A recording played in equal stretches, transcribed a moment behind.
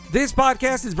This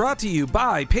podcast is brought to you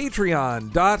by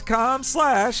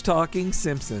patreon.com/Talking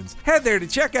Simpsons. Head there to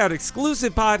check out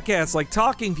exclusive podcasts like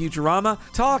Talking Futurama,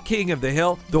 Talk King of the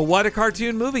Hill, the What a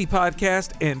Cartoon Movie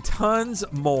podcast, and tons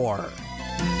more.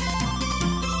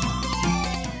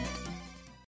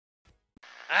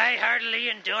 I heartily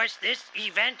endorse this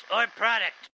event or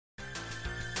product.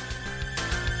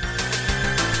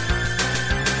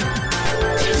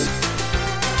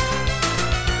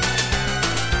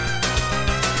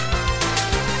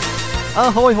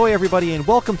 Ahoy hoy everybody, and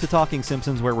welcome to Talking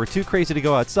Simpsons, where we're too crazy to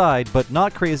go outside, but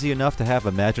not crazy enough to have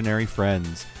imaginary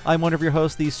friends. I'm one of your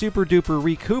hosts, the super duper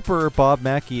recouper, Bob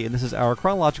Mackey, and this is our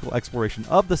chronological exploration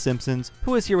of The Simpsons.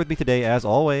 Who is here with me today, as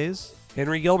always?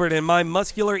 Henry Gilbert, and my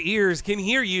muscular ears can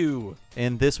hear you.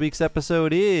 And this week's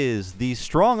episode is The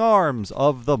Strong Arms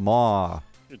of the Maw.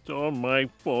 It's all my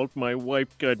fault my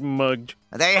wife got mugged.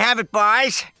 There you have it,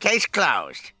 boys. Case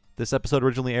closed. This episode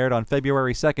originally aired on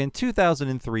February 2nd,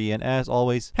 2003, and as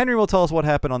always, Henry will tell us what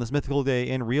happened on this mythical day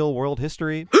in real-world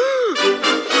history.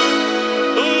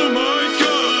 Oh my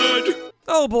God!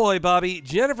 Oh boy, Bobby.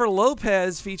 Jennifer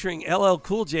Lopez featuring LL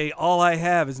Cool J, All I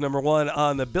Have, is number one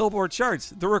on the Billboard charts.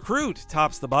 The Recruit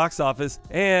tops the box office.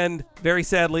 And, very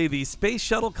sadly, the Space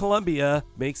Shuttle Columbia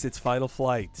makes its final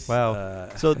flight. Wow.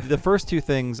 So the first two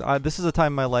things, this is a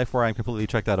time in my life where I'm completely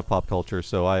checked out of pop culture,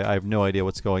 so I have no idea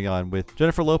what's going on with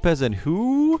Jennifer Lopez and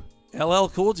who? LL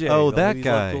Cool J. Oh, the that ladies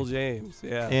guy. love Cool James,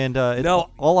 yeah. And No.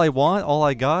 all I want, all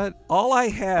I got? All I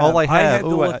have. All I have. had to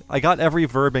Ooh, look- I got every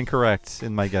verb incorrect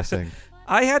in my guessing.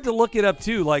 I had to look it up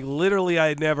too. Like, literally, I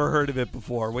had never heard of it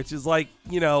before, which is like,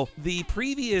 you know, the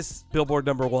previous Billboard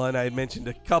number one I had mentioned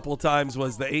a couple times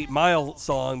was the 8 Mile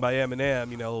song by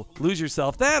Eminem, you know, Lose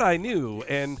Yourself. That I knew.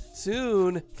 And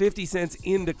soon, 50 Cent's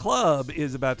Into Club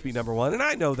is about to be number one. And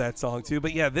I know that song too.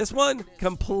 But yeah, this one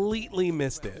completely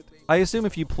missed it. I assume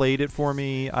if you played it for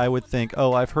me, I would think,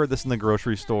 oh, I've heard this in the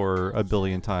grocery store a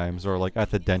billion times, or like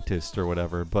at the dentist or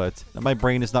whatever, but my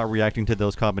brain is not reacting to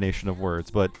those combination of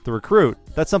words. But The Recruit,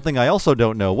 that's something I also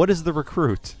don't know. What is The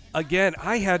Recruit? Again,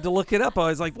 I had to look it up. I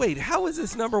was like, wait, how is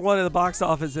this number one at the box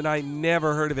office? And I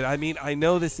never heard of it. I mean, I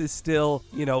know this is still,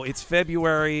 you know, it's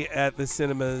February at the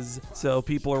cinemas, so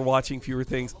people are watching fewer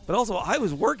things. But also, I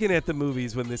was working at the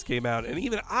movies when this came out, and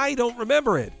even I don't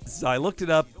remember it. So I looked it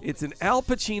up. It's an Al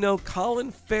Pacino,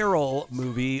 Colin Farrell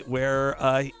movie where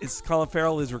Colin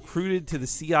Farrell is recruited to the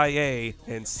CIA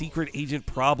and secret agent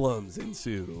problems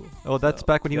ensue. Oh, that's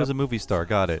back when he was a movie star.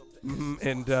 Got it.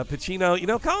 And Pacino, you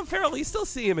know, Colin Farrell, you still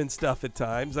see him in stuff at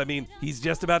times. I mean, he's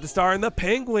just about to star in the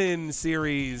Penguin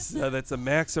series. That's a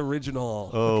Max original.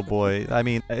 Oh, boy. I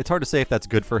mean, it's hard to say if that's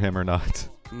good for him or not.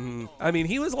 I mean,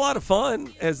 he was a lot of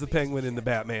fun as the Penguin in the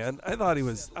Batman. I thought he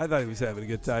was having a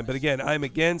good time. But again, I'm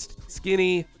against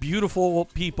skinny, beautiful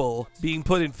people being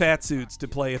put in fat suits to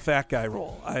play a fat guy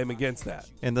role. I am against that.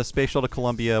 And the Space Shuttle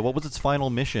Columbia, what was its final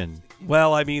mission?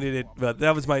 Well, I mean,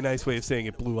 that was my nice way of saying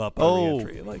it blew up on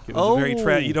re-entry. Like, it was a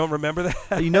very You don't remember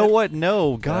that? You know what?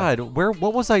 No, God.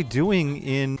 What was I doing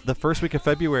in the first week of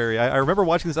February? I remember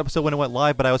watching this episode when it went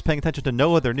live, but I was paying attention to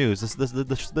no other news.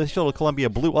 The Shuttle Columbia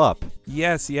blew up.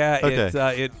 Yes, yeah.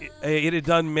 Okay. It had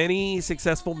done many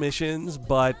successful missions,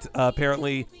 but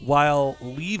apparently while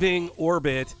leaving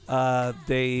orbit, a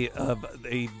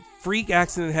freak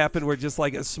accident happened where just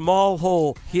like a small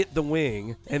hole hit the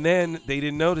wing, and then they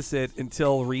didn't notice it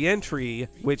until re-entry,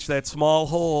 which that small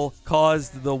hole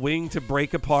caused the wing to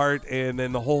break apart, and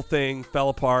then the whole thing fell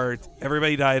apart.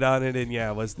 Everybody died on it, and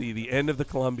yeah, it was the end of the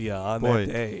Columbia on that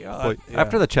day. Yeah.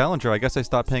 After the Challenger, I guess I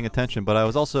stopped paying attention, but I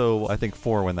was also, I think,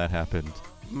 4 when that happened.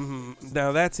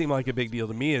 Now, that seemed like a big deal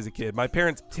to me as a kid. My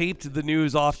parents taped the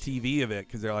news off TV of it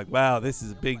because they're like, wow, this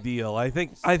is a big deal. I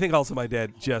think also my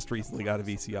dad just recently got a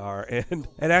VCR. And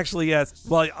actually, yes,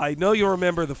 well, I know you'll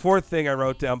remember the fourth thing I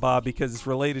wrote down, Bob, because it's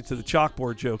related to the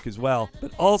chalkboard joke as well.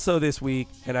 But also this week,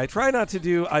 and I try not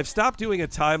to I've stopped doing a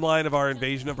timeline of our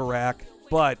invasion of Iraq.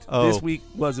 But this week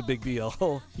was a big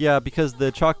deal. Yeah, because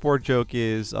the chalkboard joke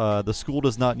is the school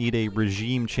does not need a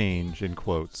regime change, in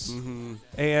quotes.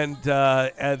 And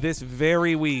this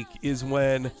very week is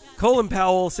when Colin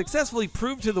Powell successfully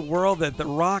proved to the world that The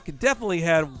Rock definitely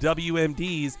had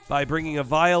WMDs by bringing a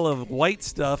vial of white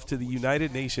stuff to the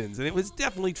United Nations. And it was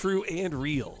definitely true and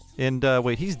real. And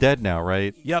wait, he's dead now,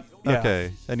 right? Yep. Yeah.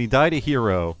 Okay. And he died a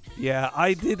hero. Yeah,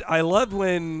 I did. I loved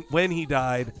when he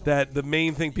died that the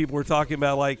main thing people were talking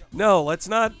about, like, no, let's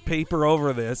not paper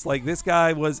over this. Like, this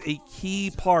guy was a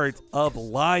key part of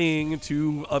lying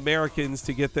to Americans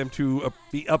to get them to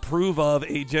approve of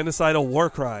a genocidal war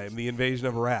crime, the invasion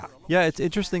of Iraq. Yeah, it's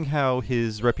interesting how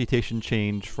his reputation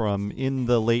changed from in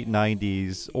the late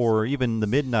 90s or even the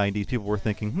mid 90s. People were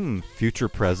thinking, future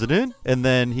president? And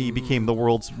then he became the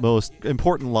world's most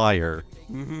important liar.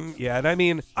 Yeah, and I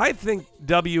mean, I think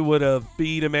W would have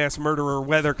beat a mass murderer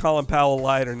whether Colin Powell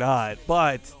lied or not,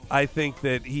 but I think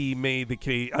that he made the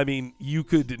case. I mean, you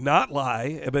could not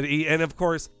lie, but and of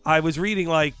course, I was reading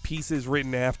like pieces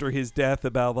written after his death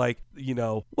about like,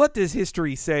 what does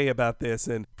history say about this?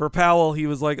 And for Powell, he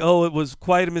was like, oh, it was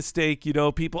quite a mistake,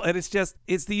 people. And it's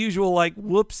the usual like,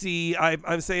 whoopsie.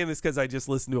 I'm saying this because I just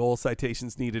listened to Old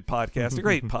Citations Needed podcast, a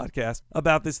great podcast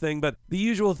about this thing. But the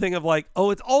usual thing of like,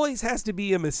 oh, it always has to be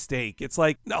a mistake. It's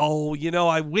like, no,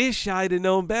 I wish I'd have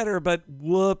known better, but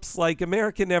whoops, like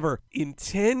America never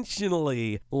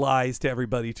intentionally lies to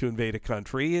everybody to invade a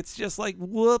country. It's just like,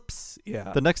 whoops.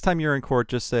 Yeah. The next time you're in court,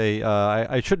 just say,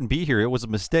 I shouldn't be here. It was a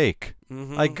mistake.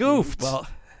 I goofed. Well,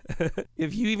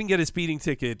 if you even get a speeding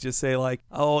ticket, just say like,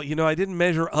 oh, I didn't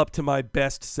measure up to my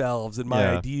best selves and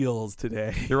my ideals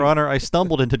today. Your Honor, I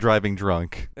stumbled into driving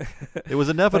drunk. It was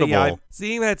inevitable. Yeah,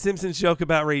 seeing that Simpsons joke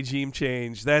about regime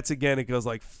change, it goes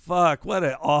like, fuck, what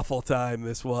an awful time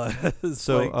this was.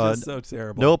 So, just so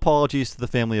terrible. No apologies to the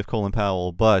family of Colin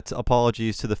Powell, but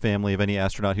apologies to the family of any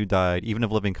astronaut who died, even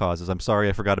of living causes. I'm sorry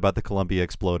I forgot about the Columbia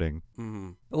exploding.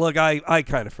 Look, I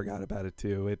kind of forgot about it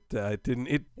too. It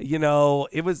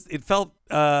felt,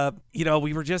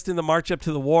 we were just in the march up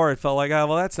to the war. It felt like,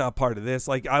 well, that's not part of this.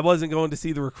 Like, I wasn't going to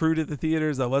see The Recruit at the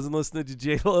theaters. I wasn't listening to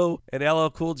J-Lo and LL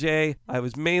Cool J. I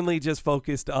was mainly just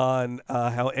focused on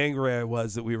how angry I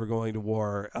was that we were going to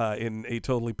war in a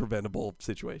totally preventable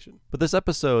situation. But this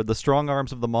episode, The Strong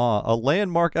Arms of the Maw, a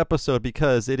landmark episode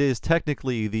because it is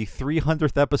technically the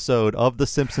 300th episode of The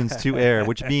Simpsons to air,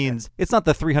 which means it's not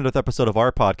the 300th episode of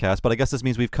our podcast, but I guess this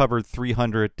means we've covered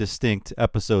 300 distinct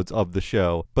episodes of the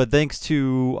show. But thanks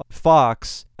to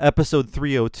Fox, episode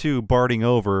 302, Barding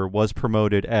Over, was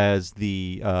promoted as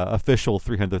the official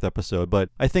 300th episode. But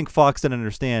I think Fox didn't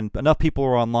understand. Enough people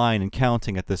were online and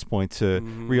counting at this point to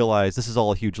realize this is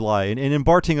all a huge lie. And in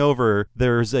Barding Over,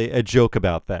 there's a joke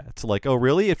about that. Like, oh,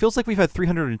 really? It feels like we've had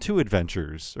 302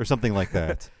 adventures or something like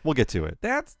that. We'll get to it.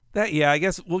 I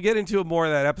guess we'll get into more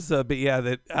of that episode, but yeah,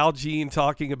 that Al Jean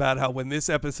talking about how when this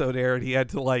episode aired, he had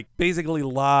to like basically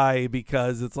lie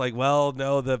because it's like, well,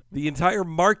 no, the entire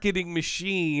marketing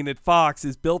machine at Fox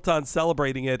is built on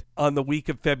celebrating it on the week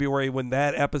of February when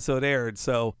that episode aired.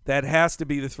 So that has to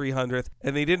be the 300th.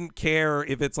 And they didn't care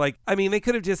if it's like, I mean, they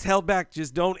could have just held back,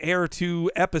 just don't air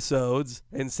 2 episodes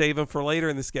and save them for later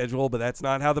in the schedule, but that's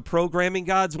not how the programming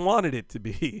gods wanted it to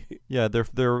be. Yeah,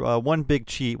 they're one big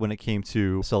cheat when it came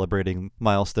to celebrating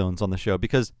milestones on the show,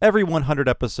 because every 100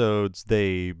 episodes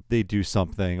they do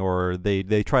something, or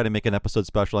they try to make an episode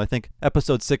special. I think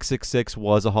episode 666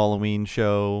 was a Halloween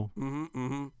show.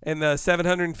 And the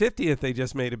 750th they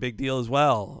just made a big deal as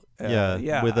well.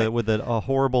 With a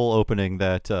horrible opening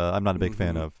that I'm not a big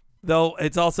fan of. Though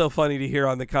it's also funny to hear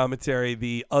on the commentary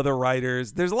the other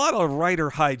writers. There's a lot of writer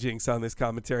hijinks on this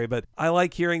commentary, but I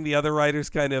like hearing the other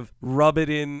writers kind of rub it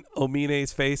in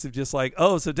Omine's face of just like,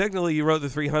 oh, so technically you wrote the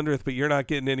 300th, but you're not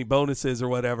getting any bonuses or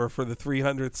whatever for the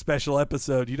 300th special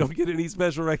episode. You don't get any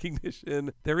special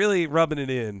recognition. They're really rubbing it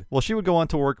in. Well, she would go on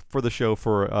to work for the show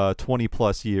for 20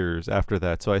 plus years after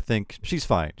that, so I think she's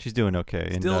fine. She's doing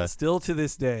okay. Still to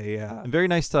this day, yeah. And very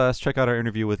nice to us. Check out our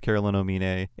interview with Carolyn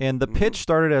Omine. And the pitch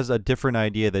started as a different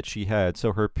idea that she had.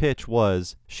 So her pitch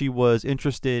was she was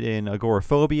interested in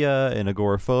agoraphobia and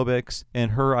agoraphobics,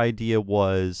 and her idea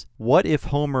was, what if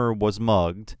Homer was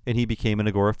mugged and he became an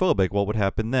agoraphobic? What would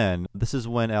happen then? This is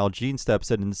when Al Jean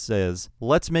steps in and says,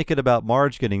 let's make it about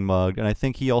Marge getting mugged. And I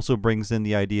think he also brings in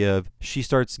the idea of she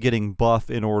starts getting buff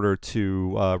in order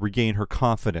to regain her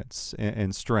confidence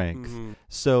and strength.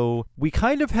 So we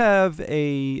kind of have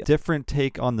a different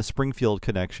take on the Springfield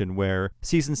connection, where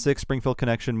season 6 Springfield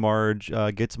connection, Marge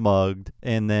gets mugged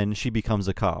and then she becomes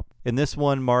a cop. In this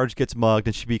one, Marge gets mugged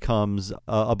and she becomes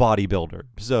a bodybuilder.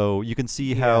 So you can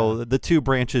see how the two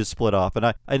branches split off.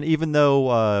 And even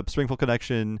though Springfield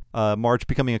Connection, Marge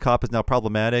becoming a cop is now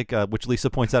problematic, which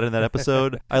Lisa points out in that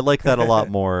episode, I like that a lot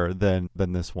more than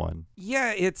this one.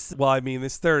 Yeah,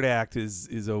 this third act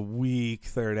is a weak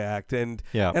third act, and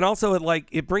also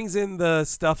it brings in the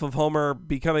stuff of Homer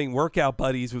becoming workout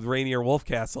buddies with Rainier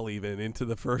Wolfcastle even into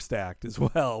the first act as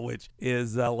well. well, which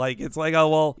is it's like, oh,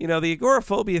 well, the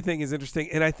agoraphobia thing is interesting.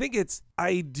 And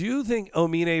I do think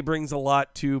Omine brings a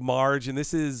lot to Marge. And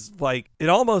this is it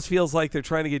almost feels like they're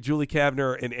trying to get Julie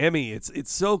Kavner an Emmy.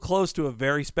 It's so close to a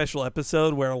very special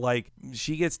episode where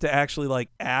she gets to actually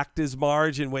act as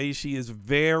Marge in ways she is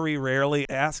very rarely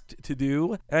asked to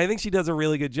do. And I think she does a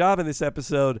really good job in this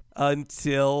episode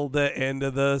until the end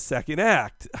of the second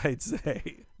act, I'd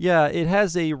say. Yeah, it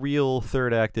has a real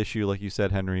third act issue, like you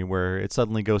said, Henry, where it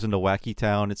suddenly goes into Wacky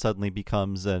Town. It suddenly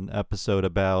becomes an episode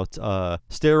about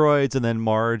steroids and then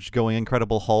Marge going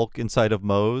Incredible Hulk inside of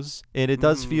Moe's. And it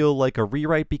does feel like a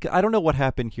rewrite because I don't know what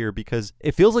happened here because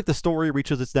it feels like the story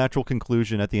reaches its natural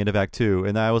conclusion at the end of Act 2.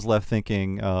 And I was left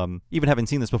thinking, even having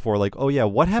seen this before, oh yeah,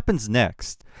 what happens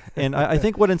next? And I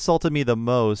think what insulted me the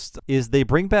most is they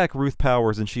bring back Ruth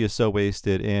Powers and she is so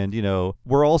wasted. And,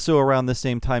 we're also around the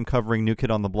same time covering New Kid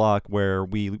on the Block where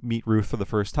we meet Ruth for the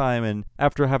first time. And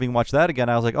after having watched that again,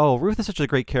 I was like, oh, Ruth is such a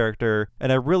great character. And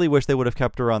I really wish they would have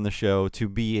kept her on the show to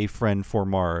be a friend for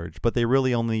Marge. But they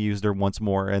really only used her once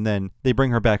more. And then they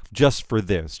bring her back just for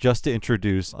this, just to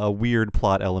introduce a weird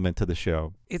plot element to the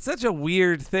show. It's such a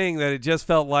weird thing that it just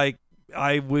felt like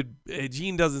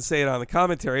Gene doesn't say it on the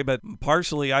commentary, but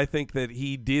partially I think that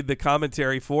he did the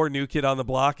commentary for New Kid on the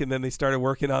Block, and then they started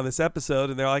working on this episode,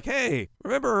 and they're like, hey,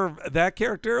 remember that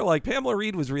character? Pamela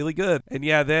Reed was really good. And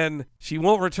yeah, then she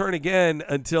won't return again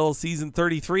until season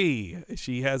 33.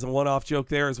 She has a one-off joke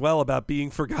there as well about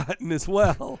being forgotten as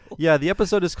well. Yeah, the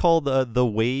episode is called The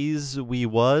Ways We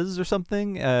Was or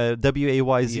something,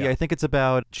 WAYZ. Yeah. I think it's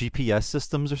about GPS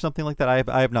systems or something like that.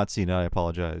 I have not seen it. I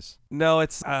apologize. No,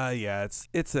 it's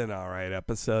an all right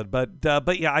episode,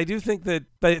 but yeah, I do think that.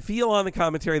 But I feel on the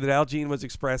commentary that Al Jean was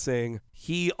expressing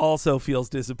he also feels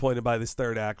disappointed by this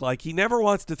third act. He never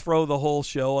wants to throw the whole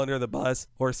show under the bus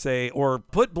or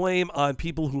put blame on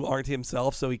people who aren't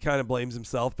himself. So he kind of blames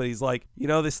himself, but he's like,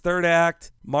 this third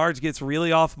act, Marge gets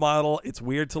really off model. It's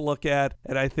weird to look at,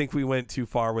 and I think we went too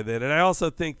far with it. And I also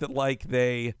think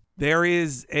that there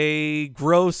is a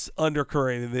gross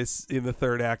undercurrent in the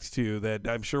third act too that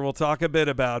I'm sure we'll talk a bit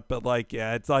about, but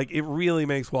it really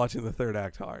makes watching the third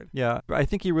act hard. Yeah, I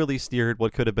think he really steered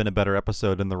what could have been a better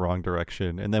episode in the wrong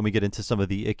direction, and then we get into some of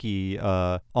the icky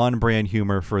on-brand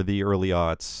humor for the early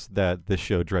aughts that this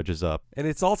show dredges up. And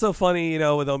it's also funny,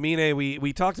 with Omine,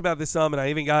 we talked about this some, and I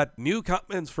even got new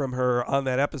comments from her on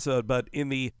that episode, but in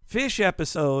the Fish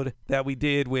episode that we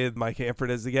did with Mike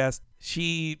Hanford as the guest,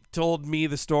 she told me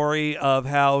the story of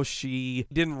how she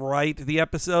didn't write the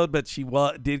episode, but she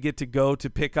did get to go to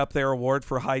pick up their award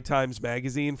for High Times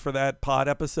magazine for that pod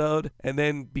episode. And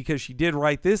then because she did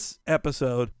write this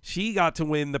episode, she got to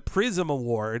win the Prism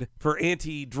Award for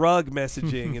anti-drug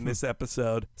messaging in this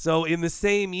episode. So in the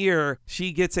same year,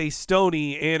 she gets a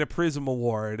Stony and a Prism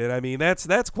Award. And I mean,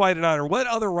 that's quite an honor. What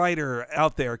other writer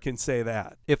out there can say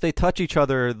that? If they touch each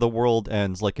other, the world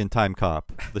ends, like in Time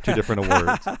Cop, the two different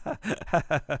awards.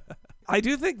 I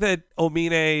do think that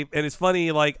Omine, and it's funny,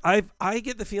 I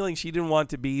get the feeling she didn't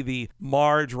want to be the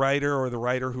Marge writer or the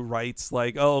writer who writes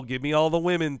give me all the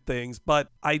women things, but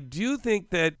I do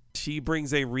think that she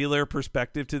brings a realer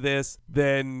perspective to this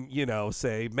than,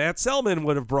 say Matt Selman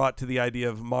would have brought to the idea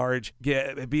of Marge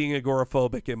being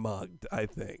agoraphobic and mugged, I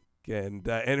think. And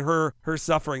her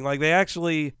suffering, they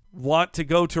actually want to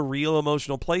go to real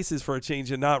emotional places for a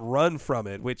change and not run from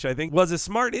it, which I think was a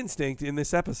smart instinct in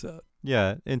this episode.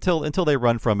 Yeah, until they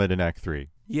run from it in Act 3.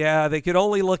 Yeah, they could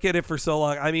only look at it for so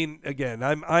long. I mean, again,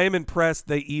 I am impressed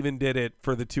they even did it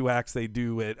for the 2 acts they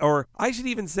do it. Or I should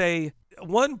even say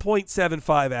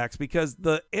 1.75 acts, because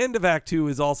the end of Act 2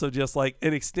 is also just an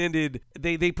extended,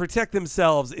 they protect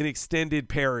themselves in extended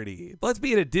parody. Let's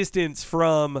be at a distance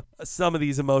from some of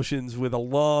these emotions with a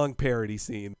long parody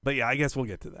scene. But yeah, I guess we'll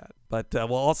get to that. But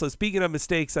also, speaking of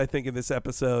mistakes, I think in this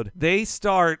episode, they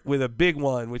start with a big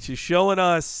one, which is showing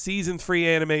us season 3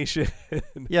 animation.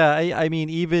 Yeah, I mean,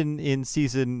 even in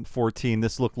season 14,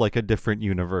 this looked like a different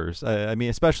universe. I mean,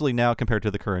 especially now compared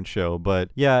to the current show. But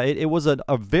yeah, it was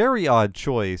a very odd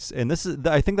choice. And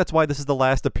I think that's why this is the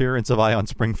last appearance of Ion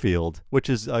Springfield, which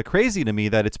is crazy to me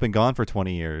that it's been gone for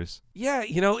 20 years. Yeah,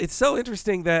 it's so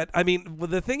interesting that, I mean,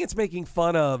 the thing it's making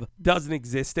fun of doesn't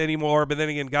exist anymore. But then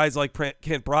again, guys like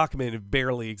Kent Brockman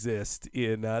barely exist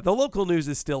the local news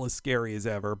is still as scary as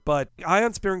ever. But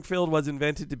Ion Springfield was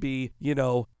invented to be,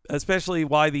 especially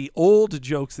why the old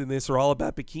jokes in this are all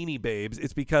about bikini babes.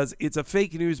 It's because it's a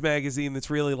fake news magazine that's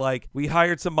really like, we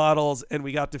hired some models and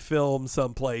we got to film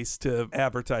someplace to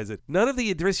advertise it. None of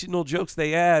the additional jokes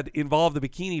they add involve the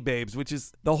bikini babes, which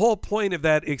is the whole point of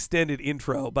that extended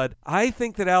intro. But I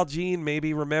think that Al Jean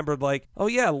maybe remembered like, oh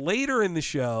yeah, later in the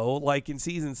show, like in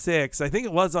season 6, I think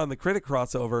it was on the Critic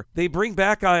crossover, they bring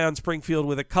back Ion Springfield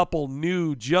with a couple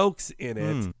new jokes in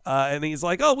it. And he's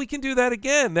like, oh, we can do that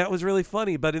again. That was really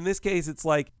funny. But in this case, it's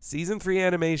like season 3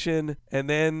 animation and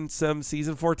then some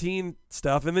season 14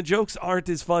 stuff. And the jokes aren't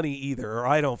as funny either, or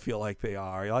I don't feel like they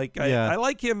are. Like I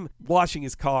like him washing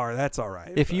his car. That's all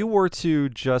right. If you were to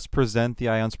just present the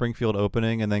Ion Springfield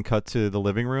opening and then cut to the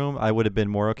living room, I would have been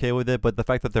more okay with it. But the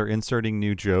fact that they're inserting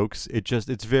new jokes,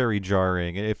 it's very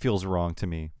jarring. It feels wrong to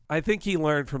me. I think he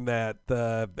learned from that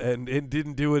and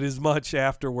didn't do it as much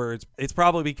afterwards. It's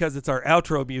probably because it's our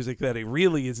outro music that it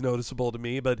really is noticeable to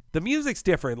me, but the music's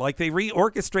different. Like they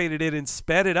reorchestrated it and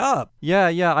sped it up. Yeah.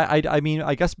 I mean,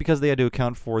 I guess because they had to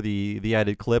account for the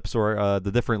added clips or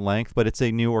the different length, but it's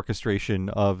a new orchestration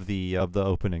of the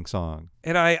opening song.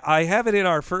 And I have it in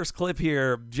our first clip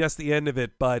here, just the end of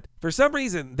it, but for some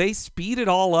reason, they speed it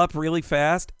all up really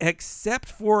fast, except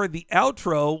for the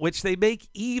outro, which they make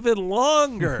even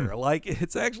longer. Like,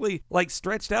 it's actually, like,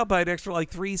 stretched out by an extra,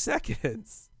 like, 3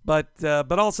 seconds. But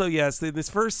also, yes, in this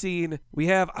first scene,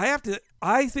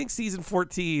 I think season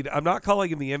 14, I'm not calling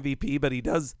him the MVP, but he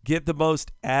does get the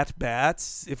most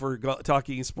at-bats, if we're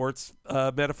talking sports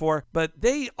metaphor. But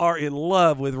they are in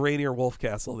love with Rainier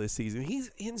Wolfcastle this season.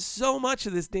 He's in so much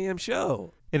of this damn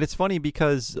show. And it's funny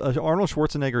because Arnold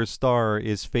Schwarzenegger's star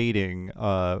is fading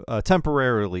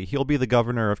temporarily. He'll be the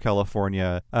governor of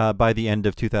California by the end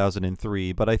of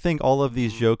 2003. But I think all of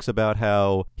these jokes about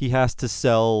how he has to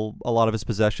sell a lot of his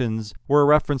possessions were a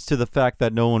reference to the fact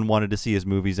that no one wanted to see his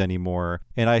movies anymore.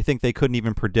 And I think they couldn't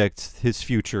even predict his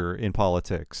future in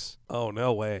politics. Oh,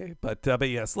 no way. But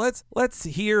yes, let's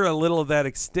hear a little of that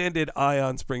extended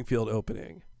Ion Springfield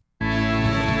opening.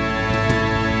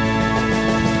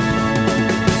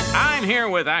 I'm here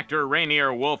with actor Rainier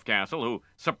Wolfcastle, who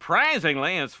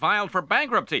surprisingly has filed for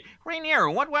bankruptcy. Rainier,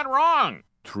 what went wrong?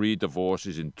 3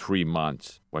 divorces in 3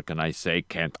 months. What can I say,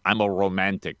 Kent? I'm a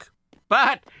romantic.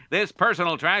 But this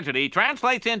personal tragedy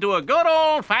translates into a good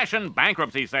old-fashioned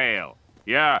bankruptcy sale.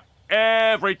 Yeah,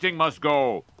 everything must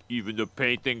go. Even the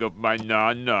painting of my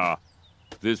Nana.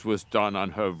 This was done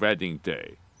on her wedding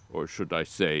day. Or should I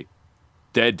say,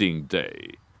 deading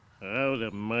day. How the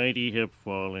mighty have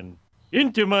fallen.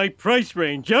 Into my price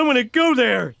range. I'm gonna go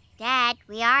there. Dad,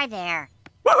 we are there.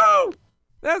 Woohoo!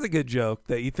 That's a good joke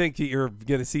that you think you're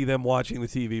going to see them watching the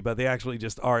TV, but they actually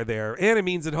just are there. And it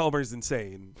means that Homer's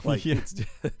insane. Like it's just,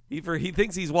 he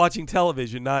thinks he's watching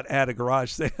television, not at a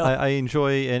garage sale. I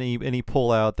enjoy any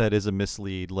pull out that is a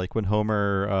mislead. Like when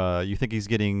Homer, you think he's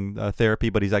getting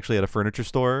therapy, but he's actually at a furniture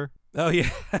store. Oh yeah,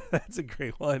 that's a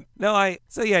great one.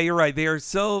 So yeah, you're right.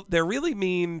 They're really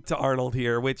mean to Arnold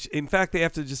here, which in fact they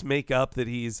have to just make up that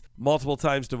he's multiple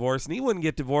times divorced, and he wouldn't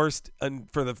get divorced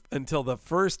until the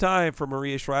first time for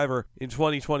Maria Shriver in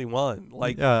 2021.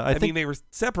 I mean they were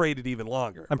separated even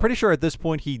longer. I'm pretty sure at this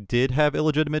point he did have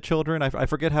illegitimate children. I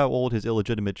forget how old his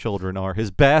illegitimate children are,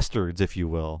 his bastards, if you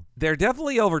will. They're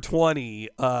definitely over 20,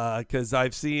 because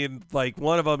I've seen like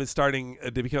one of them is starting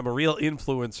to become a real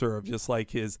influencer of just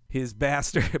like his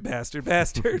bastard.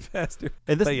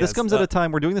 And this comes at a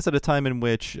time, we're doing this at a time in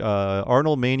which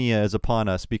Arnold Mania is upon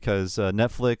us because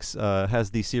Netflix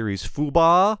has the series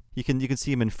Fubar. You can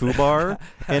see him in Fubar.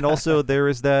 And also there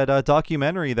is that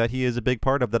documentary that he is a big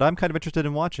part of that I'm kind of interested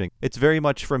in watching. It's very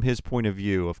much from his point of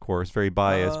view, of course, very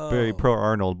biased, very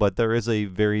pro-Arnold, but there is a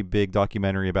very big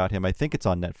documentary about him. I think it's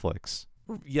on Netflix.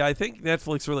 Yeah, I think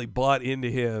Netflix really bought into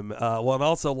him. Well, and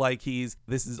also like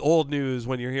this is old news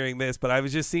when you're hearing this, but I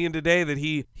was just seeing today that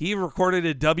he recorded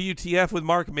a WTF with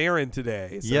Marc Maron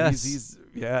today. So yes.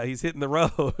 He's hitting the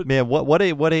road. Man, what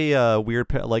a weird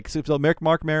so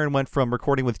Marc Maron went from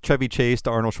recording with Chevy Chase to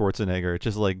Arnold Schwarzenegger. It's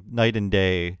just like night and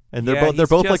day, and they're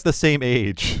both like the same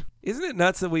age. Isn't it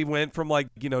nuts that we went from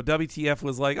WTF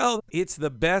was like, oh, it's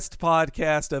the best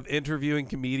podcast of interviewing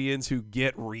comedians who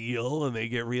get real, and they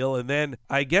get real. And then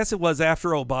I guess it was after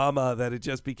Obama that it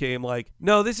just became like,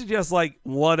 no, this is just like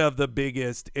one of the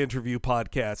biggest interview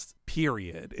podcasts,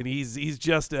 period. And he's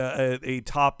just a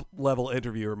top level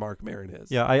interviewer, Marc Maron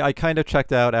is. Yeah, I kind of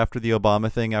checked out after the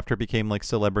Obama thing, after it became like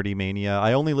Celebrity Mania.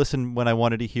 I only listened when I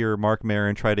wanted to hear Marc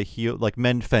Maron try to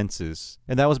mend fences.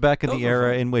 And that was back in the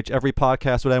era in which every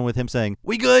podcast would end with him saying,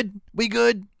 we good,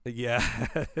 Yeah.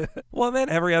 Well, then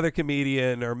every other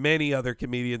comedian or many other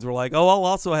comedians were like, oh, I'll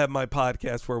also have my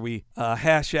podcast where we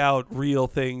hash out real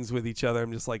things with each other.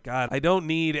 I'm just like, God, I don't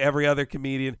need every other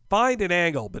comedian. Find an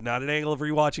angle, but not an angle of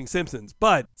rewatching Simpsons,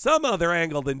 but some other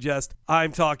angle than just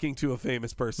I'm talking to a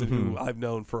famous person who I've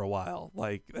known for a while.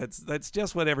 Like, that's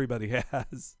just what everybody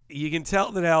has. You can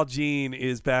tell that Al Jean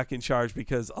is back in charge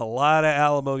because a lot of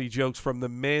alimony jokes from the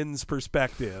men's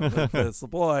perspective. Because,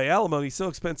 boy, alimony's so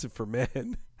expensive for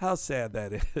men. How sad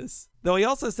that is. Though he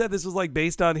also said this was like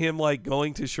based on him like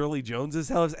going to Shirley Jones's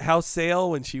house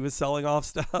sale when she was selling off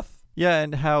stuff. Yeah,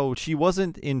 and how she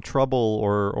wasn't in trouble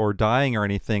or dying or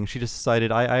anything. She just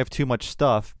decided, I have too much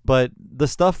stuff. But the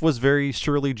stuff was very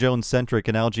Shirley Jones-centric,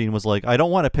 and Al Jean was like, I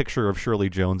don't want a picture of Shirley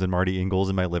Jones and Marty Ingalls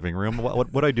in my living room.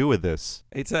 What do I do with this?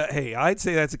 Hey, I'd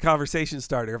say that's a conversation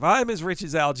starter. If I'm as rich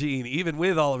as Al Jean, even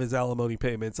with all of his alimony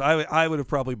payments, I would have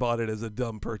probably bought it as a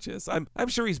dumb purchase. I'm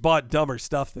sure he's bought dumber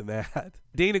stuff than that.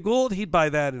 Dana Gould, he'd buy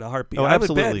that in a heartbeat. Oh,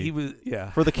 absolutely. I would bet he was,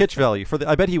 yeah. For the kitsch value.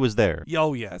 I bet he was there.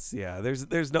 Oh, yes, yeah.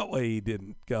 There's no way he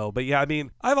didn't go. But yeah, I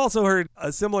mean, I've also heard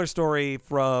a similar story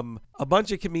from a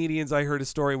bunch of comedians. I heard a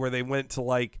story where they went to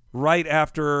like right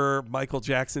after Michael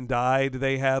Jackson died,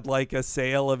 they had like a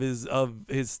sale of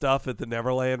his stuff at the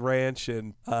Neverland Ranch,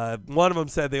 and one of them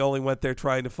said they only went there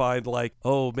trying to find like,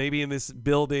 oh, maybe in this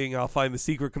building I'll find the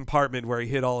secret compartment where he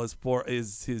hid all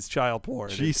his child porn.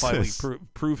 Jesus. And finally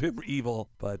prove him evil.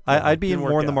 But I'd be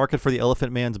more in the market for the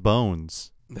Elephant Man's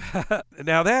bones.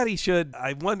 Now that he should,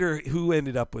 I wonder who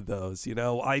ended up with those. You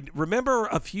know, I remember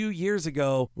a few years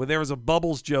ago when there was a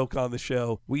Bubbles joke on the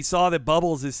show, we saw that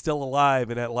Bubbles is still alive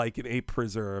and at like an ape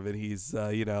preserve, and he's,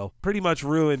 pretty much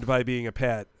ruined by being a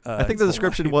pet. I think the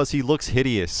description was he looks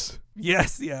hideous.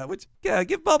 Yes, yeah,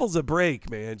 give Bubbles a break,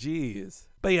 man, jeez.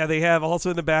 But yeah, they have also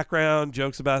in the background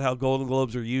jokes about how Golden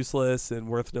Globes are useless and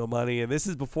worth no money. And this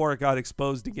is before it got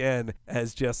exposed again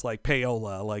as just like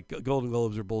payola, like Golden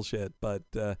Globes are bullshit. But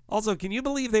also, can you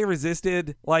believe they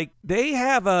resisted? Like they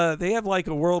have like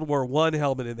a World War I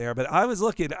helmet in there, but I was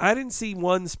looking, I didn't see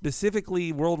one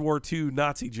specifically World War II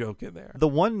Nazi joke in there. The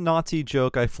one Nazi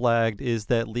joke I flagged is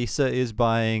that Lisa is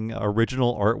buying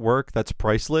original artwork that's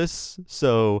priceless.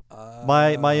 So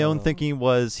my own thinking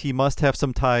was he must have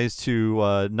some ties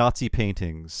to Nazi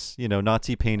paintings,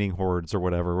 Nazi painting hordes or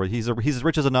whatever. He's as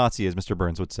rich as a Nazi, as Mr.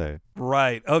 Burns would say.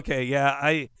 Right. Okay.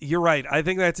 Yeah. You're right. I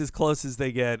think that's as close as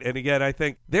they get. And again, I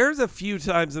think there's a few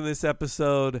times in this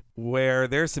episode where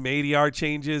there's some ADR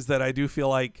changes that I do feel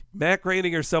like Matt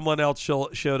Groening or someone else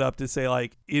showed up to say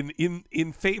like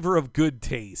in favor of good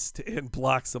taste and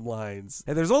block some lines.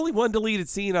 And there's only one deleted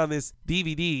scene on this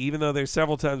DVD, even though there's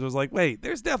several times I was like, wait,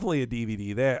 there's definitely a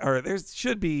DVD there, or there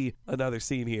should be another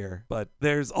scene here, but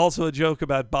there's also a joke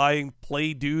about buying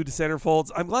Play Dude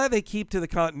centerfolds. I'm glad they keep to the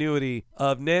continuity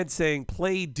of Ned saying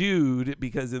Play Dude,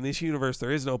 because in this universe there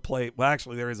is no Play. Well,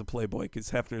 actually there is a Playboy because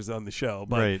Hefner's on the show,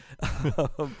 but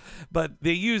right. But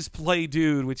they use Play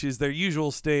Dude, which is their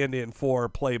usual stand-in for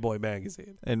Playboy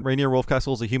magazine. And Rainier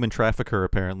Wolfcastle is a human trafficker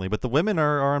apparently, but the women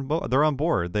are on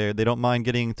board. They don't mind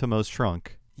getting to Moe's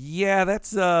trunk. Yeah,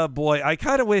 that's boy. I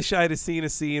kind of wish I'd have seen a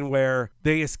scene where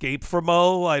they escape from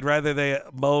Moe. I'd rather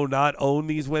Moe not own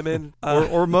these women,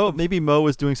 or Moe. Maybe Moe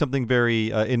is doing something very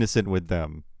innocent with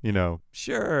them.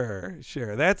 Sure.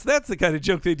 That's the kind of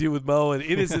joke they do with Moe, an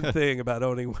innocent thing about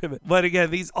owning women. But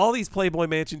again, all these Playboy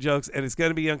Mansion jokes, and it's going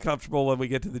to be uncomfortable when we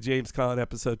get to the James Caan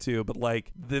episode too. But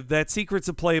like that Secrets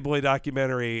of Playboy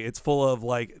documentary, it's full of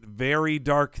like very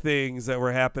dark things that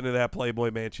were happening to that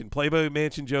Playboy Mansion. Playboy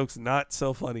Mansion jokes not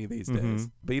so funny these days.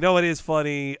 But you know what is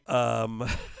funny?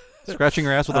 Scratching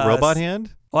your ass with a robot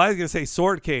hand? Well, I was going to say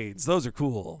sword canes. Those are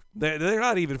cool. They're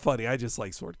not even funny. I just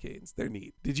like sword canes. They're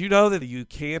neat. Did you know that you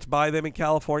can't buy them in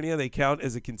California? They count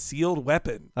as a concealed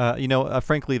weapon.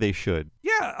 Frankly, they should.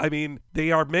 Yeah, I mean,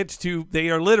 they are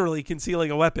literally concealing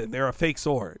a weapon. They're a fake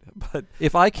sword. But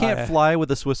if I can't fly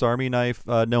with a Swiss Army knife,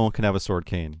 no one can have a sword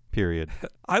cane, period.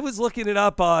 I was looking it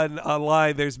up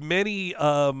online. There's many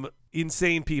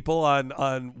insane people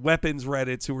on weapons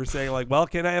Reddits who were saying like, well,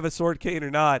 can I have a sword cane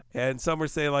or not? And some were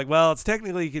saying like, well, it's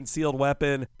technically a concealed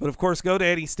weapon, but of course go to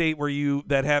any state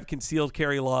that have concealed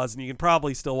carry laws and you can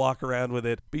probably still walk around with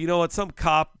it. But you know what? Some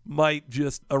cop might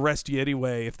just arrest you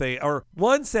anyway or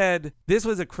one said this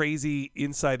was a crazy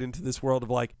insight into this world of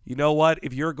like, you know what?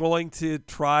 If you're going to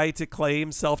try to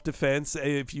claim self-defense,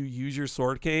 if you use your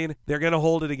sword cane, they're going to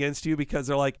hold it against you because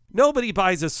they're like, nobody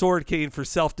buys a sword cane for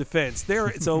self-defense.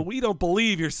 So we don't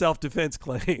believe your self-defense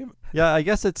claim. Yeah, I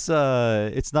guess it's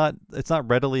not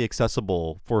readily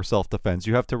accessible for self-defense.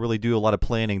 You have to really do a lot of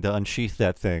planning to unsheath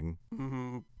that thing.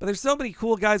 But there's so many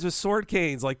cool guys with sword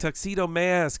canes like Tuxedo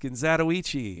Mask and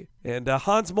Zatoichi and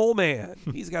Hans Moleman.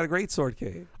 He's got a great sword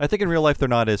cane. I think in real life they're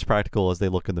not as practical as they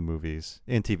look in the movies,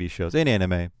 in TV shows, in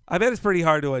anime. I bet it's pretty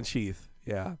hard to unsheath.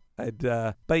 Yeah.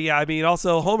 But yeah, I mean,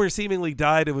 also Homer seemingly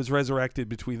died and was resurrected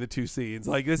between the two scenes.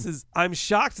 Like I'm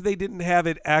shocked they didn't have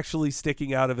it actually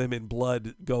sticking out of him and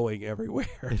blood going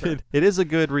everywhere. It is a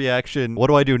good reaction. What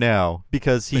do I do now?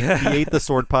 Because he ate the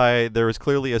sword pie. There was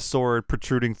clearly a sword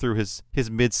protruding through his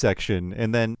midsection,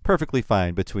 and then perfectly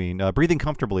fine between breathing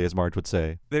comfortably, as Marge would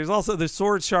say. There's also the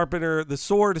sword sharpener, the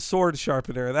sword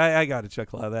sharpener. I got to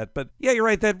chuckle out of that. But yeah, you're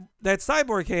right. That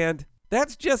cyborg hand.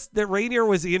 That's just that Rainier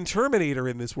was in Terminator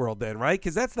in this world then, right?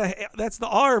 Because that's the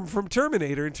arm from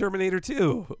Terminator in Terminator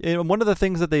 2. And one of the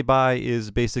things that they buy is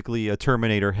basically a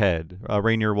Terminator head, a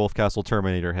Rainier Wolfcastle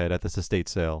Terminator head at this estate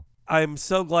sale. I'm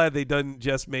so glad they didn't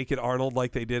just make it Arnold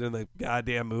like they did in the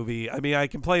goddamn movie. I mean, I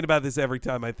complain about this every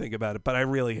time I think about it, but I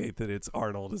really hate that it's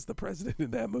Arnold as the president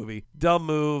in that movie. Dumb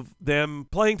move. Them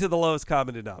playing to the lowest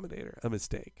common denominator. A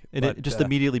mistake. And it just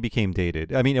immediately became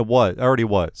dated. I mean, it already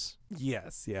was.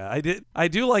 Yes, yeah, I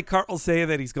do like Carl saying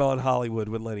that he's gone Hollywood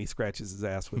when Lenny scratches his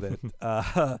ass with it.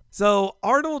 So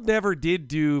Arnold never did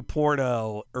do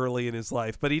porno early in his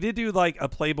life, but he did do like a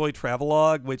Playboy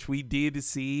travelogue, which we did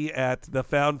see at the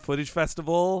Found Footage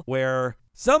Festival, where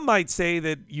some might say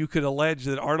that you could allege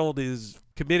that Arnold is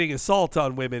committing assault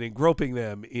on women and groping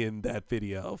them in that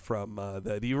video from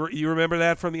do you remember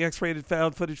that from the X-rated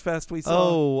Found Footage Fest we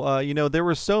saw? There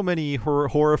were so many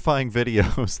horrifying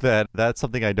videos that's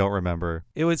something I don't remember.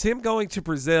 It was him going to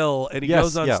Brazil, and he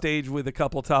goes on stage with a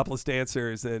couple topless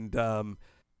dancers, and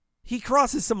he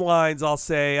crosses some lines, I'll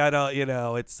say. I don't,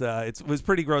 it was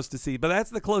pretty gross to see, but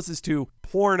that's the closest to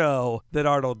porno that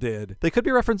Arnold did. They could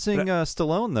be referencing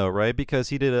Stallone though, right? Because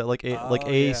he did a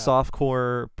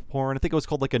softcore porn. I think it was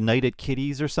called like A Night at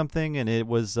Kitty's or something, and it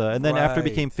was and then after he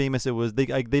became famous, it was they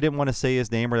didn't want to say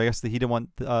his name, or I guess they didn't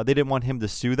want him to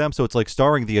sue them, so it's like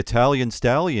starring the Italian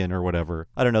Stallion or whatever.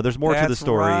 I don't know. There's more to the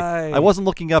story. Right. I wasn't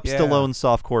looking up Stallone's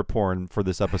softcore porn for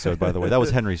this episode, by the way. That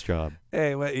was Henry's job.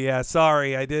 Hey,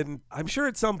 sorry, I didn't. I'm sure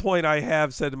at some point I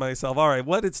have said to myself, all right,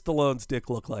 what did Stallone's dick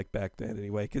look like back then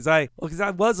anyway? Because I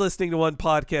was listening to one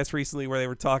podcast recently where they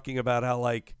were talking about how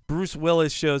like Bruce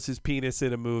Willis shows his penis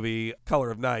in a movie,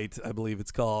 Color of Night, I believe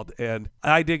it's called. And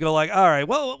I did go like, all right,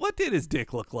 well, what did his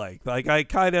dick look like? Like I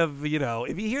kind of,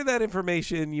 if you hear that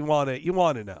information, you want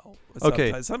to know.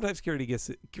 Okay. Sometimes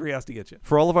curiosity gets you.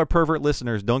 For all of our pervert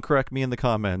listeners, don't correct me in the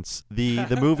comments.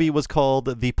 The movie was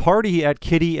called The Party at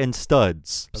Kitty and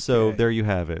Studs. Okay. So there you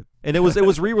have it. And it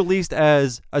was re-released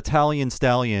as Italian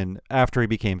Stallion after he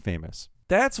became famous.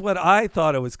 That's what I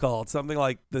thought it was called, something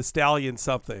like the Stallion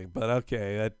something. But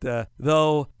okay,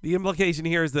 though the implication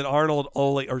here is that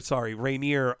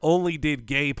Rainier only did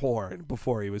gay porn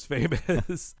before he was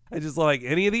famous. I just like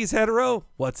any of these hetero.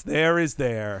 What's there is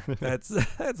there. That's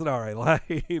an all right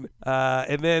line.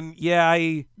 And then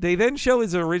they then show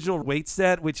his original weight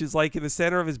set, which is like in the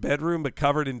center of his bedroom but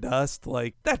covered in dust.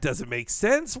 Like that doesn't make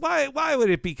sense. Why would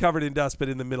it be covered in dust but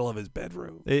in the middle of his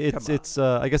bedroom? It's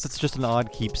I guess it's just an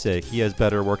odd keepsake. He has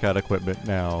better workout equipment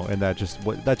now, and that's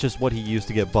just what he used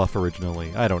to get buff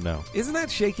originally. I don't know. Isn't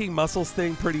that shaking muscles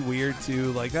thing pretty weird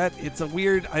too? Like that, it's a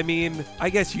weird. I mean,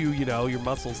 I guess your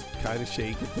muscles kind of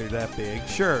shake if they're that big,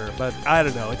 sure, but I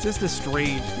don't know. It's just a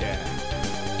strange gag.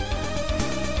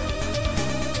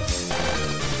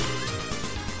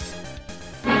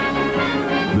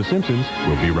 The Simpsons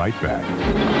will be right back.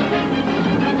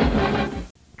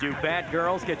 Do bad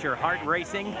girls get your heart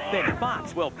racing? Then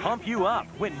Fox will pump you up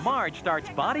when Marge starts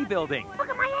bodybuilding. Look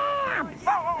at my abs!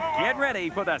 Get ready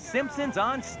for The Simpsons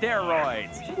on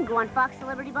steroids. She can go on Fox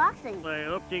Celebrity Boxing. I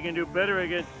hope they can do better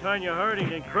against Tanya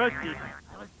Harding and Krusty.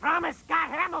 I was promised Scott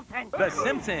Hamilton. The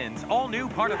Simpsons, all new,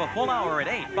 part of a full hour at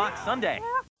 8, Fox Sunday.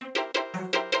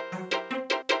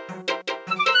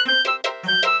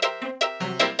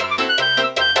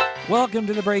 Welcome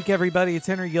to the break, everybody. It's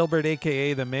Henry Gilbert,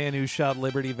 a.k.a. the man who shot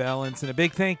Liberty Valance. And a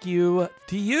big thank you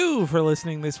to you for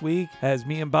listening this week, as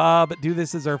me and Bob do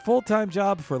this as our full-time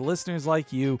job for listeners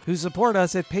like you who support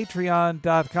us at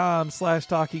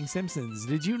patreon.com/Talking Simpsons.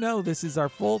 Did you know this is our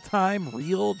full-time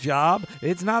real job?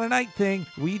 It's not a night thing.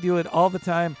 We do it all the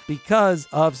time because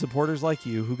of supporters like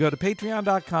you who go to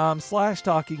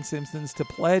patreon.com/Talking Simpsons to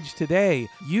pledge today.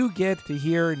 You get to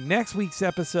hear next week's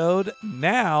episode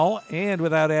now and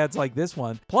without ads like this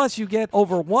one. Plus, you get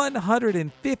over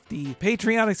 150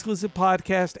 Patreon-exclusive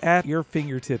podcasts at your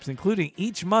fingertips, including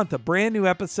each month a brand new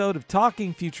episode of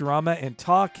Talking Futurama and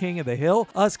Talk King of the Hill,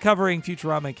 us covering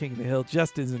Futurama and King of the Hill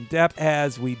just as in-depth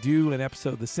as we do an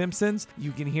episode of The Simpsons.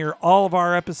 You can hear all of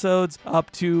our episodes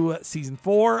up to Season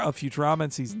 4 of Futurama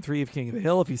and Season 3 of King of the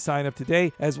Hill if you sign up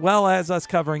today, as well as us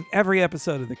covering every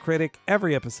episode of The Critic,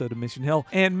 every episode of Mission Hill,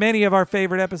 and many of our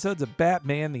favorite episodes of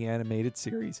Batman the Animated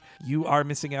Series. You are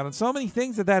missing out on so many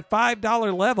things at that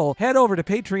 $5 level. Head over to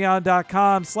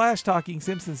patreon.com/Talking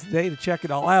Simpsons today to check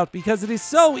it all out, because it is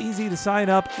so easy to sign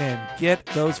up and get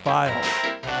those files.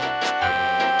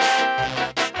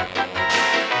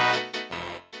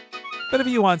 But if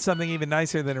you want something even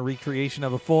nicer than a recreation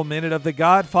of a full minute of The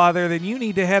Godfather, then you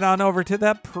need to head on over to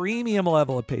the premium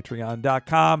level at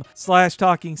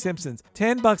patreon.com/Talking Simpsons.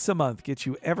 $10 a month gets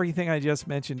you everything I just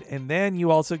mentioned, and then you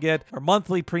also get our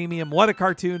monthly premium What a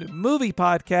Cartoon movie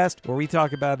podcast, where we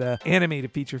talk about an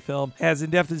animated feature film as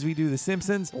in-depth as we do The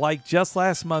Simpsons. Like just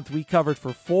last month, we covered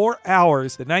for 4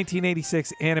 hours the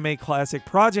 1986 anime classic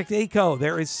Project A-ko.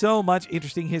 There is so much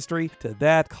interesting history to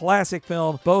that classic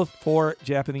film, both for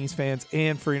Japanese fans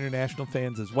and for international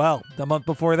fans as well. The month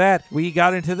before that, we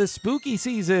got into the spooky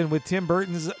season with Tim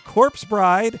Burton's Corpse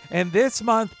Bride, and this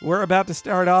month, we're about to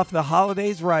start off the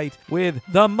holidays right with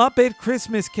The Muppet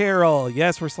Christmas Carol.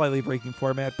 Yes, we're slightly breaking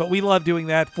format, but we love doing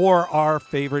that for our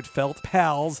favorite felt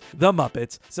pals, the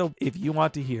Muppets. So if you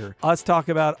want to hear us talk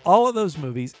about all of those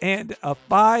movies and a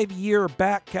 5-year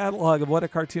back catalog of What a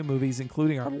Cartoon movies,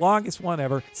 including our longest one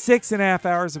ever, 6.5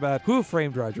 hours about Who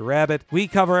Framed Roger Rabbit, we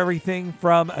cover everything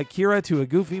from Akira to a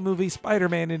Goofy movie,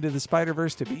 Spider-Man Into the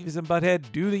Spider-Verse to Beavis and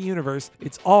Butthead Do the Universe.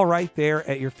 It's all right there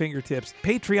at your fingertips.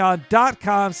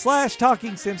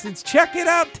 Patreon.com/Talking Simpsons. Check it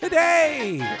out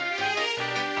today!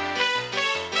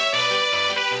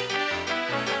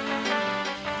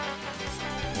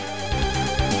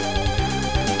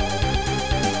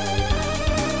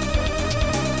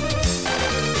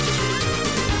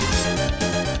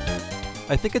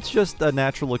 I think it's just a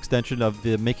natural extension of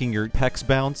the making your pecs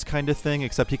bounce kind of thing,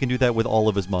 except he can do that with all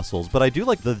of his muscles. But I do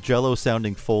like the Jell-O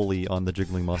sounding Foley on the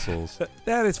jiggling muscles.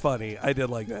 That is funny. I did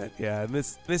like that. Yeah, and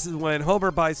this is when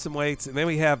Homer buys some weights, and then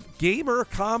we have gamer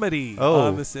comedy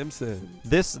on The Simpsons.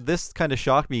 This kind of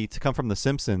shocked me to come from The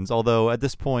Simpsons, although at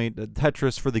this point,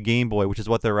 Tetris for the Game Boy, which is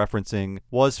what they're referencing,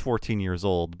 was 14 years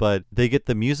old. But they get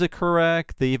the music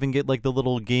correct. They even get like the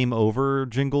little game over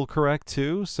jingle correct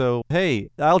too. So, hey,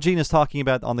 Al Jean is talking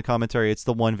about on the commentary, it's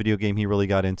the one video game he really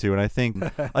got into, and I think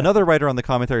another writer on the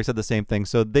commentary said the same thing.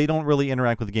 So they don't really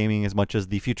interact with gaming as much as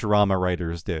the Futurama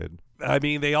writers did. I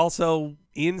mean, they also,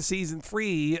 in Season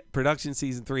 3, production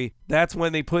Season 3, that's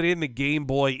when they put in the Game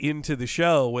Boy into the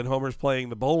show when Homer's playing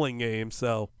the bowling game.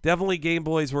 So definitely Game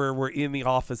Boys were in the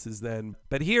offices then.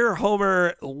 But here,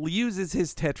 Homer uses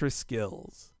his Tetris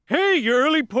skills. Hey, your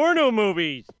early porno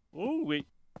movies. Oh, wait.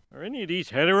 Are any of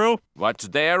these hetero? What's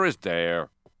there is there.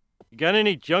 You got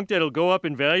any junk that'll go up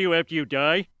in value after you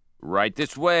die? Right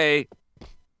this way.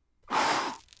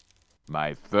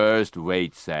 My first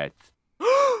weight set.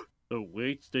 The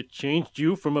weights that changed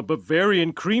you from a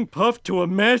Bavarian cream puff to a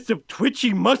mass of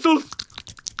twitchy muscles?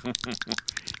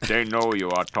 They know you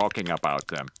are talking about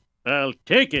them. I'll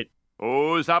take it.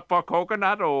 Who's up for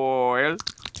coconut oil?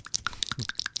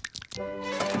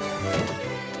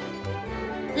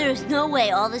 There's no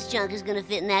way all this junk is gonna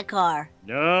fit in that car.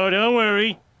 No, don't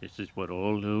worry. This is what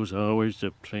all those hours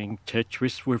of playing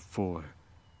Tetris were for.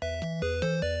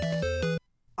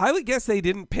 I would guess they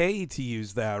didn't pay to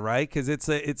use that, right? Because it's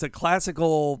a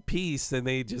classical piece, and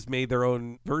they just made their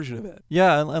own version of it.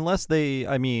 Yeah, unless they,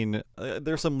 I mean,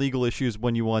 there's some legal issues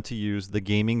when you want to use the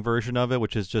gaming version of it,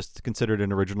 which is just considered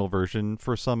an original version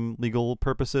for some legal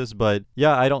purposes. But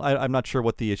yeah, I'm not sure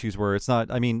what the issues were. It's not,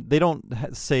 I mean, they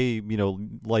don't say,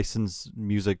 license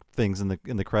music things in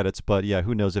the credits, but yeah,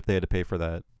 who knows if they had to pay for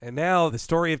that. And now the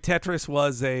story of Tetris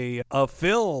was a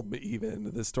film, even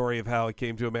the story of how it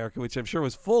came to America, which I'm sure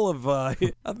was full of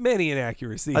many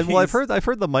inaccuracies. Well, I've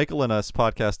heard the Michael and Us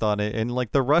podcast on it, and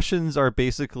like the Russians are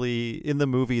basically in the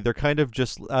movie, they're kind of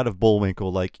just out of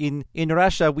Bullwinkle. Like in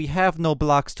Russia, we have no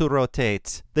blocks to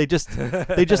rotate. They just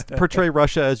portray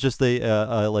Russia as just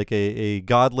a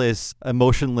godless,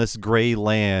 emotionless gray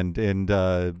land, and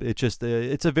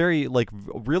it's a very like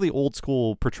really old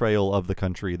school portrayal of the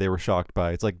country. They were shocked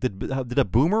by. It's like did a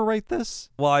boomer write this?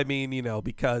 Well, I mean,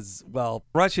 because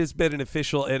Russia's been an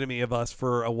official enemy of us for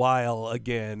for a while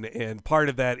again, and part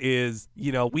of that is,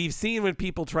 we've seen when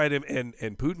people try to,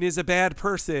 and Putin is a bad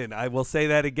person. I will say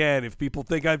that again. If people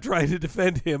think I'm trying to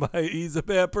defend him, he's a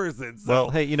bad person. So, well,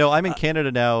 hey, I'm in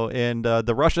Canada now, and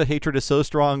the Russia hatred is so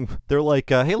strong. They're like,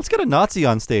 hey, let's get a Nazi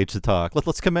on stage to talk.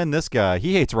 Let's commend this guy.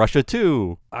 He hates Russia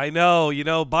too. I know.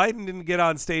 Biden didn't get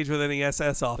on stage with any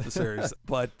SS officers,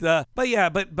 but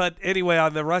anyway,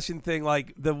 on the Russian thing,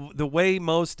 like the way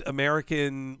most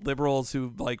American liberals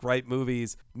who like write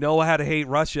movies know how to hate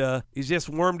Russia is just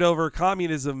warmed over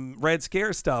communism, Red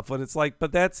Scare stuff. When it's like,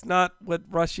 but that's not what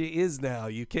Russia is now.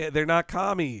 They're not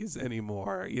commies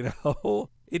anymore.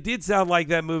 It did sound like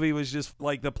that movie was just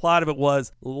like the plot of it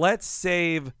was, let's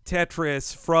save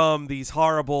Tetris from these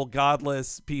horrible,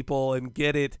 godless people and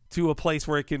get it to a place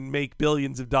where it can make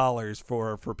billions of dollars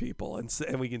for people,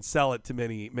 and we can sell it to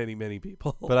many, many, many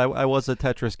people. But I was a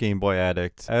Tetris Game Boy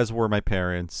addict, as were my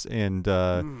parents, and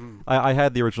I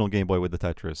had the original Game Boy with the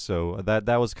Tetris, so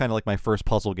that was kind of like my first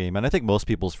puzzle game, and I think most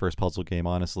people's first puzzle game,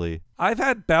 honestly. I've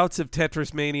had bouts of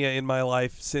Tetris mania in my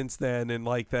life since then, and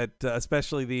like that,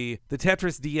 especially the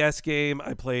Tetris DS game.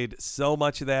 I played so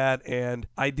much of that, and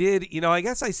I did, I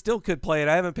guess I still could play it.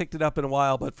 I haven't picked it up in a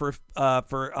while, but for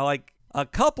like a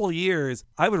couple years,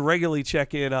 I would regularly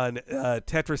check in on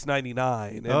Tetris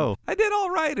 99. And I did all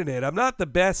right in it. I'm not the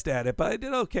best at it, but I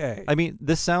did okay. I mean,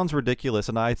 this sounds ridiculous,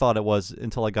 and I thought it was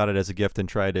until I got it as a gift and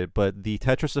tried it, but the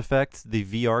Tetris Effect, the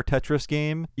VR Tetris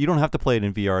game, you don't have to play it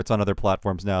in VR. It's on other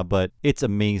platforms now, but it's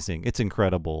amazing. It's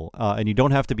incredible, and you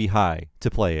don't have to be high to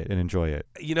play it and enjoy it.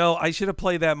 I should have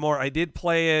played that more. I did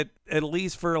play it at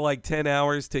least for like 10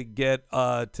 hours to get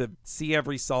to see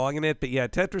every song in it. But yeah,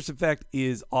 Tetris Effect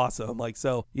is awesome. Like,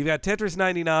 so you've got Tetris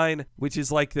 99, which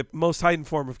is like the most heightened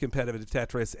form of competitive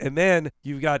Tetris. And then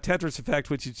you've got Tetris Effect,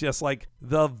 which is just like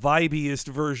the vibiest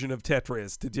version of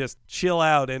Tetris to just chill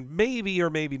out and maybe or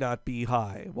maybe not be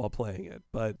high while playing it.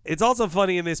 But it's also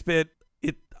funny in this bit.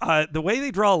 The way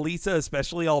they draw Lisa,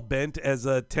 especially all bent as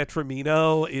a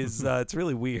Tetramino, is it's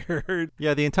really weird.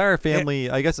 Yeah, the entire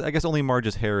family. I guess only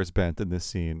Marge's hair is bent in this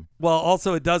scene. Well,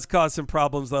 also it does cause some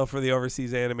problems though for the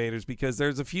overseas animators, because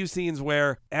there's a few scenes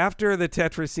where after the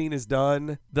Tetris scene is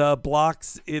done, the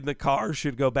blocks in the car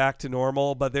should go back to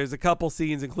normal. But there's a couple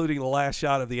scenes, including the last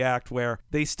shot of the act, where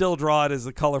they still draw it as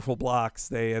the colorful blocks.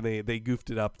 They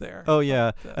goofed it up there. Oh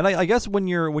yeah, and I guess when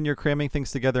you're cramming things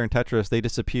together in Tetris, they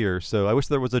disappear. So I wish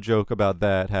there was a joke about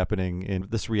that happening in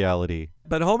this reality.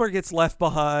 But Homer gets left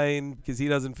behind because he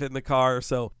doesn't fit in the car,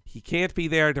 so he can't be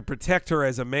there to protect her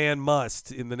as a man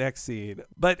must in the next scene.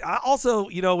 But also,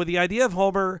 with the idea of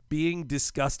Homer being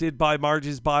disgusted by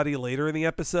Marge's body later in the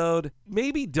episode,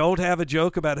 maybe don't have a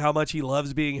joke about how much he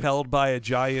loves being held by a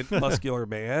giant muscular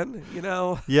man,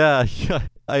 Yeah.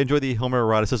 I enjoy the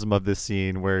homoeroticism of this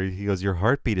scene where he goes, your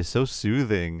heartbeat is so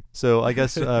soothing. So I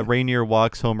guess Rainier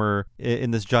walks Homer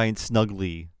in this giant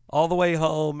snuggly all the way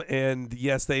home, and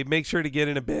yes, they make sure to get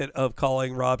in a bit of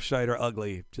calling Rob Schneider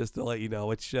ugly, just to let you know,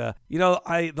 which,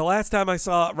 the last time I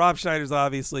saw Rob Schneider's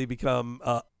obviously become,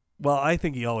 well, I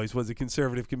think he always was a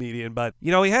conservative comedian, but, he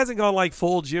hasn't gone like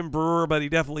full Jim Brewer, but he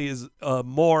definitely is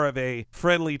more of a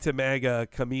friendly to MAGA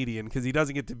comedian because he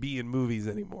doesn't get to be in movies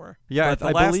anymore. Yeah,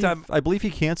 I believe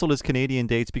he canceled his Canadian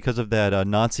dates because of that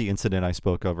Nazi incident I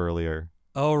spoke of earlier.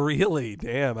 Oh, really?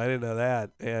 Damn, I didn't know that.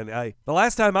 And the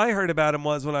last time I heard about him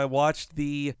was when I watched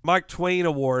the Mark Twain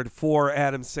Award for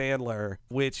Adam Sandler,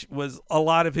 which was a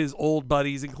lot of his old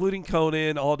buddies, including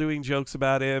Conan, all doing jokes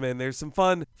about him. And there's some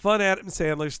fun Adam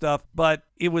Sandler stuff. But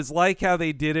it was like how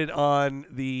they did it on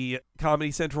the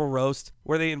Comedy Central Roast,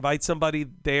 where they invite somebody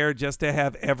there just to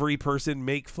have every person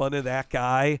make fun of that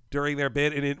guy during their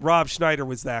bit. And Rob Schneider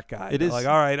was that guy. It is like,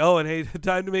 all right, and hey,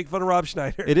 time to make fun of Rob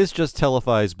Schneider. It is just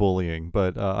televised bullying,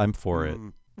 but I'm for it.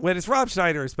 When it's Rob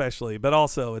Schneider especially, but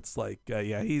also it's like,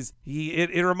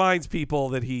 it reminds people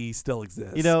that he still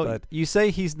exists. You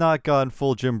say he's not gone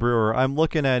full Jim Brewer. I'm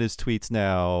looking at his tweets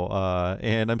now,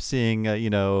 and I'm seeing,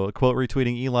 a quote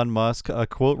retweeting Elon Musk, a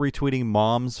quote retweeting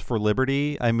Moms for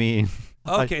Liberty. I mean...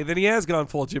 Okay, then he has gone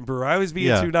full Jim Brewer. I was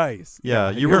being too nice.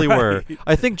 Yeah, you really were.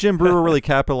 I think Jim Brewer really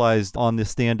capitalized on the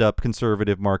stand-up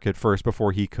conservative market first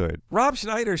before he could. Rob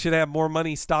Schneider should have more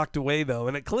money stocked away, though.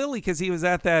 And clearly, because he was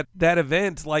at that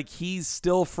event, like, he's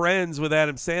still friends with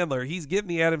Adam Sandler. He's getting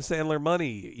the Adam Sandler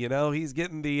money, He's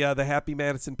getting the Happy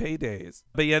Madison paydays.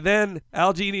 But yeah, then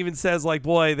Al Jean even says, like,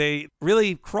 boy, they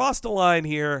really crossed a line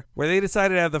here where they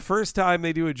decided to have the first time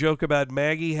they do a joke about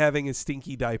Maggie having a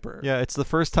stinky diaper. Yeah, it's the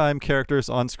first time characters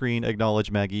on screen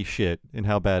acknowledge Maggie's shit and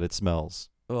how bad it smells.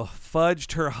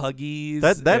 fudged her Huggies.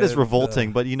 That is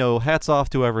revolting, but hats off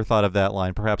to whoever thought of that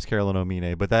line. Perhaps Carolyn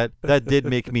Omine, but that did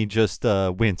make me just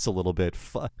wince a little bit.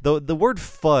 The word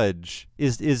fudge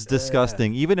is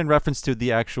disgusting, even in reference to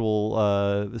the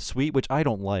actual sweet, which I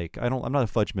don't like. I'm not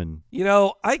a fudgeman.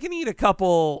 I can eat a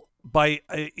couple.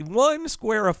 One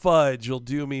square of fudge will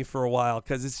do me for a while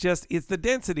because it's the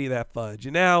density of that fudge.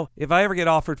 And now, if I ever get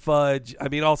offered fudge,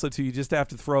 also too, you just have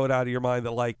to throw it out of your mind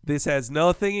that this has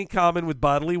nothing in common with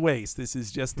bodily waste. This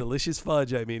is just delicious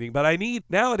fudge I'm eating. But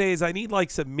nowadays I need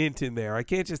some mint in there. I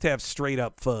can't just have straight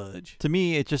up fudge. To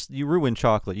me, you ruin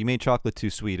chocolate. You made chocolate too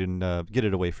sweet, and get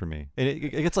it away from me. And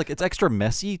it's it's extra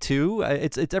messy too.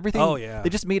 It's everything. Oh yeah. They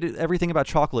just made everything about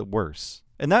chocolate worse.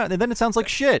 And then it sounds like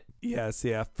shit. Yes,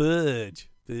 yeah, fudge.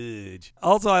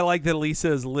 Also, I like that Lisa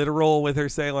is literal with her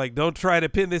saying, don't try to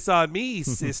pin this on me,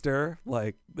 sister.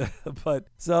 But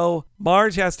so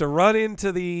Marge has to run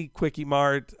into the Quickie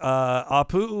Mart.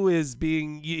 Apu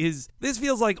this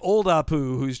feels like old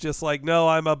Apu, who's just no,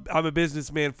 I'm a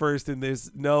businessman first, and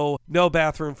there's no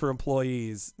bathroom for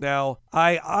employees. Now,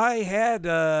 I had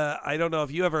I don't know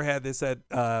if you ever had this at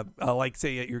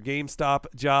say at your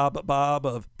GameStop job, Bob,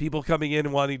 of people coming in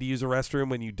and wanting to use a restroom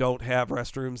when you don't have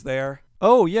restrooms there.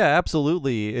 Oh yeah,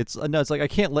 absolutely. It's I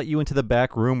can't let you into the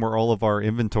back room where all of our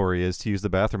inventory is to use the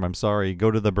bathroom. I'm sorry. Go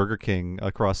to the Burger King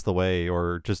across the way,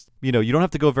 or just you don't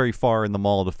have to go very far in the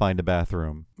mall to find a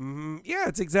bathroom. Yeah,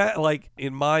 it's exactly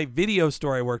in my video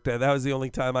store I worked at. That was the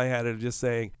only time I had it just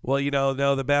saying, well,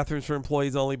 no, the bathroom's for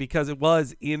employees only, because it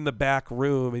was in the back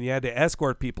room and you had to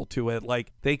escort people to it.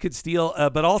 They could steal,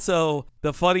 but also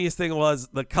the funniest thing was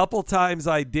the couple times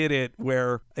I did it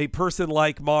where a person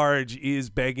like Marge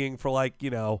is begging for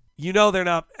they're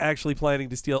not actually planning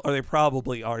to steal, or they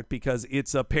probably aren't, because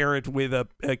it's a parent with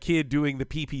a kid doing the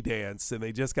pee-pee dance and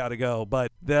they just got to go.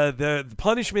 But the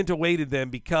punishment awaited them,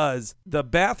 because the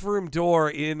bathroom door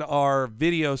in our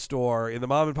video store, in the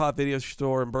mom and pop video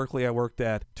store in Berkeley I worked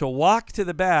at, to walk to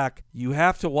the back, you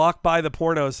have to walk by the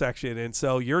porno section. And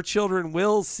so your children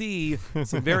will see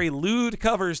some very lewd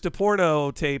covers to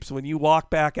porno tapes when you walk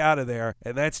back out of there.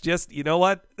 And that's just,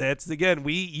 what? That's, again,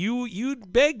 you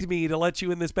begged me to let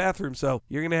you in this bathroom, so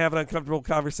you're going to have an uncomfortable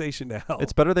conversation now.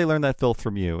 It's better they learn that filth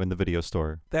from you in the video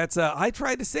store. That's, I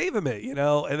tried to save him it,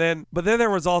 but then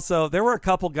there were a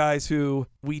couple guys who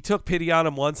we took pity on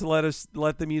them once and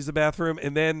let them use the bathroom,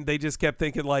 and then they just kept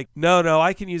thinking no,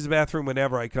 I can use the bathroom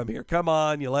whenever I come here. Come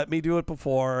on, you let me do it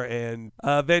before. And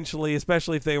eventually,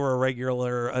 especially if they were a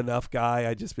regular enough guy,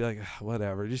 I'd just be like,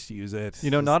 whatever, just use it.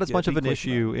 Not as much of an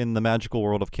issue in the magical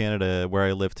world of Canada where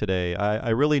I live today. I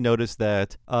really noticed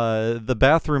that the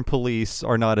bathroom police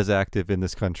are not as active in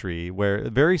this country, where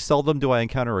very seldom do I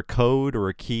encounter a code or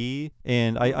a key,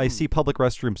 and I see public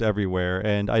restrooms everywhere,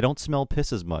 and I don't smell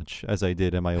piss as much as I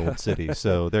did in my old city.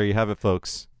 So there you have it,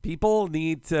 folks. People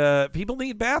need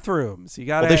bathrooms. You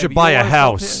got. They should buy a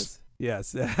house.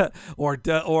 Yes, or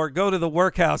go to the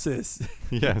workhouses.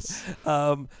 Yes.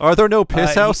 Are there no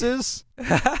piss houses?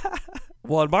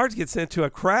 Well, Marge gets sent to a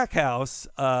crack house,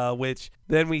 which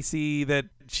then we see that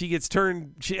she gets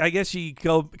turned. I guess she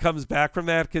comes back from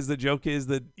that, because the joke is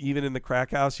that even in the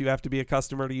crack house, you have to be a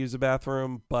customer to use a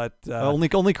bathroom. But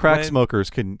only crack smokers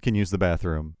can use the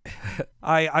bathroom.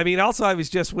 Also, I was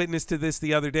just witness to this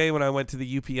the other day when I went to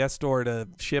the UPS store to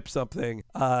ship something.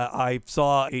 I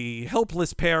saw a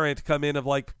helpless parent come in of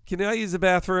can I use the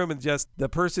bathroom? And just the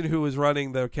person who was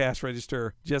running the cash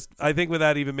register, I think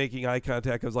without even making eye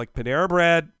contact, I was like, Panera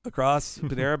Bread, across,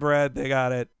 Panera Bread, they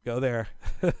got it. Go there.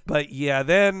 But yeah,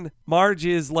 then Marge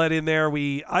is let in there.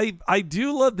 I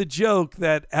do love the joke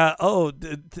that,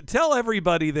 to tell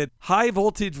everybody that high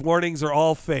voltage warnings are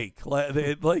all fake.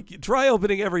 Try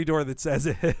opening every door that says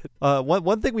it.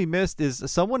 One thing we missed is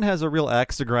someone has a real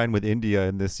axe to grind with India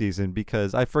in this season,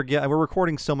 because I forget, we're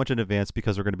recording so much in advance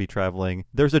because we're going to be traveling.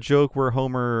 There's a joke where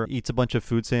Homer eats a bunch of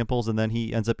food samples and then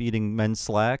he ends up eating men's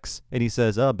slacks, and he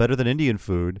says, better than Indian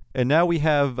food. And now we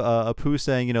have Apu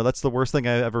saying, that's the worst thing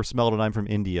I've ever smelled, and I'm from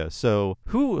India. So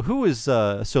who is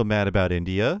so mad about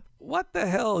India? What the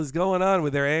hell is going on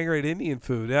with their anger at Indian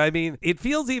food? I mean, it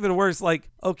feels even worse.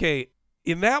 Okay,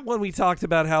 in that one we talked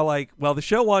about how the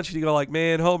show wants you to go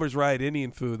man, Homer's right,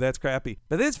 Indian food, that's crappy.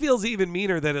 But this feels even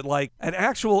meaner that an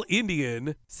actual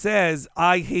Indian says,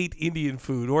 I hate Indian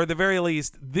food, or at the very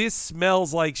least, this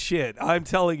smells like shit. I'm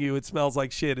telling you, it smells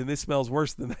like shit, and this smells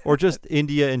worse than that. Or just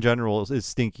India in general is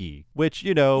stinky, which,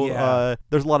 there's a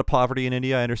lot of poverty in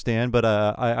India, I understand, but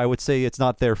I would say it's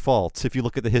not their fault if you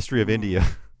look at the history of India.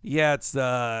 Yeah, it's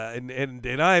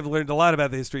and I've learned a lot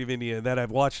about the history of India, and that I've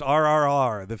watched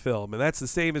RRR, the film, and that's the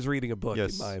same as reading a book,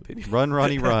 yes. in my opinion. Run,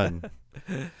 Ronnie, run.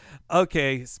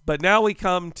 Okay, but now we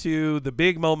come to the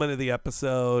big moment of the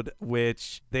episode,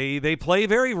 which they play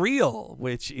very real,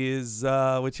 which is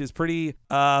pretty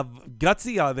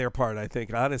gutsy on their part, I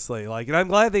think, honestly. Like, and I'm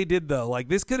glad they did though. Like,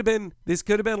 this could have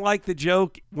been like the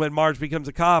joke when Marge becomes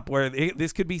a cop, where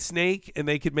this could be Snake and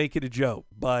they could make it a joke,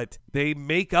 but they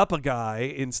make up a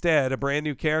guy instead, a brand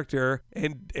new character,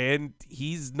 and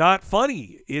he's not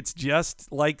funny. It's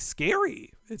just like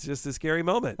scary. It's just a scary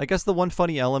moment. I guess the one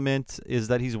funny element is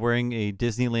that he's wearing a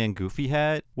Disneyland Goofy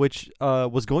hat, which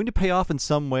was going to pay off in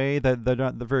some way that they're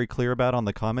not very clear about on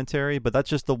the commentary, but that's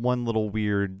just the one little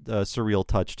weird, surreal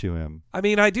touch to him. I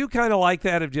mean, I do kind of like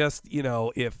that of just,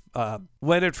 if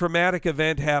when a traumatic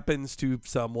event happens to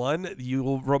someone,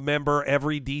 you'll remember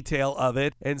every detail of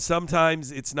it, and sometimes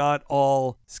it's not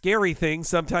all scary things.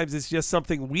 Sometimes it's just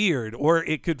something weird, or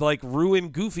it could, like, ruin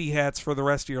Goofy hats for the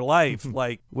rest of your life,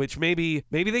 like, which maybe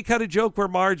they cut a joke where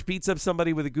Marge beats up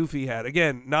somebody with a Goofy hat.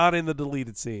 Again, not in the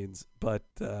deleted scenes, but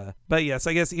yes,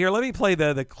 I guess here, let me play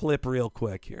the clip real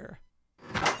quick here.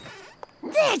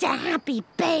 There's a happy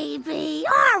baby,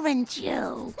 aren't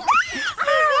you?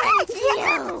 Aren't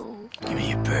you? Give me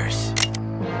your purse.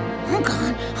 Oh,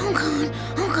 God.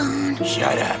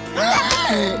 Shut up.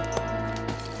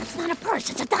 That's not a purse,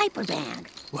 it's a diaper bag.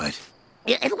 What?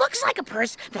 It looks like a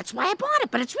purse, that's why I bought it,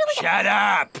 but it's really... Shut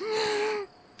up!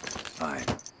 Fine.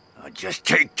 I'll just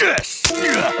take this.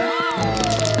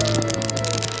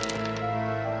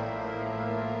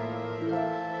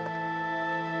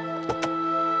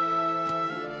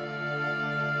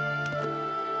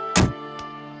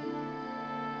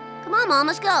 Come on, Mom,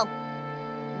 let's go.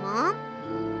 Mom?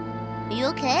 Are you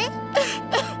okay?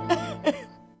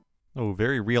 Oh,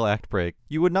 very real act break.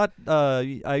 You would not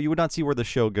see where the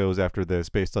show goes after this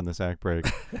based on this act break.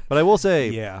 But I will say,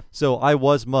 yeah. So I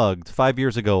was mugged 5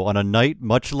 years ago on a night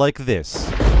much like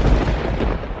this.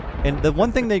 And the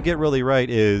one thing they get really right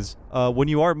is when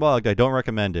you are mugged, I don't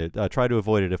recommend it. Try to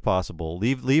avoid it if possible.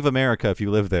 Leave America if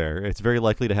you live there. It's very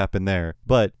likely to happen there.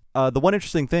 But the one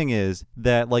interesting thing is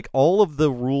that, like, all of the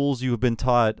rules you've been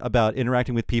taught about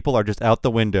interacting with people are just out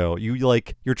the window.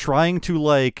 You're trying to,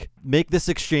 like, make this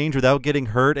exchange without getting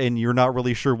hurt, and you're not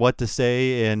really sure what to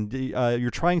say, and you're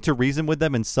trying to reason with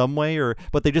them in some way,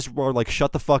 but they just are like,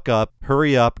 shut the fuck up,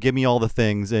 hurry up, give me all the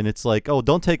things, and it's like, oh,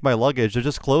 don't take my luggage, they're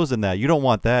just closing that, you don't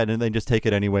want that, and they just take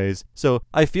it anyways. So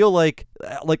I feel like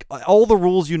all the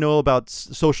rules you know about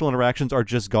social interactions are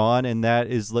just gone, and that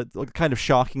is kind of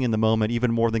shocking in the moment,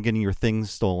 even more than getting your things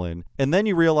stolen. And then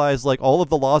you realize, like, all of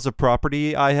the laws of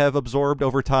property I have absorbed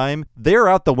over time, they're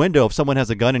out the window if someone has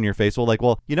a gun in your face. Well, like,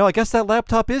 well, I guess that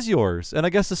laptop is yours, and I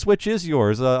guess the Switch is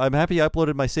yours. I'm happy I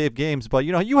uploaded my saved games, but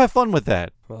you have fun with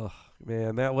that. Oh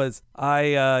man, that was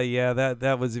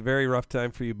that was a very rough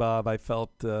time for you, Bob. I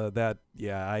felt that.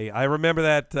 Yeah, I remember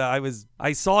that.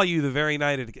 I saw you the very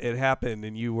night it happened,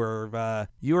 and you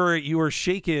were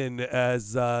shaken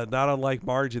as not unlike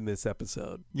Marge in this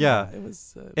episode. Yeah, it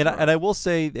was. And I will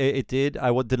say it did.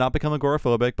 I did not become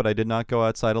agoraphobic, but I did not go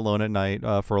outside alone at night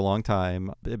for a long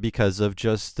time because of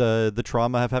just the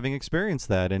trauma of having experienced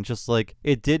that, and just like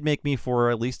it did make me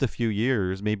for at least a few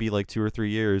years, maybe like 2 or 3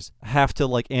 years, have to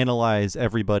like analyze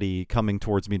everybody coming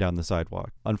towards me down the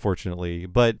sidewalk. Unfortunately,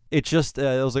 but it just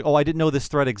I was like, oh, I didn't know this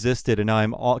threat existed, and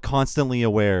I'm constantly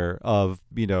aware of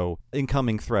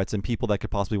incoming threats and people that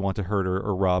could possibly want to hurt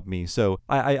or rob me. So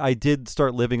I did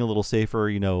start living a little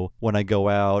safer. When I go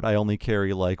out, I only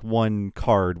carry like one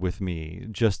card with me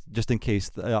just in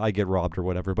case I get robbed or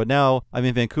whatever. But now I'm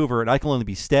in Vancouver and I can only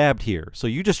be stabbed here. So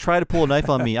you just try to pull a knife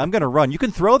on me, I'm gonna run. You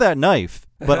can throw that knife,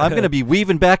 but I'm going to be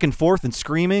weaving back and forth and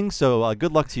screaming, so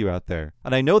good luck to you out there.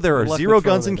 And I know there are 0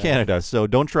 guns in Canada, so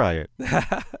don't try it.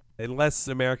 Unless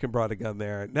American brought a gun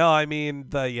there. No, I mean,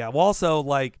 also,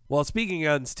 speaking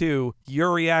of guns, too,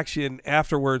 your reaction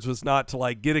afterwards was not to,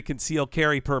 like, get a concealed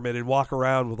carry permit and walk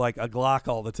around with, like, a Glock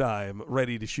all the time,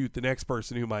 ready to shoot the next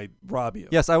person who might rob you.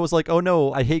 Yes, I was like, oh,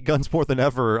 no, I hate guns more than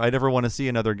ever. I never want to see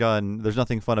another gun. There's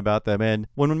nothing fun about them. And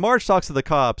when Marge talks to the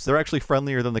cops, they're actually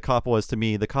friendlier than the cop was to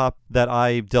me. The cop that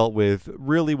I dealt with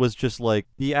really was just like,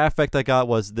 the affect I got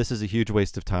was, this is a huge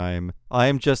waste of time. I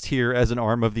am just here as an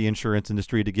arm of the insurance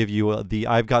industry to give you the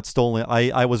I've got stolen,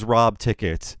 I was robbed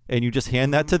ticket. And you just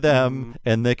hand that to them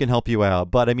and they can help you out.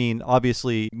 But I mean,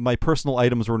 obviously, my personal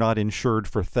items were not insured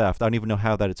for theft. I don't even know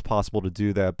how that it's possible to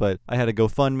do that. But I had a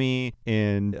GoFundMe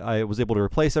and I was able to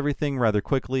replace everything rather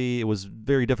quickly. It was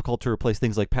very difficult to replace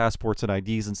things like passports and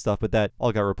IDs and stuff, but that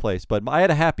all got replaced. But I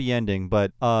had a happy ending.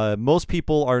 But most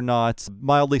people are not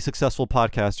mildly successful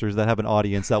podcasters that have an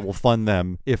audience that will fund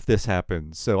them if this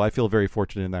happens. So I feel very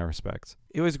fortunate in that respect.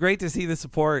 It was great to see the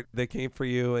support that came for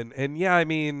you. And yeah, I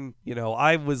mean,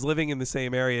 I was living in the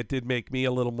same area. It did make me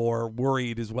a little more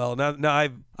worried as well. Now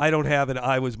I don't have an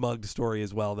I was mugged story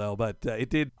as well, though, but it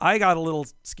did. I got a little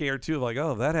scared, too, like,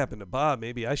 oh, if that happened to Bob,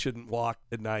 maybe I shouldn't walk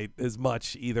at night as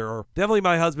much either. Or definitely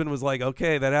my husband was like,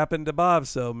 okay, that happened to Bob,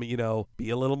 so, be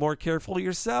a little more careful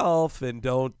yourself and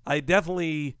don't. I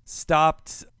definitely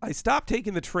stopped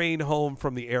taking the train home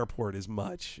from the airport as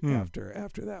much after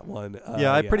that one.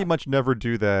 I pretty much never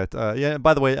do that.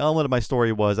 By the way, an element of my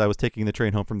story was I was taking the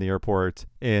train home from the airport,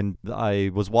 and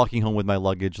I was walking home with my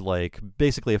luggage, like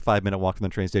basically a 5-minute walk from the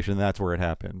train station, and that's where it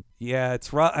happened. Yeah,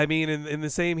 it's rough. I mean, in the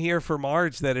same here for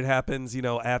Marge, that it happens,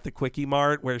 at the Quickie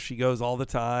Mart where she goes all the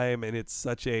time, and it's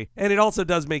and it also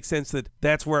does make sense that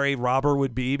that's where a robber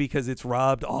would be because it's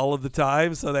robbed all of the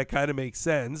time, so that kind of makes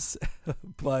sense.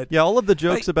 But yeah, all of the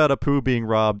jokes about Apu being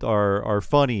robbed are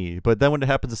funny, but then when it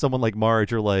happens to someone like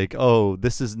Marge, you're like, oh,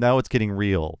 now it's getting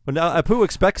real. But now Apu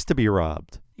expects to be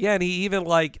robbed. Yeah, and he even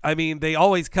they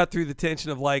always cut through the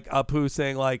tension of Apu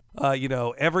saying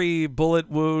every bullet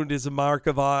wound is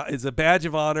is a badge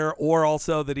of honor, or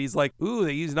also that he's like, ooh,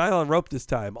 they used nylon rope this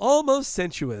time, almost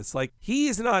sensuous. Like he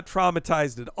is not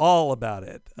traumatized at all about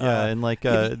it. Yeah, and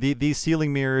these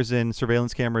ceiling mirrors and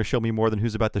surveillance cameras show me more than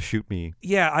who's about to shoot me.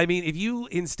 Yeah, I mean, if you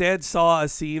instead saw a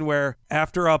scene where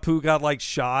after Apu got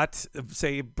shot,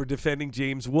 say for defending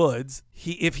James Woods,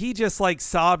 if he just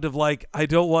sobbed of I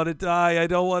don't want to die, I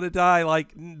don't want to die,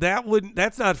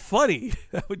 that's not funny.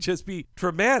 That would just be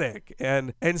dramatic.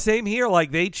 And same here,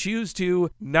 they choose to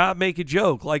not make a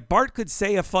joke. Bart could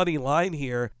say a funny line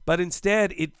here, but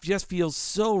instead it just feels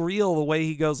so real the way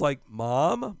he goes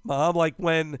mom,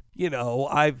 when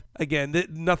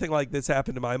nothing like this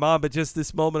happened to my mom, but just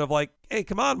this moment of hey,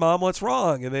 come on, Mom, what's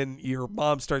wrong? And then your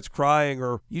mom starts crying,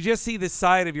 or you just see this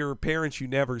side of your parents you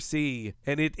never see,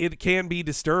 and it can be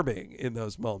disturbing in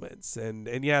those moments.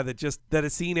 And yeah, that a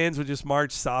scene ends with just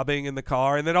Marge sobbing in the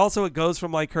car, and then also it goes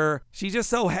from she's just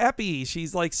so happy,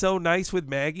 she's so nice with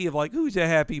Maggie of who's a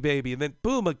happy baby, and then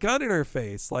boom, a gun in her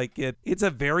face. It's a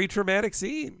very traumatic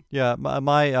scene. Yeah,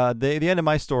 the end of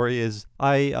my story is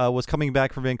I was coming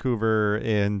back from Vancouver,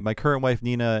 and my current wife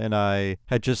Nina and I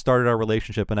had just started our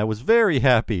relationship, and I was very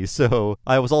happy. So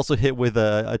I was also hit with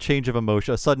a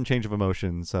sudden change of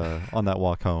emotions on that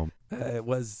walk home. It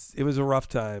was a rough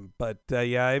time, but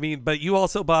but you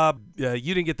also, Bob,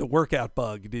 you didn't get the workout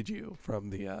bug, did you? From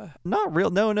the Not real,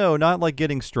 no, not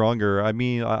getting stronger. I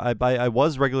mean, I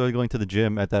was regularly going to the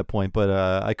gym at that point, but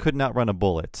I could not run a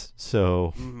bullet.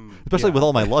 So, especially with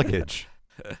all my luggage.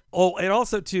 Oh, and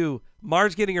also too,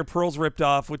 Marge getting her pearls ripped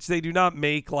off, which they do not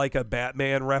make a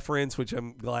Batman reference, which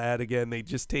I'm glad, again, they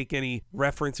just take any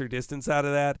reference or distance out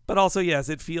of that. But also, yes,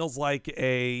 it feels like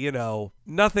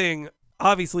nothing.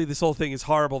 Obviously, this whole thing is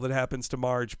horrible that happens to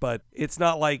Marge, but it's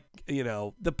not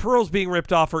the pearls being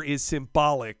ripped off her is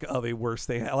symbolic of a worse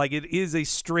thing. It is a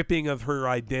stripping of her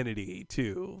identity,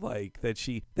 too. That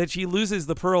she loses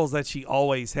the pearls that she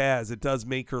always has. It does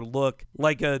make her look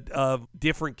like a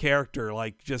different character,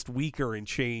 just weaker and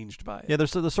changed by it. Yeah,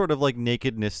 there's the sort of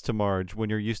nakedness to Marge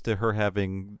when you're used to her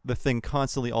having the thing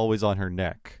constantly always on her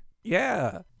neck.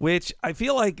 Yeah, which I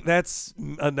feel like that's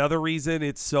another reason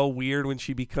it's so weird when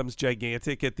she becomes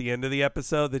gigantic at the end of the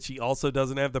episode, that she also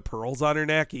doesn't have the pearls on her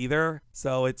neck either.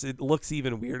 So it looks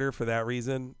even weirder for that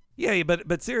reason. Yeah,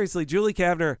 but seriously, Julie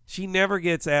Kavner, she never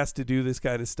gets asked to do this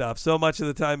kind of stuff. So much of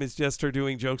the time it's just her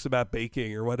doing jokes about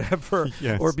baking or whatever,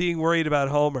 yes. Or being worried about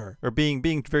Homer. Or being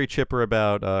very chipper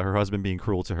about her husband being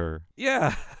cruel to her.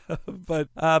 Yeah, but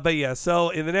yeah, so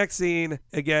in the next scene,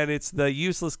 again, it's the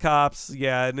useless cops,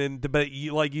 yeah, and then, but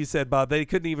like you said, Bob, they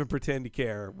couldn't even pretend to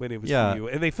care when it was for you,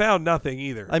 and they found nothing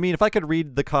either. I mean, if I could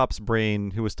read the cop's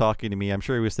brain who was talking to me, I'm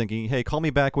sure he was thinking, hey, call me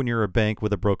back when you're a bank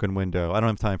with a broken window. I don't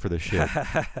have time for this shit.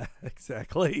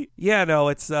 Exactly. Yeah, no,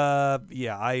 it's I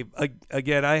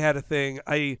had a thing.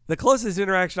 The closest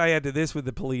interaction I had to this with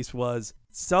the police was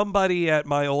somebody at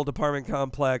my old apartment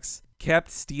complex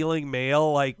kept stealing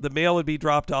mail. The mail would be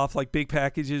dropped off, big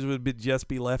packages would just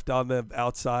be left on the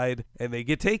outside and they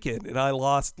get taken. And I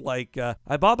lost I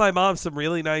bought my mom some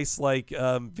really nice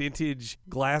vintage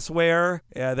glassware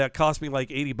that cost me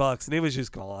 $80, and it was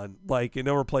just gone. And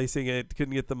no replacing it,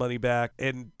 couldn't get the money back.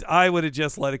 And I would have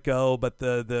just let it go, but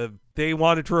the they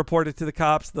wanted to report it to the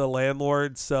cops, the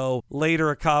landlord. So later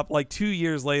a cop, like 2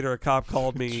 years later, a cop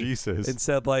called me Jesus. and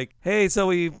said like, hey, so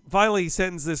we finally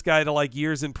sentenced this guy to like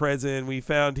years in prison. We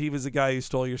found he was the guy who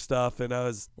stole your stuff. And I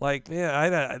was like,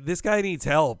 man, this guy needs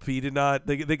help. He did not,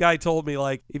 the guy told me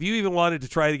like, if you even wanted to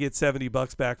try to get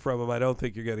 $70 back from him, I don't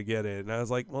think you're going to get it. And I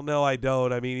was like, well, no, I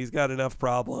don't. I mean, he's got enough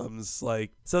problems.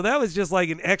 Like, so that was just like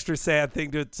an extra sad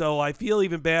thing to it. So I feel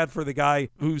even bad for the guy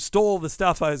who stole the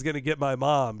stuff I was going to get my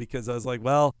mom, because I was like,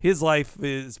 well, his life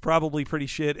is probably pretty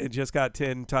shit and just got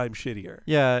 10 times shittier.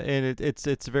 Yeah, and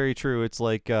it's very true. It's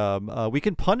like we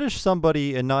can punish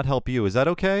somebody and not help you. Is that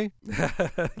okay?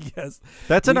 Yes.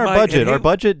 That's in our budget. Our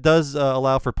budget does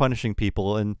allow for punishing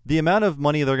people, and the amount of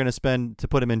money they're going to spend to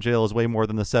put him in jail is way more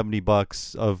than the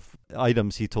 $70 of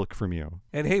items he took from you.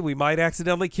 And hey, we might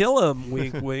accidentally kill him,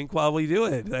 wink wink, while we do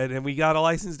it, and we got a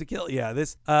license to kill. Yeah,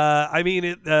 this I mean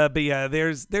it, but yeah,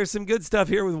 there's some good stuff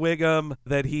here with Wiggum,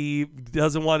 that he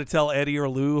doesn't want to tell Eddie or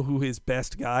Lou who his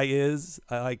best guy is.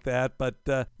 I like that. But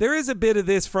there is a bit of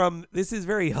this is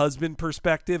very husband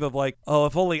perspective of like, oh,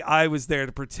 if only I was there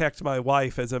to protect my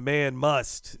wife as a man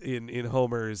must, in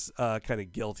Homer's kind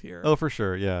of guilt here. Oh, for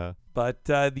sure, yeah. But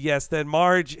yes, then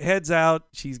Marge heads out.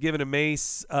 She's given a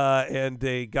mace and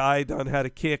a guide on how to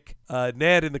kick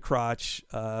Ned in the crotch.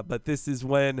 But this is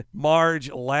when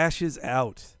Marge lashes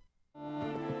out.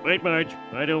 Wait, Marge.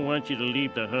 I don't want you to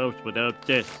leave the house without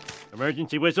this.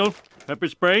 Emergency whistle, pepper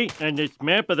spray, and this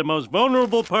map of the most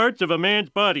vulnerable parts of a man's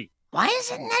body. Why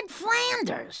is it Ned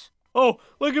Flanders? Oh,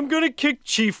 like I'm gonna kick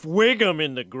Chief Wiggum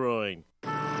in the groin.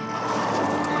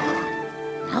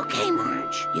 Okay,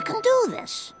 Marge, you can do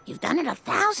this. You've done it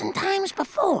 1,000 times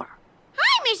before.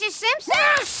 Hi, Mrs. Simpson.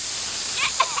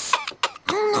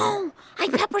 Oh, no. I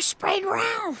pepper sprayed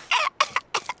Ralph.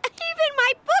 Even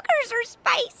my boogers are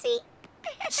spicy.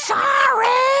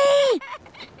 Sorry!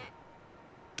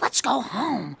 Let's go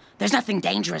home. There's nothing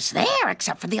dangerous there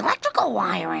except for the electrical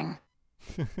wiring.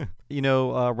 You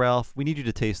know, Ralph, we need you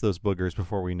to taste those boogers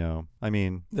before we know. I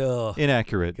mean,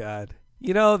 inaccurate. God.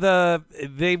 You know,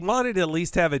 they wanted to at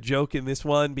least have a joke in this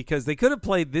one, because they could have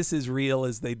played This Is Real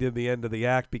as they did the end of the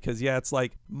act, because, yeah, it's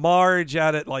like Marge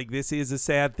at it, like, this is a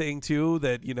sad thing, too,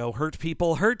 that, you know, hurt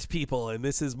people, and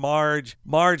this is Marge,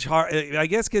 I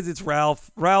guess because it's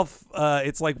Ralph,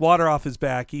 it's like water off his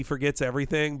back, he forgets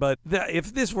everything, but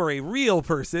if this were a real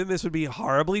person, this would be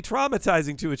horribly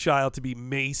traumatizing to a child to be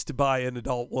maced by an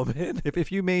adult woman.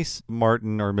 If you mace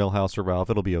Martin or Milhouse or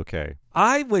Ralph, it'll be okay.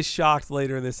 I was shocked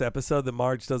later in this episode that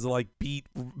Marge doesn't like beat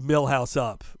Milhouse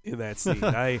up in that scene.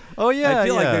 I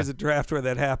feel like there's a draft where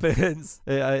that happens.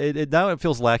 Now it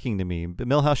feels lacking to me. But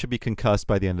Milhouse should be concussed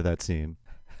by the end of that scene.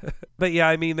 But yeah,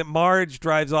 I mean, that Marge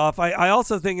drives off. I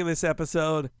also think in this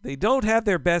episode, they don't have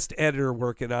their best editor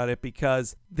working on it,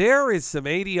 because there is some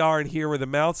ADR in here where the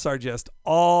mouths are just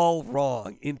all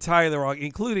wrong, entirely wrong,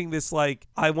 including this, like,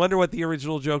 I wonder what the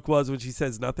original joke was when she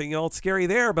says nothing else scary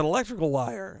there but electrical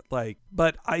wire. Like,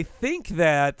 but I think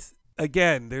that,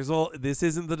 again, this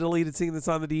isn't the deleted scene that's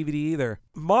on the DVD either.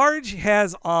 Marge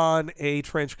has on a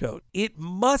trench coat. It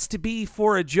must be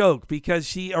for a joke, because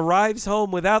she arrives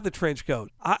home without the trench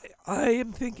coat. I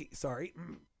am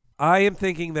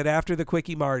thinking that after the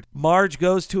Quickie Mart, Marge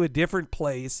goes to a different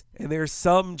place, and there's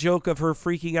some joke of her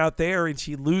freaking out there, and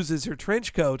she loses her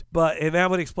trench coat. And that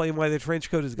would explain why the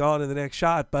trench coat is gone in the next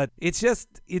shot. But it's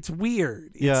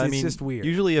weird. It's just weird.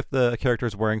 Usually if the character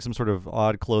is wearing some sort of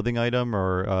odd clothing item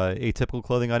or atypical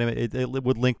clothing item, it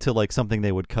would link to like something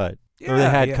they would cut. Or they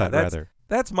had cut, rather.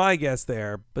 That's my guess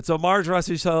there. But so Marge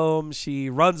rushes home. She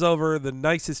runs over the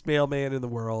nicest mailman in the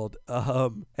world.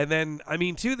 And then, I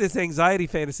mean, to this anxiety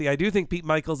fantasy, I do think Pete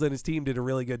Michaels and his team did a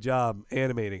really good job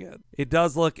animating it. It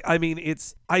does look, I mean,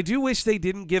 I do wish they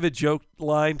didn't give a joke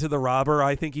line to the robber.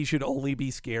 I think he should only be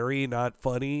scary, not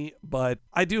funny. But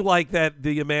I do like that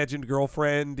the imagined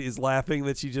girlfriend is laughing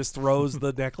that she just throws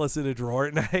the necklace in a drawer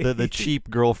at night. The cheap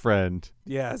girlfriend.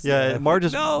 Yes. Yeah, Marge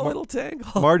is it'll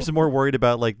tangle. Marge is more worried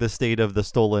about like the state of the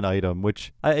stolen item,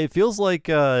 which it feels like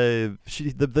the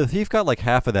thief got like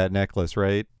half of that necklace,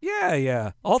 right?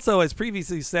 Yeah. Also, as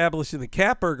previously established in the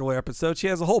cat burglar episode, she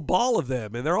has a whole ball of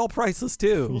them, and they're all priceless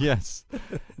too. Yes.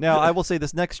 Now, I will say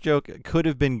this next joke could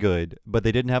have been good, but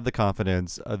they didn't have the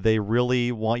confidence. They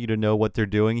really want you to know what they're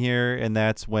doing here, and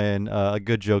that's when a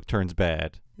good joke turns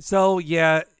bad. So,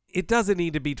 yeah. It doesn't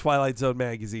need to be Twilight Zone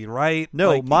magazine, right?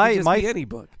 No, like, it could just be any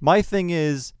book. My thing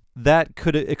is, that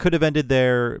could have ended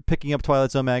there, picking up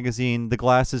Twilight Zone magazine, the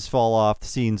glasses fall off, the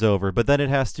scene's over. But then it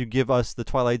has to give us the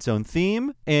Twilight Zone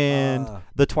theme and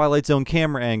the Twilight Zone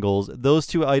camera angles. Those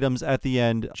two items at the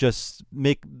end just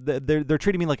make they're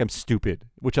treating me like I'm stupid,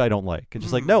 which I don't like. It's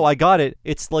just like, no, I got it.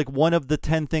 It's like one of the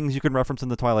 10 things you can reference in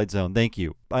the Twilight Zone. Thank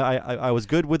you. I was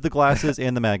good with the glasses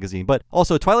and the magazine. But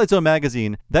also Twilight Zone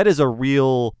magazine, that is a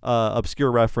real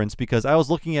obscure reference, because I was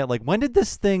looking at like, when did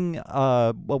this thing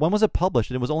when was it published?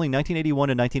 And it was only 1981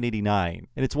 and 1989.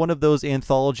 And it's one of those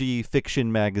anthology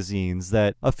fiction magazines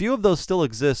that a few of those still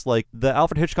exist, like the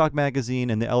Alfred Hitchcock magazine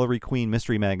and the Ellery Queen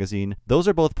Mystery magazine. Those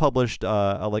are both published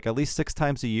like at least 6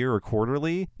 times a year or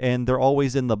quarterly, and they're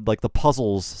always in the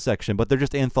puzzles section, but they're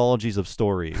just anthologies of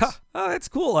stories. Oh, that's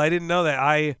cool. I didn't know that.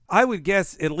 I would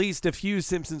guess at least a few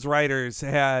Simpsons writers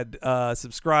had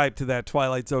subscribed to that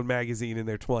Twilight Zone magazine in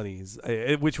their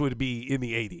 20s, which would be in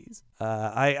the 80s.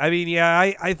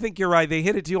 I think you're right. They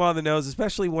hit it too on the nose,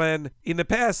 especially when in the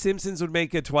past Simpsons would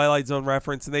make a Twilight Zone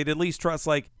reference and they'd at least trust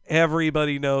like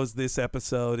everybody knows this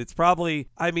episode. It's probably,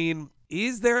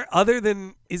 is there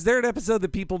an episode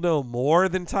that people know more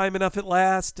than Time Enough at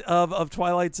Last of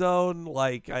Twilight Zone?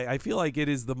 Like, I feel like it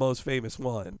is the most famous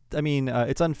one.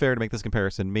 It's unfair to make this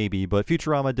comparison, maybe, but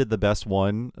Futurama did the best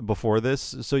one before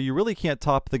this, so you really can't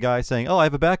top the guy saying, oh, I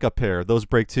have a backup pair. Those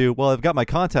break too. Well, I've got my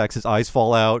contacts. His eyes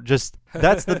fall out. Just,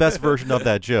 that's the best version of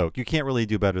that joke. You can't really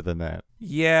do better than that.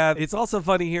 Yeah, it's also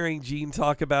funny hearing Gene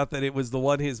talk about that it was the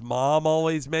one his mom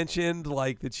always mentioned,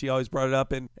 like that she always brought it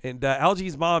up. And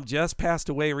Algie's mom just passed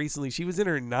away recently. She was in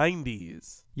her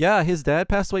 90s. Yeah, his dad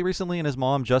passed away recently and his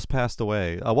mom just passed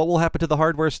away. What will happen to the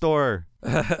hardware store?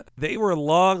 They were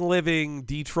long-living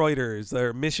Detroiters.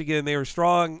 They're Michigan. They were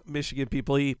strong Michigan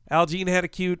people. Algene had a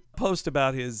cute post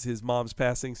about his mom's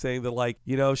passing, saying that, like,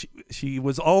 you know, she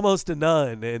was almost a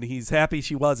nun, and he's happy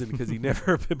she wasn't because he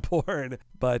never been born.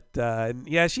 But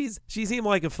yeah, she seemed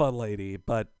like a fun lady.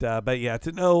 But yeah,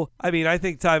 to know, I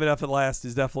think Time Enough at Last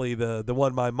is definitely the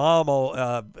one my mom.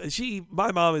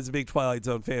 My mom is a big Twilight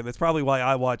Zone fan. That's probably why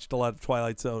I watched a lot of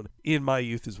Twilight Zone in my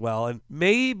youth as well. And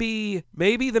maybe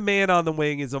The Man on the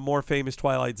Wing is a more famous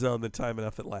Twilight Zone than Time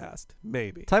Enough at Last.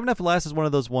 Maybe. Time Enough at Last is one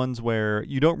of those ones where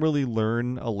you don't really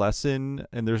learn a lesson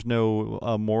and there's no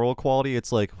moral quality.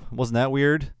 It's like, wasn't that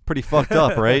weird? Pretty fucked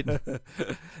up, right?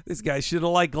 This guy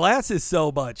shouldn't like glasses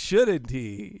so much, shouldn't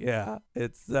he? Yeah.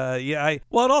 It's and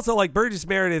also like Burgess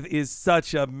Meredith is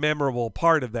such a memorable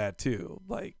part of that too.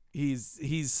 Like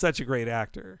he's such a great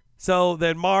actor. So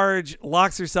then Marge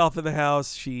locks herself in the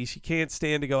house. She can't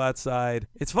stand to go outside.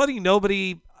 It's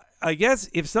funny, I guess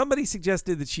if somebody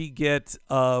suggested that she get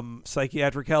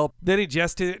psychiatric help, then it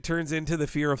just turns into the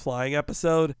Fear of Flying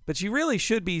episode. But she really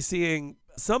should be seeing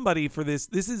somebody for this.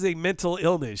 This is a mental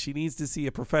illness. She needs to see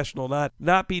a professional,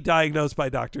 not be diagnosed by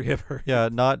Dr. Hibbert. Yeah,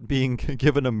 not being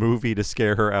given a movie to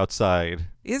scare her outside.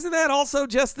 Isn't that also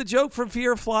just the joke from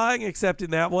Fear of Flying? Except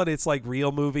in that one, it's like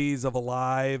real movies of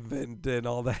Alive and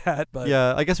all that. But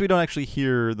yeah, I guess we don't actually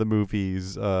hear the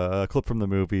movies, a clip from the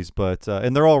movies, but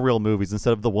and they're all real movies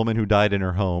instead of the woman who died in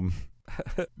her home.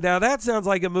 Now that sounds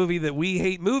like a movie that We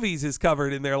Hate Movies is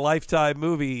covered in their Lifetime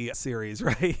movie series,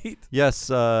 right? Yes,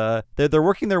 they're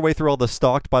working their way through all the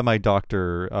Stalked by My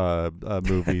Doctor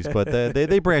movies, but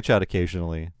they branch out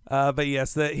occasionally. But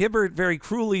yes, the Hibbert very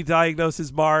cruelly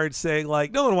diagnoses Marge, saying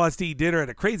like, no one wants to eat dinner at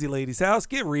a crazy lady's house.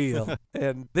 Get real.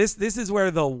 And this is where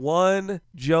the one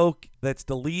joke that's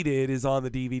deleted is on the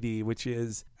DVD, which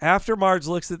is after Marge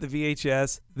looks at the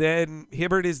VHS, then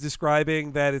Hibbert is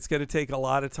describing that it's going to take a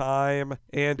lot of time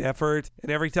and effort.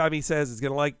 And every time he says it's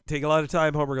going to take a lot of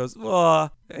time, Homer goes,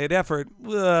 and effort.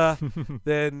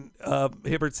 Then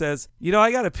Hibbert says,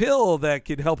 I got a pill that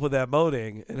can help with that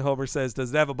moaning. And Homer says,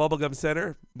 does it have a bubblegum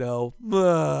center? No.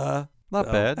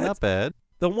 Not bad.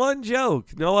 The one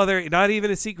joke, no other, not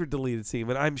even a secret deleted scene,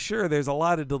 but I'm sure there's a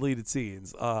lot of deleted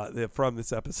scenes from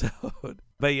this episode.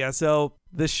 But yeah, so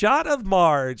the shot of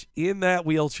Marge in that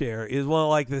wheelchair is one of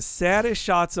like the saddest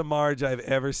shots of Marge I've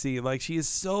ever seen. Like she is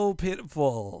so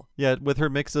pitiful. Yeah, with her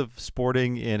mix of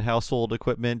sporting and household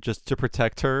equipment just to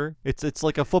protect her. It's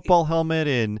like a football helmet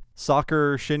and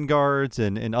soccer shin guards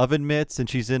and oven mitts, and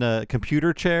she's in a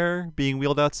computer chair being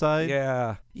wheeled outside.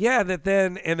 Yeah. Yeah,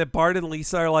 that Bart and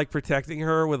Lisa are like protecting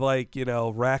her with like,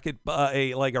 a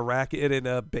racket and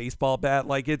a baseball bat.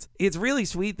 Like it's really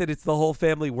sweet that it's the whole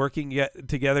family working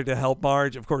together to help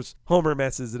Marge. Of course, Homer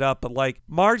messes it up, but like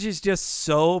Marge is just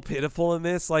so pitiful in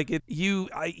this. Like you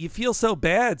feel so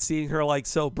bad seeing her like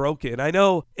so broken. I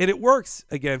know, and it works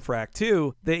again for Act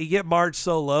 2 that you get Marge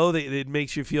so low that it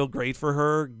makes you feel great for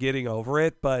her getting over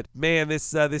it. But man, this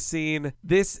scene,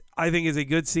 I think is a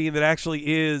good scene that actually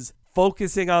is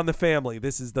focusing on the family.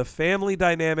 This is the family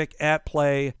dynamic at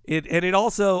play.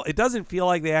 It doesn't feel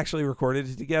like they actually recorded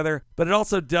it together, but it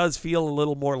also does feel a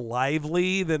little more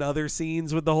lively than other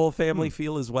scenes with the whole family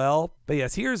feel as well. But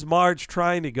yes, here's Marge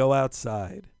trying to go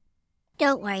outside.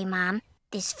 Don't worry, Mom.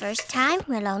 This first time,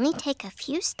 we'll only take a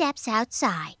few steps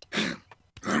outside.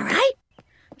 All right.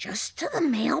 Just to the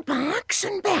mailbox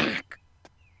and back.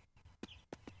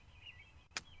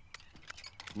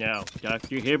 Now,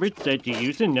 Dr. Hibbert said to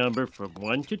use a number from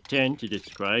 1 to 10 to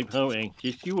describe how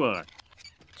anxious you are.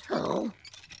 2,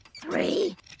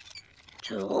 3,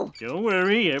 2. Don't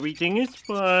worry, everything is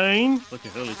fine. What the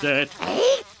hell is that?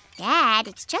 8. Dad,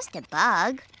 it's just a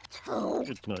bug. 2.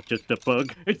 It's not just a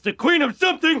bug. It's the queen of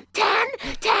something! 10,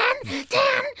 10, 10,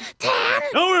 10.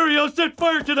 Don't worry, I'll set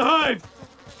fire to the hive!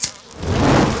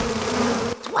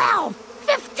 12,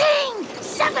 15,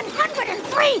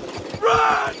 703.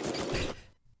 Run!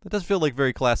 That does feel like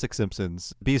very classic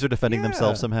Simpsons. Bees are defending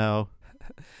themselves somehow.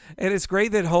 And it's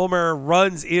great that Homer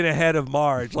runs in ahead of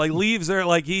Marge, like leaves her,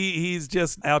 like he's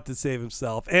just out to save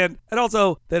himself. And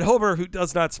also that Homer, who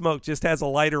does not smoke, just has a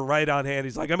lighter right on hand.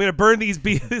 He's like, I'm going to burn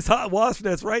this hot wasp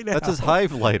nest right now. That's his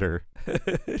hive lighter,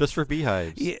 just for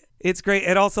beehives. Yeah, it's great.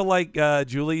 And also, like,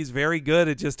 Julie's very good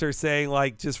at just her saying,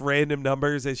 like, just random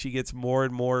numbers as she gets more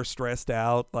and more stressed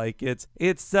out. Like, it's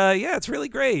really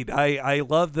great. I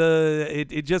love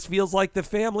it just feels like the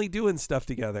family doing stuff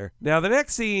together. Now, the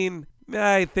next scene,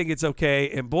 I think it's okay,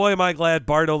 and boy, am I glad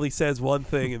Bart only says one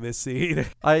thing in this scene.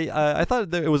 I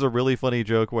thought that it was a really funny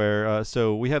joke where,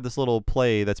 so we have this little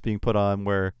play that's being put on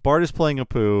where Bart is playing a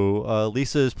poo,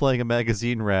 Lisa is playing a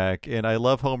magazine rack, and I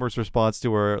love Homer's response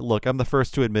to her, look, I'm the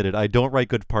first to admit it, I don't write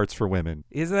good parts for women.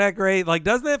 Isn't that great? Like,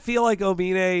 doesn't that feel like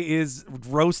Omine is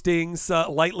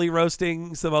lightly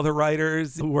roasting some other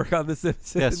writers who work on The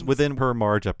Simpsons? Yes, within her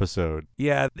Marge episode.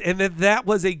 Yeah, and that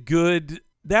was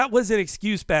That was an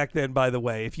excuse back then, by the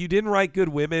way. If you didn't write good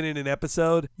women in an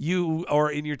episode,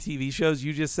 or in your TV shows,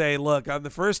 you just say, look, I'm the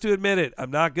first to admit it.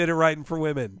 I'm not good at writing for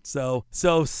women. So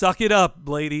suck it up,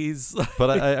 ladies.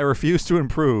 But I refuse to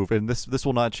improve, and this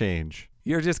will not change.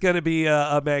 You're just going to be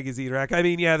a magazine rack. I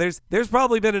mean, yeah, there's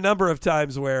probably been a number of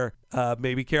times where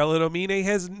maybe Carolyn Omine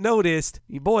has noticed,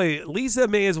 boy, Lisa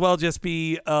may as well just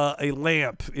be a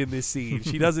lamp in this scene.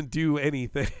 She doesn't do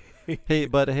anything. Hey,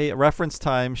 reference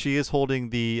time. She is holding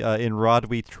the In Rod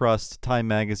We Trust Time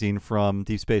magazine from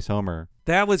Deep Space Homer.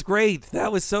 That was great.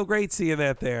 That was so great seeing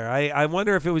that there. I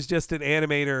wonder if it was just an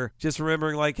animator just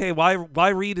remembering, like, hey, why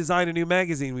redesign a new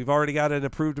magazine? We've already got an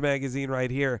approved magazine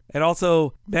right here. And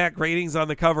also, Matt Grading's on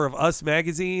the cover of Us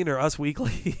Magazine or Us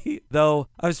Weekly. Though,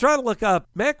 I was trying to look up,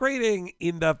 Matt Grading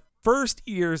in the first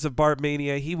years of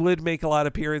Bartmania, he would make a lot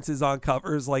of appearances on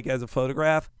covers, like as a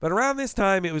photograph. But around this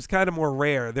time, it was kind of more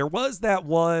rare. There was that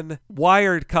one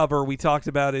Wired cover we talked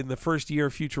about in the first year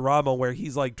of Futurama where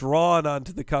he's like drawn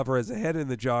onto the cover as a head in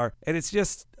the jar. And it's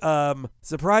just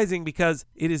surprising because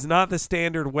it is not the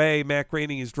standard way Matt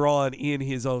Groening is drawn in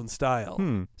his own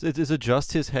style. Is it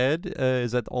just his head?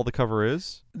 Is that all the cover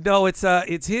is? No, it's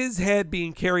his head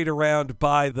being carried around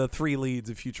by the three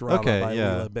leads of Futurama, by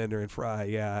Leela, Bender, and Fry.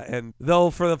 Yeah, and though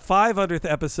for the 500th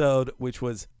episode, which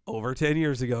was over 10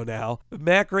 years ago now,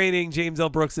 Matt Groening, James L.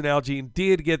 Brooks, and Al Jean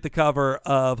did get the cover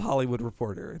of Hollywood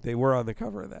Reporter. They were on the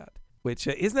cover of that. Which,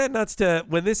 isn't that nuts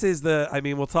when this is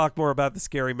we'll talk more about the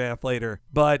scary math later,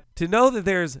 but to know that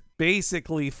there's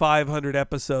basically 500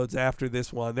 episodes after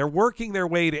this one, they're working their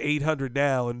way to 800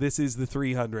 now, and this is the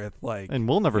 300th. And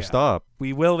we'll never stop.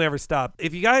 We will never stop.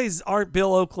 If you guys aren't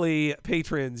Bill Oakley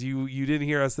patrons, you didn't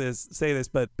hear us say this,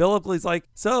 but Bill Oakley's like,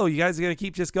 so you guys are going to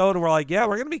keep just going? And we're like, yeah,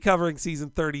 we're going to be covering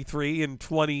season 33 in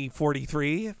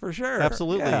 2043 for sure.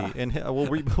 Absolutely. Yeah. And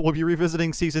we'll be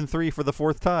revisiting season 3 for the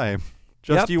 4th time.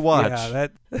 You watch. Yeah,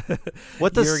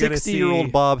 what does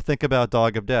 60-year-old Bob think about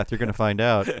Dog of Death? You're going to find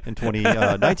out in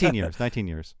 19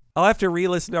 years. I'll have to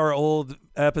re-listen to our old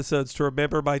episodes to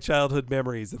remember my childhood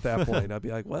memories at that point. I'll be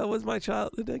like, what was my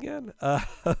childhood again?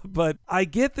 But I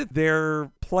get that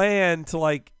their plan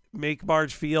to make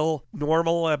Marge feel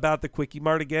normal about the Quickie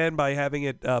Mart again by having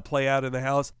it play out in the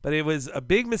house. But it was a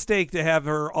big mistake to have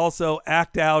her also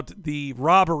act out the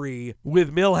robbery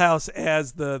with Milhouse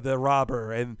as the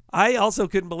robber. And I also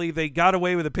couldn't believe they got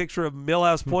away with a picture of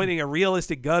Milhouse pointing a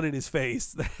realistic gun in his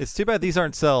face. It's too bad these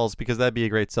aren't cells because that'd be a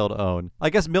great cell to own. I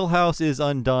guess Milhouse is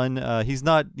undone. He's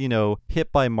not,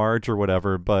 hit by Marge or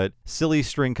whatever, but Silly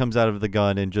String comes out of the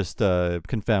gun and just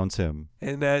confounds him.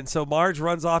 And then so Marge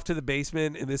runs off to the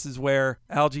basement, and this this is where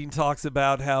Al Jean talks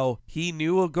about how he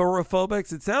knew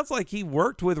agoraphobics. It sounds like he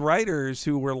worked with writers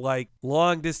who were like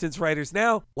long-distance writers.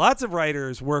 Now, lots of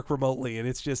writers work remotely, and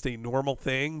it's just a normal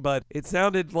thing, but it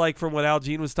sounded like from what Al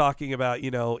Jean was talking about,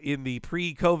 in the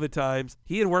pre-COVID times,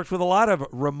 he had worked with a lot of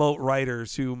remote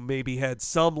writers who maybe had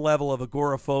some level of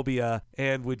agoraphobia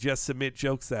and would just submit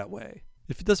jokes that way.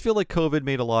 It does feel like COVID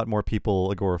made a lot more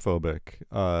people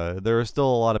agoraphobic. There are still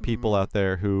a lot of people out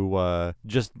there who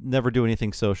just never do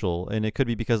anything social, and it could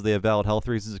be because they have valid health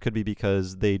reasons. It could be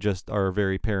because they just are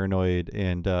very paranoid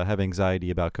and have anxiety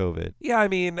about COVID. Yeah, I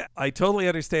mean, I totally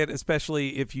understand,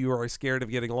 especially if you are scared of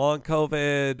getting long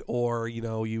COVID or,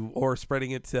 or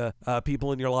spreading it to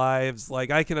people in your lives.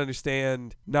 Like, I can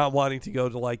understand not wanting to go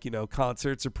to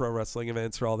concerts or pro wrestling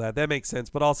events or all that. That makes sense.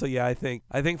 But also, yeah, I think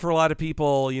for a lot of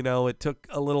people, it took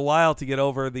a little while to get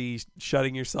over the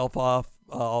shutting yourself off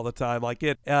all the time. Like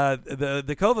the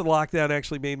COVID lockdown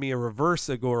actually made me a reverse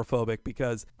agoraphobic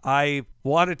because I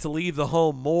wanted to leave the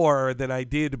home more than I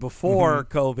did before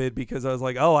COVID, because I was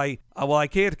like, I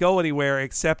can't go anywhere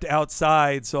except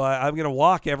outside, so I'm going to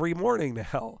walk every morning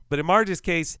now. But in Marge's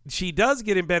case, she does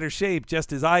get in better shape,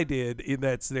 just as I did in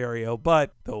that scenario,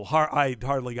 but though I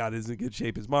hardly got as in good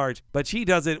shape as Marge, but she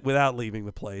does it without leaving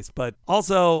the place. But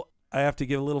also, I have to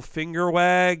give a little finger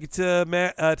wag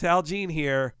to Al Jean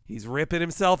here. He's ripping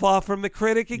himself off from the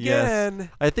critic again. Yes.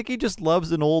 I think he just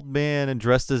loves an old man and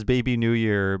dressed as Baby New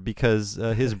Year because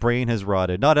his brain has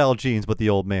rotted. Not Al Jean's, but the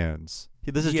old man's.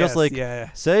 This is just like,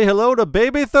 say hello to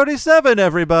Baby 37,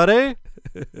 everybody.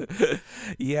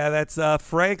 Yeah, that's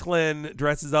Franklin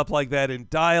dresses up like that in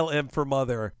Dial M for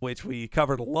Mother, which we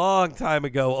covered a long time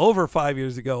ago, over 5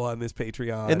 years ago on this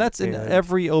Patreon. And that's in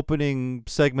every opening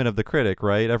segment of the critic,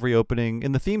 right? Every opening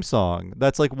in the theme song.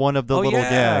 That's like one of the little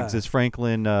gags is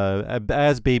Franklin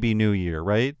as Baby New Year,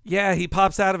 right? Yeah, he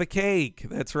pops out of a cake.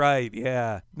 That's right,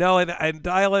 yeah. No, and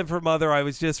Dial M for Mother, I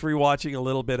was just rewatching a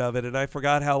little bit of it, and I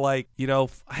forgot how,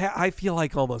 I feel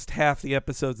like almost half the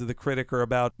episodes of the critic are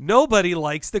about nobody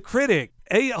likes the critic.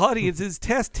 Audiences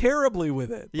test terribly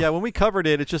with it. Yeah, when we covered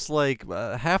it, it's just like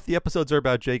half the episodes are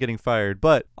about Jay getting fired.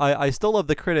 But I still love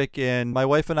the critic, and my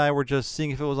wife and I were just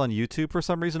seeing if it was on YouTube for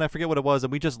some reason. I forget what it was,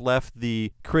 and we just left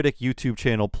the critic YouTube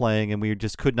channel playing, and we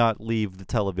just could not leave the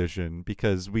television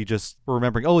because we just were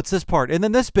remembering, oh, it's this part, and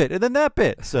then this bit, and then that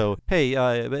bit. So, hey,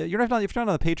 if you're not on the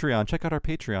Patreon, check out our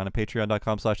Patreon at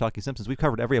patreon.com/TalkingSimpsons. We've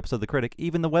covered every episode of the critic,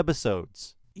 even the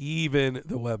webisodes. Even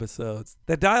the webisodes.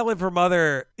 The Dial In for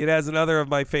Mother, it has another of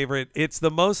my favorite. It's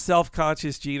the most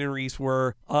self-conscious Gene and Reese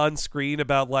were on screen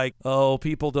about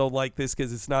people don't like this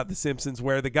because it's not The Simpsons,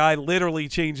 where the guy literally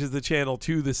changes the channel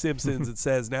to The Simpsons and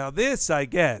says, now this I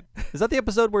get. Is that the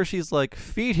episode where she's like,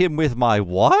 feed him with my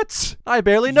what? I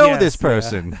barely know this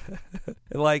person.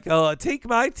 Yeah. Take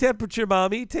my temperature,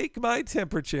 mommy. Take my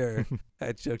temperature.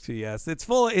 That joke too, yes. It's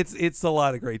a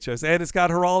lot of great shows. And it's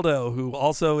got Geraldo, who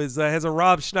also has a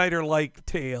Rob Schneider-like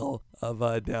tale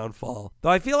of downfall. Though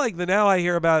I feel like now I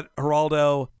hear about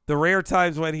Geraldo, the rare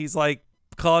times when he's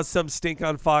caused some stink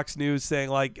on Fox News saying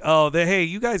hey,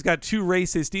 you guys got too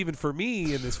racist even for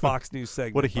me in this Fox News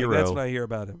segment. What a hero. That's when I hear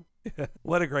about him.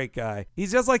 What a great guy.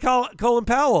 He's just like Colin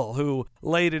Powell, who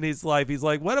late in his life, he's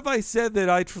like, what if I said that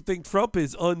I think Trump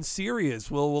is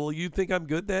unserious? Will you think I'm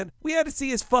good then? We had to see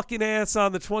his fucking ass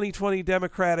on the 2020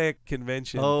 Democratic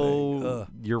convention. Oh,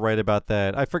 you're right about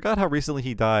that. I forgot how recently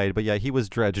he died, but yeah, he was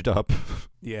dredged up.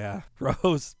 Yeah,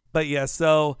 gross. But yeah,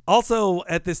 so also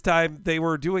at this time, they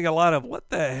were doing a lot of, what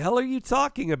the hell are you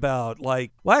talking about?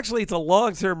 Actually, it's a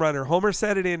long-term runner. Homer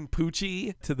said it in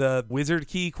Poochie to the wizard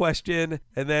key question.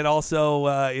 And then also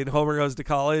in Homer Goes to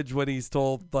College when he's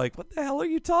told, what the hell are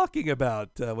you talking about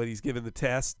when he's given the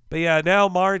test? But yeah, now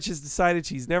Marge has decided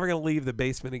she's never going to leave the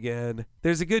basement again.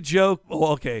 There's a good joke. Oh,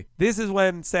 okay. This is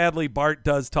when, sadly, Bart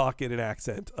does talk in an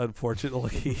accent,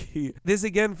 unfortunately. This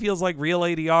again feels like real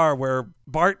ADR, where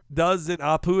Bart does an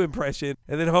Apu impression,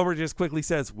 and then Homer just quickly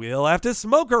says, we'll have to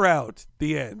smoke her out.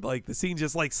 The end. The scene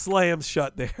just slams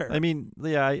shut there. I mean,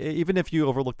 yeah, even if you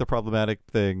overlook the problematic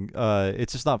thing,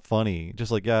 it's just not funny.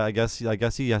 Just I guess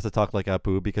he has to talk like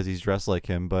Apu because he's dressed like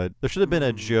him, but there should have been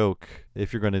a joke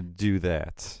if you're going to do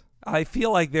that. I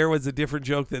feel like there was a different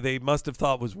joke that they must have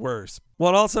thought was worse.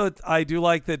 Well, also, I do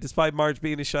like that despite Marge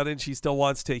being a shut-in, she still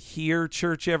wants to hear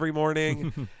church every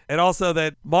morning. And also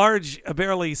that Marge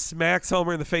apparently smacks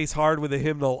Homer in the face hard with a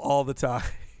hymnal all the time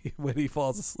when he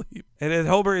falls asleep. And then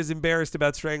Homer is embarrassed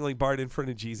about strangling Bart in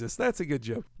front of Jesus. That's a good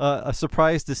joke. A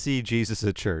surprise to see Jesus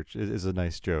at church is a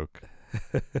nice joke.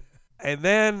 And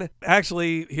then,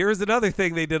 actually, here's another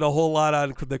thing they did a whole lot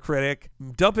on the critic,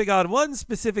 dumping on one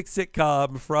specific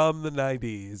sitcom from the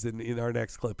 90s in our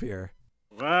next clip here.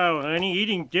 Wow, honey,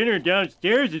 eating dinner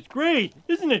downstairs is great,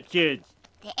 isn't it, kids?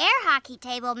 The air hockey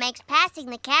table makes passing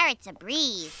the carrots a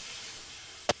breeze.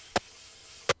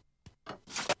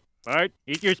 Bart,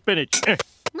 eat your spinach.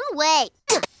 No way.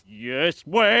 Yes,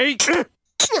 wait. Stop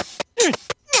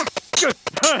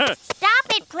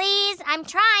it, please. I'm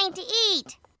trying to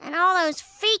eat. And all those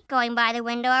feet going by the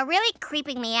window are really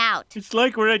creeping me out. It's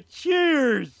like we're at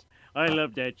Cheers. I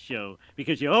love that show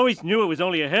because you always knew it was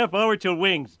only a half hour till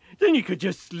Wings. Then you could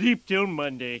just sleep till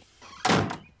Monday. Bye,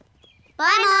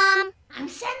 Mom. I'm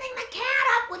sending the cat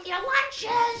up with your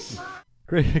lunches.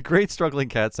 Great struggling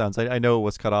cat sounds. I know it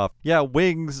was cut off. Yeah,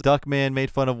 Wings. Duckman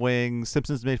made fun of Wings.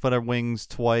 Simpsons made fun of Wings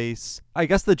twice. I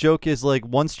guess the joke is like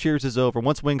once Cheers is over,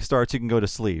 once Wings starts, you can go to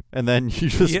sleep. And then you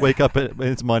just wake up and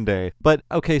it's Monday. But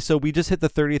okay, so we just hit the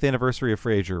 30th anniversary of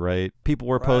Frasier, right? People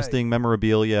were posting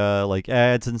memorabilia, like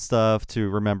ads and stuff to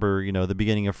remember, the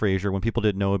beginning of Frasier when people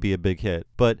didn't know it would be a big hit.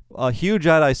 But a huge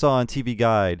ad I saw on TV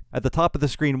Guide at the top of the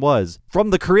screen was from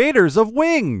the creators of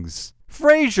Wings.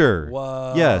 Frasier.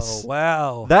 Whoa. Yes.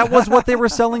 Wow. That was what they were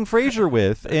selling Frasier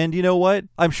with. And you know what?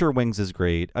 I'm sure Wings is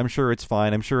great. I'm sure it's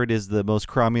fine. I'm sure it is the most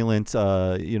cromulent,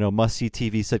 must-see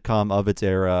TV sitcom of its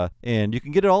era. And you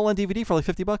can get it all on DVD for like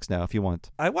 $50 now if you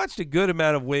want. I watched a good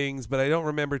amount of Wings, but I don't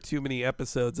remember too many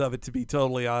episodes of it, to be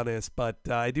totally honest. But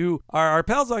I do. Our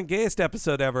Pals on Gayest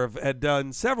episode ever had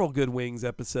done several good Wings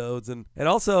episodes. And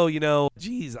also,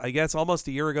 I guess almost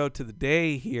a year ago to the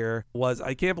day here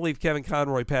I can't believe Kevin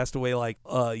Conroy passed away like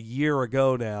a year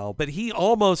ago now, but he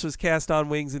almost was cast on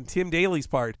Wings in Tim Daly's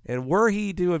part, and were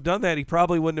he to have done that, he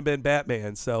probably wouldn't have been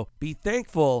Batman, so be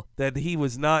thankful that he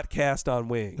was not cast on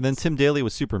Wings. And then Tim Daly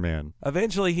was Superman.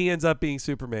 Eventually he ends up being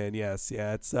Superman, yes,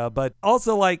 it's but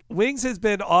also like Wings has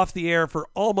been off the air for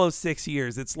almost 6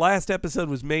 years. Its last episode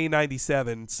was May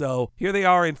 97, so here they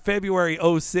are in February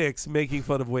 06 making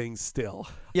fun of Wings still.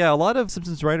 Yeah, a lot of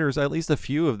Simpsons writers, at least a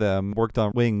few of them, worked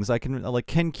on Wings. I can, like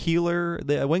Ken Keeler.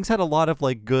 Wings had a lot of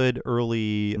like good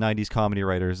early 90s comedy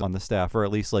writers on the staff, or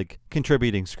at least like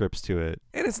contributing scripts to it.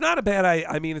 And it's not a bad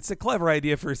I mean, it's a clever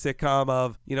idea for a sitcom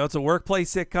of, it's a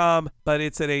workplace sitcom, but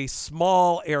it's at a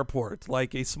small airport,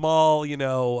 like a small,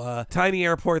 tiny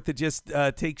airport that just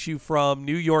takes you from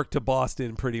New York to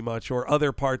Boston pretty much, or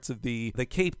other parts of the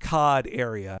Cape Cod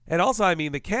area. And also, I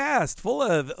mean, the cast full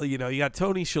of, you got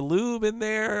Tony Shalhoub in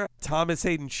there, Thomas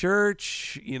Hayden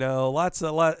Church, lots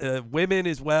of women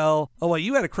as well. Oh, well,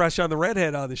 you had a crush on the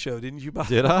redhead on the show, didn't you, Bob?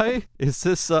 Did I? Is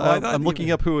this, I'm looking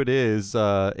up who it is.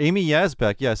 Amy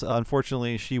Yazbek, yes.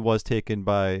 Unfortunately, she was taken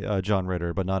by John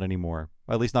Ritter, but not anymore.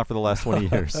 At least not for the last 20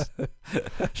 years.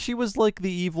 She was like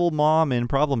the evil mom in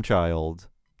Problem Child,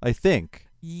 I think.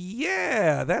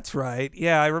 Yeah, that's right.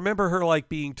 Yeah, I remember her like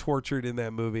being tortured in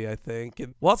that movie, I think.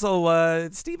 And also,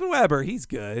 Steven Weber, he's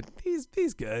good.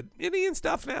 He's good. Indian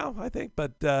stuff now, I think.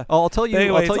 But I'll tell you.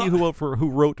 Anyway, I'll tell you who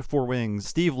wrote for Wings.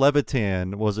 Steve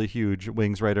Levitan was a huge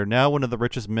Wings writer. Now one of the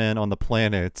richest men on the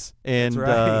planet. And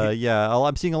that's right.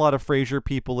 I'm seeing a lot of Frasier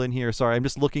people in here. Sorry, I'm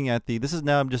just looking at this is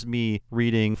now just me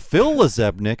reading Phil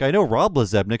Lazebnik. I know Rob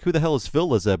Lazebnik. Who the hell is Phil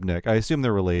Lazebnik? I assume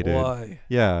they're related. Why?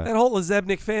 Yeah. That whole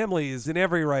Lazebnik family is in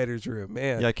every writer's room,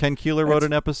 man. Yeah, Ken Keeler wrote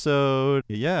an episode.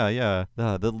 Yeah.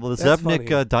 The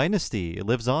Lazebnik dynasty, it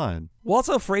lives on. Well,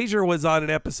 also, Frasier was on an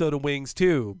episode of Wings,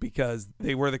 too, because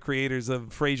they were the creators of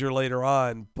Frasier later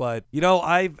on. But,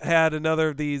 I've had another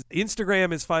of these.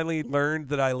 Instagram has finally learned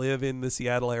that I live in the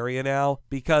Seattle area now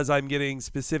because I'm getting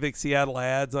specific Seattle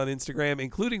ads on Instagram,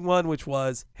 including one which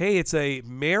was, hey, it's a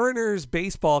Mariners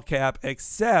baseball cap,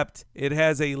 except it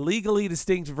has a legally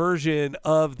distinct version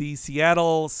of the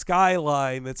Seattle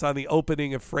skyline that's on the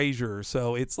opening of Frasier.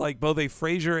 So it's like both a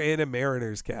Frasier and a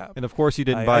Mariners cap. And, of course, you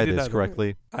didn't buy this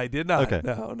correctly. I did not. Okay.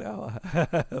 No.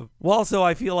 Well, also,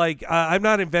 I feel like I'm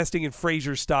not investing in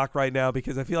Frasier stock right now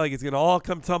because I feel like it's going to all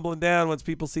come tumbling down once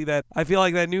people see that. I feel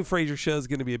like that new Frasier show is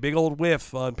going to be a big old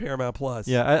whiff on Paramount Plus.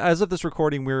 Yeah, as of this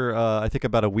recording, we're, I think,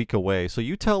 about a week away. So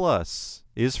you tell us,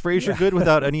 is Frasier good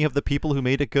without any of the people who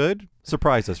made it good?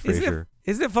 Surprise us, Frasier.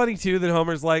 Isn't it funny, too, that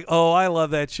Homer's like, oh, I love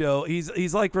that show.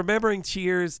 He's like remembering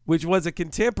Cheers, which was a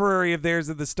contemporary of theirs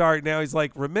at the start. Now he's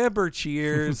like, remember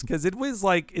Cheers? Because it was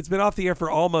like, it's been off the air for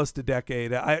almost a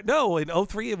decade. No, in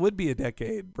 03, it would be a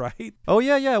decade, right? Oh,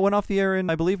 yeah. It went off the air in,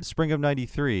 I believe, spring of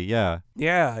 93. Yeah.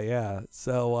 Yeah.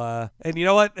 So, and you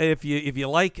know what? If you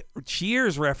like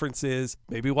Cheers references,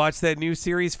 maybe watch that new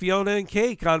series Fiona and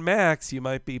Cake on Max. You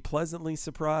might be pleasantly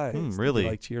surprised. Really? If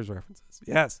you like Cheers references.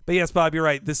 Yes. But yes, Bob, you're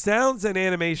right. The sounds and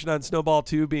animation on Snowball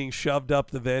 2 being shoved up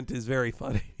the vent is very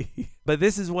funny. But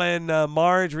this is when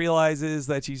Marge realizes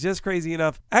that she's just crazy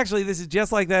enough. Actually, this is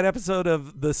just like that episode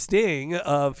of The Sting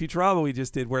of Futurama we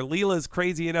just did, where Leela's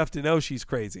crazy enough to know she's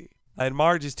crazy. And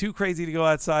Marge is too crazy to go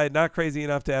outside, not crazy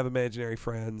enough to have imaginary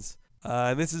friends.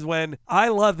 And this is when I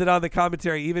love that on the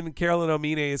commentary, even Carolyn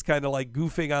Omine is kind of like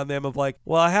goofing on them of like,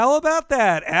 well, how about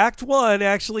that? Act 1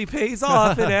 actually pays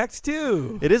off in Act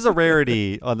 2. It is a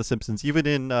rarity on The Simpsons, even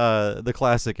in the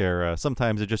classic era.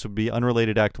 Sometimes it just would be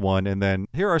unrelated Act 1, and then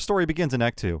here our story begins in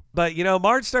Act 2. But,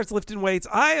 Marge starts lifting weights.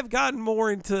 I have gotten more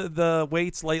into the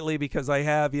weights lately because I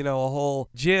have, a whole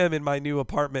gym in my new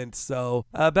apartment. So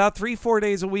about 3-4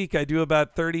 days a week, I do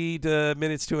about 30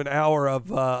 minutes to an hour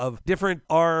of different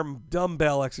arm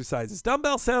dumbbell exercises.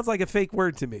 Dumbbell sounds like a fake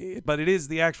word to me, but it is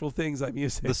the actual things I'm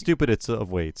using. The stupidest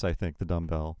of weights, I think, the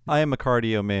dumbbell. I am a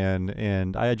cardio man,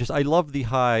 and I love the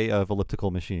high of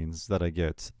elliptical machines that I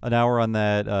get. An hour on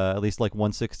that, at least like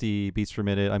 160 beats per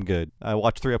minute, I'm good. I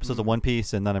watch 3 episodes of One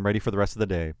Piece, and then I'm ready for the rest of the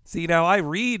day. See, now I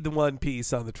read the One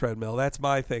Piece on the treadmill. That's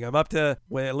my thing. I'm up to,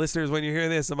 listeners, when you're hearing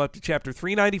this, I'm up to chapter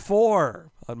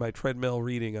 394 on my treadmill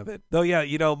reading of it. Though, yeah,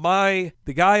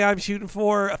 the guy I'm shooting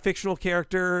for, a fictional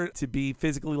character to be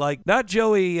physically like, not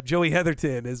Joey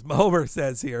Heatherton, as Homer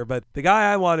says here, but the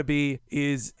guy I want to be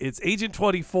it's Agent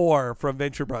 24 from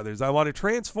Venture Brothers. I want to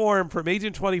transform from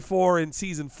Agent 24 in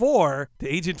season 4 to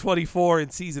Agent 24 in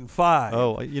season 5.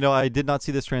 Oh, I did not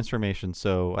see this transformation,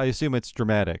 so I assume it's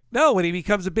dramatic. No, when he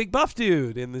becomes a big buff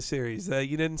dude in the series.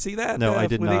 You didn't see that? No, I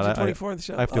did with not. Agent 24 in the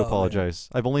show? I have to apologize.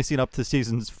 Man. I've only seen up to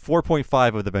seasons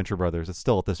 4.5 of the Venture Brothers. It's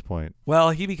still at this point. Well,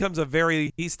 he becomes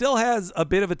he still has a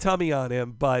bit of a tummy on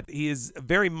him, but he is a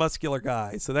very muscular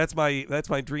guy. So that's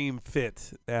my dream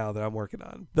fit now that I'm working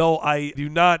on. Though I do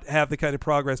not have the kind of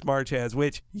progress Marge has,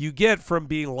 which you get from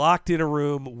being locked in a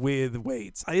room with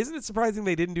weights. Isn't it surprising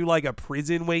they didn't do like a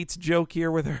prison weights joke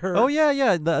here with her? Oh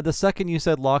yeah. The second you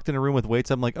said locked in a room with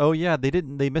weights, I'm like, oh yeah,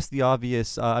 they missed the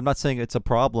obvious. I'm not saying it's a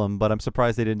problem, but I'm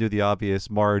surprised they didn't do the obvious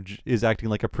Marge is acting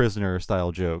like a prisoner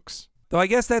style jokes. Though I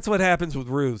guess that's what happens with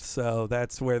Ruth, so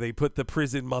that's where they put the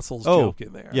prison muscles joke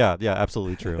in there. Yeah,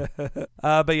 absolutely true.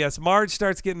 But yes, Marge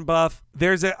starts getting buff.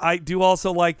 I do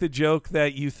also like the joke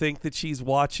that you think that she's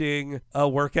watching a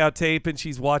workout tape and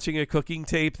she's watching a cooking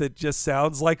tape that just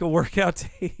sounds like a workout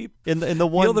tape. In the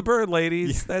one, feel the burn,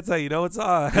 ladies. Yeah. That's how you know it's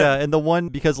on. Yeah, and the one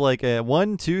because like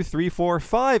 1, 2, 3, 4,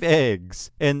 5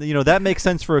 eggs, and that makes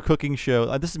sense for a cooking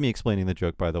show. This is me explaining the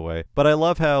joke, by the way. But I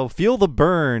love how feel the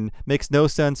burn makes no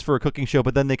sense for a cooking show,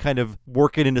 but then they kind of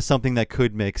work it into something that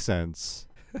could make sense.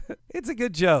 It's a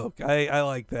good joke. I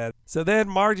like that. So then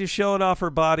Marge is showing off her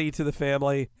body to the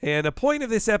family. And a point of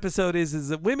this episode is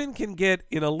that women can get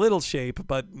in a little shape,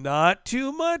 but not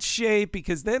too much shape,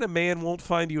 because then a man won't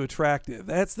find you attractive.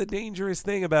 That's the dangerous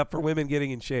thing for women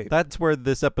getting in shape. That's where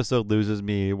this episode loses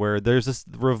me, where there's this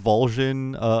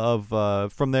revulsion of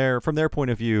from their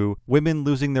point of view, women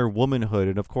losing their womanhood.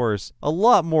 And of course, a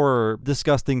lot more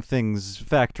disgusting things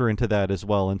factor into that as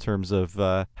well in terms of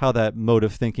how that mode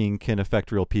of thinking can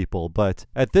affect real people. But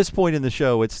at this point in the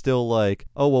show, it's still like,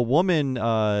 oh, a woman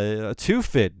too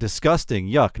fit, disgusting,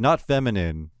 yuck, not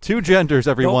feminine. 2 genders,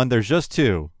 everyone. There's just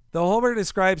 2. The Homer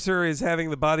describes her as having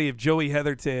the body of Joey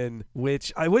Heatherton,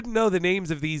 which I wouldn't know the names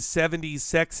of these 70s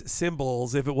sex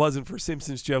symbols if it wasn't for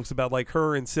Simpsons jokes about like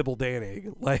her and Sybil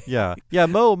Danning.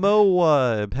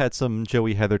 Mo had some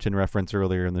Joey Heatherton reference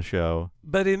earlier in the show.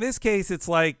 But in this case, it's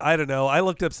like, I don't know. I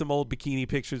looked up some old bikini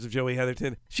pictures of Joey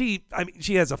Heatherton. She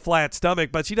has a flat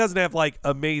stomach, but she doesn't have like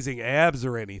amazing abs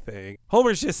or anything.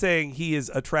 Homer's just saying he is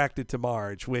attracted to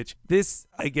Marge, which this,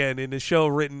 again, in a show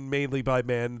written mainly by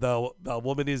men, though a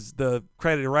woman is the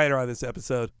credited writer on this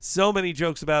episode. So many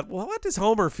jokes about, well, what does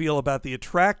Homer feel about the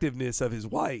attractiveness of his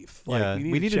wife? Like,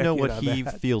 we need to know what he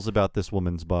feels about this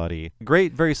woman's body.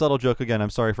 Great, very subtle joke. Again, I'm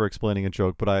sorry for explaining a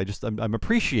joke, but I'm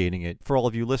appreciating it for all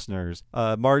of you listeners.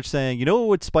 Marge saying, you know what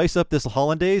would spice up this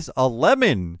hollandaise? A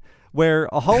lemon. Where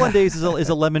a hollandaise is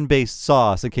a lemon-based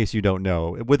sauce, in case you don't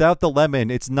know. Without the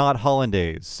lemon, it's not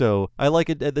hollandaise. So I like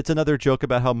it. It's another joke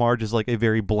about how Marge is like a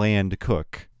very bland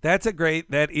cook. That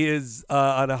is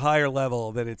on a higher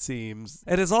level than it seems.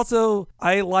 And it's also,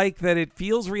 I like that it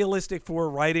feels realistic for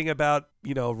writing about,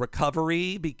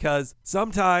 recovery, because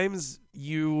sometimes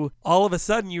all of a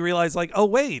sudden you realize like, oh,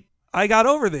 wait, I got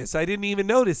over this. I didn't even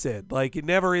notice it. Like, it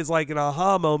never is like an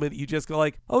aha moment. You just go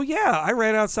like, oh yeah, I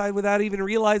ran outside without even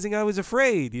realizing I was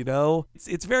afraid,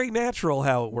 It's very natural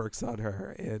how it works on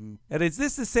her. And is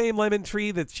this the same lemon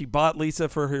tree that she bought Lisa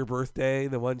for her birthday,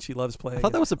 the one she loves playing? I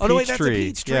thought that was a peach tree. Oh, no, wait, that's a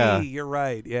peach tree. Yeah. You're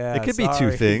right. Yeah, it could be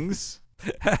 2 things.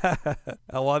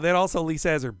 Well, then also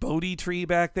Lisa has her Bodhi tree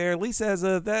back there. Lisa has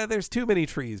there's too many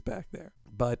trees back there.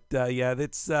 But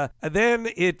that's then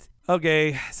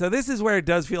Okay, so this is where it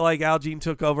does feel like Al Jean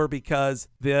took over because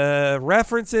the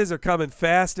references are coming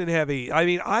fast and heavy. I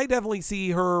mean, I definitely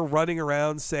see her running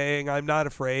around saying, "I'm not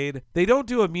afraid." They don't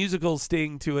do a musical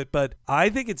sting to it, but I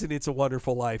think it's an It's a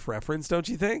Wonderful Life reference, don't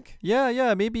you think?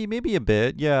 Yeah, maybe a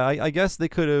bit. Yeah, I guess they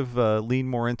could have leaned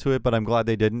more into it, but I'm glad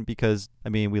they didn't because, I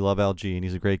mean, we love Al Jean.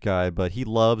 He's a great guy, but he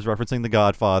loves referencing The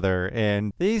Godfather,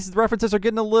 and these references are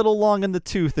getting a little long in the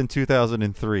tooth in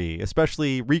 2003,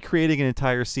 especially recreating an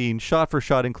entire scene shot for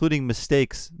shot, including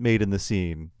mistakes made in the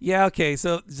scene. Yeah, okay,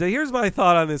 so here's my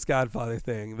thought on this Godfather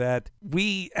thing, that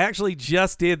we actually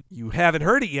just did, you haven't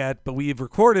heard it yet, but we've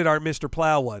recorded our Mr.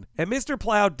 Plow one. And Mr.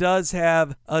 Plow does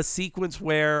have a sequence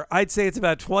where I'd say it's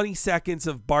about 20 seconds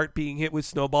of Bart being hit with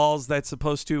snowballs that's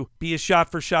supposed to be a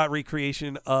shot-for-shot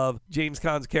recreation of James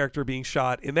Caan's character being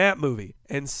shot in that movie.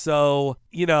 And so,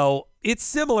 you know, it's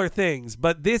similar things,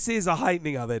 but this is a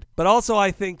heightening of it. But also I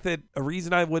think that a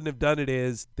reason I wouldn't have done it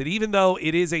is that even though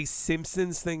it is a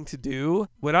Simpsons thing to do,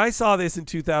 when I saw this in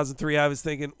 2003, I was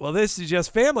thinking, well, this is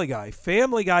just Family Guy.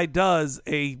 Family Guy does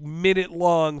a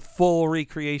minute-long full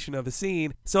recreation of a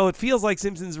scene, so it feels like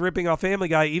Simpsons ripping off Family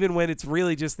Guy even when it's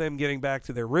really just them getting back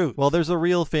to their roots. Well, there's a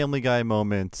real Family Guy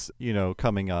moment, you know,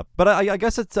 coming up. But I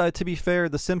guess it's, to be fair,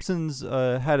 The Simpsons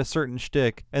had a certain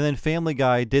shtick, and then Family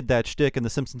Guy did that shtick, and The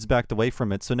Simpsons backed away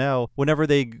from it. So now, whenever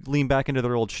they lean back into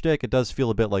their old shtick, it does feel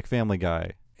a bit like Family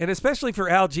Guy. And especially for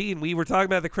Al Jean, we were talking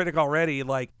about The Critic already.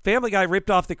 Like, Family Guy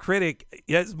ripped off The Critic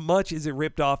as much as it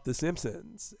ripped off The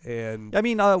Simpsons. And I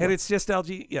mean, and it's just Al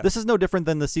Jean. Yeah. This is no different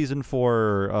than the season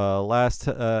 4 last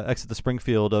Exit to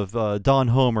Springfield of Don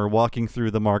Homer walking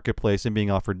through the marketplace and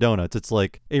being offered donuts. It's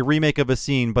like a remake of a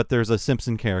scene, but there's a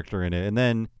Simpson character in it. And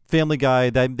then Family Guy,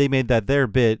 they made that their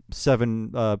bit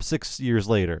 6 years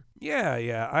later.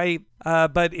 Yeah.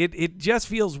 But it just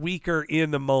feels weaker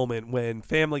in the moment when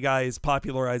Family Guy is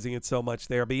popularizing it so much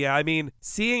there. But yeah, I mean,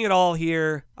 seeing it all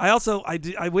here,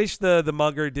 I wish the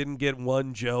mugger didn't get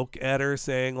one joke at her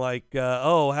saying like,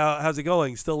 oh, how's it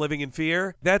going? Still living in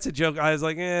fear? That's a joke. I was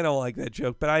like, I don't like that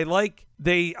joke. But I like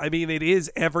it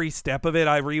is every step of it.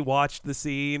 I rewatched the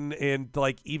scene and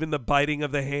like even the biting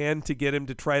of the hand to get him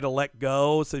to try to let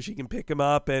go so she can pick him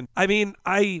up. And I mean,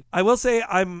 I will say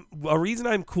a reason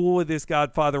I'm cool with this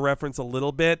Godfather reference a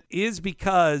little bit is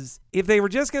because if they were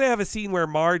just going to have a scene where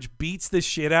Marge beats the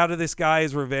shit out of this guy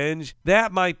as revenge,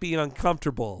 that might be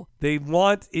uncomfortable.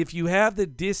 If you have the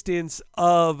distance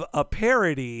of a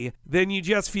parody, then you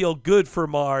just feel good for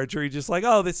Marge, or you're just like,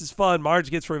 oh, this is fun. Marge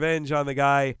gets revenge on the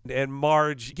guy, and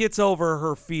Marge gets over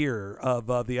her fear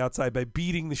of the outside by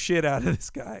beating the shit out of this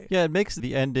guy. Yeah, it makes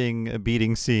the ending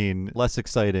beating scene less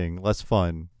exciting, less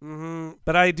fun. Mm-hmm.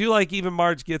 But I do like even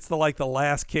Marge gets the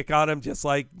last kick on him, just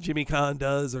like Jimmy Caan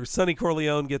does, or Sonny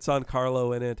Corleone gets on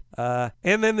Carlo in it.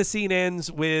 And then the scene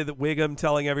ends with Wiggum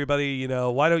telling everybody, you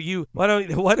know, why don't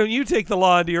you take the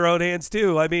law into your own hands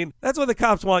too? I mean, that's what the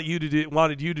cops wanted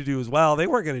you to do as well. They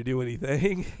weren't going to do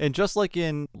anything. And just like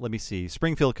in,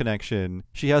 Springfield Connection,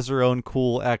 she has her own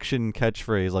cool action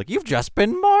catchphrase like, "You've just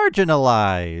been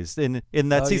marginalized." In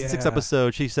that season 6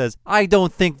 episode, she says, "I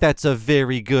don't think that's a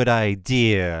very good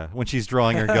idea," when she's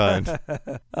drawing her gun.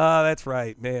 That's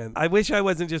right, man. I wish I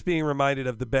wasn't just being reminded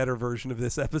of the better version of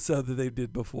this episode that they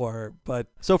did before. But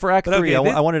so for Act 3,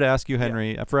 I wanted to ask you,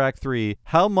 Henry, for Act 3,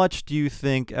 how much do you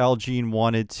think Al Jean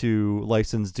wanted to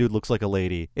license Dude Looks Like a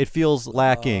Lady? It feels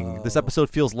lacking. This episode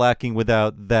feels lacking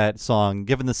without that song,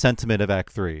 given the sentiment of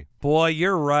Act 3. Boy,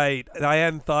 you're right. I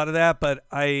hadn't thought of that, but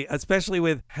especially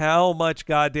with how much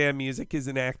goddamn music is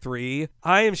in Act 3,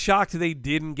 I am shocked they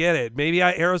didn't get it. Maybe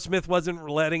Aerosmith wasn't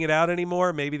letting it out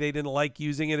anymore. Maybe they didn't like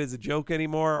using it as a joke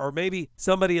anymore. Or maybe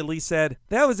somebody at least said,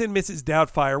 that was in Mrs.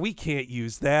 Doubtfire. We can't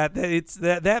use that.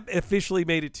 That officially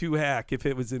made it too hack if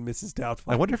it was in Mrs.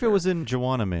 Doubtfire. I wonder if it was in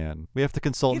Joanna Man. We have to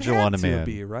consult Joanna Man.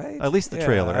 Be, right? At least the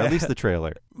trailer. At least the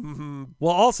trailer. Mm-hmm.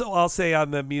 Well, also, I'll say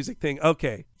on the music thing,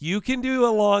 okay, you can do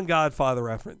a long Godfather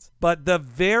reference, but the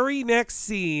very next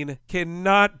scene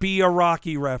cannot be a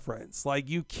Rocky reference. Like,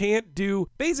 you can't do,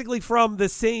 basically from the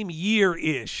same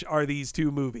year-ish are these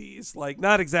two movies. Like,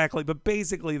 not exactly, but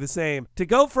basically the same. To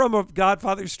go from a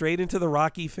Godfather straight into the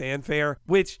Rocky fanfare,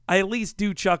 which I at least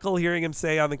do chuckle hearing him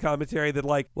say on the commentary that,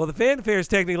 like, well, the fanfare is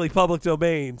technically public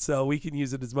domain, so we can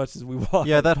use it as much as we want.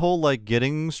 Yeah, that whole, like,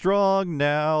 getting strong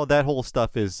now, that whole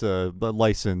stuff is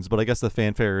licensed, but I guess the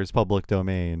fanfare is public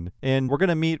domain. And we're going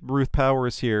to meet Ruth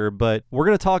Powers here, but we're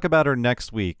going to talk about her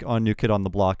next week on New Kid on the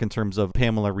Block in terms of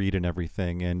Pamela Reed and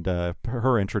everything and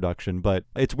her introduction. But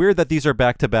it's weird that these are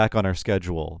back-to-back on our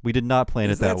schedule. We did not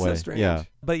plan it that way. So strange? Yeah.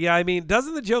 But yeah, I mean,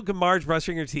 doesn't the joke of Marge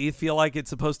brushing her teeth feel like it's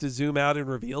supposed to zoom out and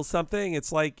reveal something?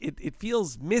 It's like it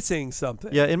feels missing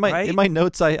something. Yeah, in my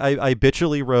notes, I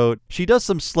bitchily wrote, she does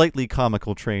some slightly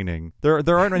comical training.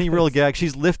 There aren't any real gags.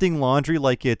 She's lifting laundry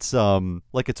like it's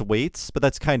weights, but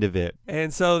that's kind of it.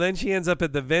 And so then she ends up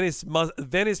at the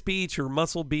Venice Beach or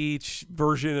Muscle Beach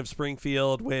version of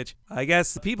Springfield, which I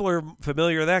guess people are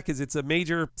familiar with that because it's a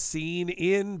major scene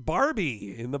in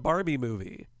Barbie, in the Barbie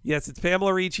movie. Yes, it's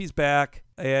Pamela Reed. She's back,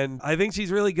 and I think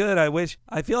she's really good.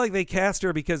 I feel like they cast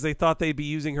her because they thought they'd be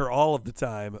using her all of the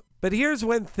time. But here's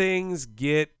when things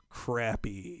get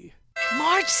crappy.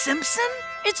 Marge Simpson?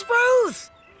 It's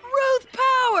Ruth! Ruth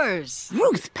Powers!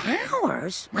 Ruth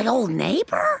Powers? My old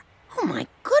neighbor? Oh my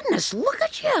goodness, look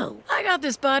at you! I got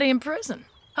this body in prison.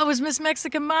 I was Miss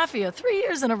Mexican Mafia 3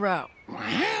 years in a row.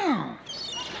 Wow.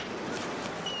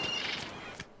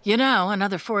 You know,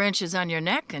 another 4 inches on your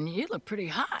neck and you look pretty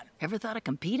hot. Ever thought of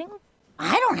competing?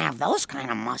 I don't have those kind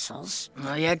of muscles.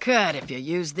 Well, you could if you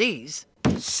used these.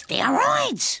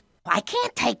 Steroids? I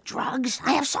can't take drugs.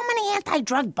 I have so many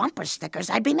anti-drug bumper stickers,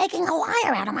 I'd be making a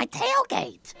liar out of my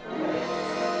tailgate.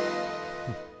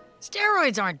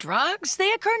 Steroids aren't drugs.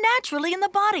 They occur naturally in the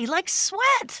body, like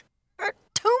sweat or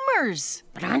tumors.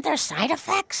 But aren't there side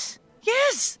effects?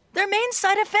 Yes, their main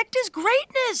side effect is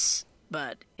greatness.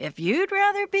 But if you'd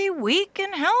rather be weak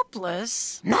and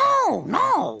helpless...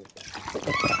 No.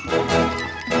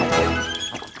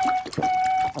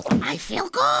 I feel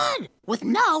good, with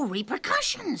no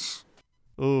repercussions.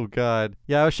 Oh, God.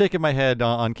 Yeah, I was shaking my head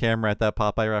on camera at that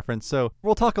Popeye reference. So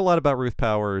we'll talk a lot about Ruth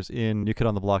Powers in New Kid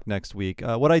on the Block next week.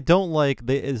 What I don't like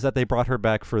is that they brought her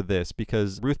back for this,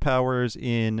 because Ruth Powers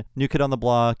in New Kid on the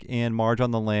Block and Marge on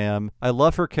the Lam, I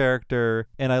love her character,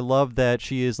 and I love that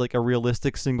she is like a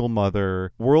realistic single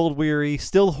mother, world-weary,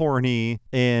 still horny,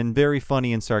 and very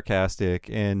funny and sarcastic.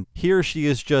 And here she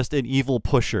is just an evil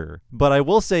pusher. But I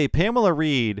will say Pamela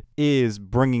Reed is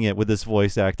bringing it with this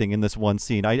voice acting in this one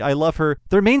scene. I love her.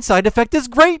 Their main side effect is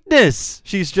greatness.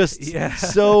 She's just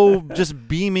so just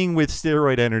beaming with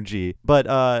steroid energy. But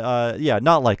yeah,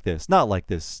 not like this. Not like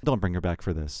this. Don't bring her back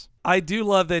for this. I do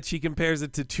love that she compares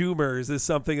it to tumors as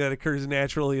something that occurs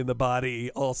naturally in the body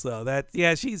also.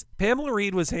 Pamela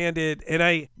Reed was handed,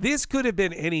 and this could have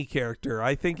been any character.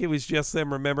 I think it was just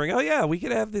them remembering, oh yeah, we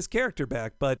could have this character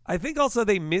back. But I think also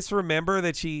they misremember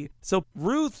that so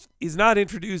Ruth is not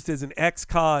introduced as an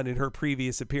ex-con in her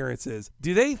previous appearances.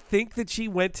 Do they think that she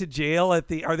went to jail are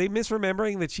they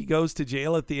misremembering that she goes to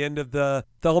jail at the end of the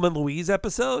Thelma and Louise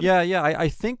episode? Yeah, I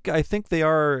think they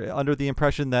are under the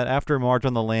impression that after Marge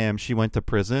on the Lam, she went to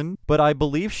prison, but I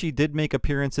believe she did make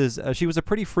appearances. She was a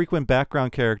pretty frequent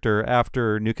background character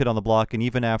after New Kid on the Block and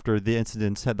even after the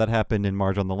incidents that happened in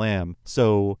Marge on the Lam.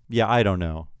 So, yeah, I don't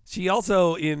know. She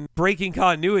also, in breaking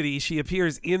continuity, she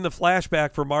appears in the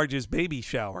flashback for Marge's baby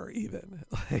shower, even.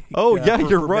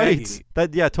 You're right.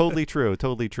 Totally true.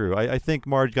 Totally true. I think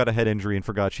Marge got a head injury and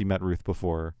forgot she met Ruth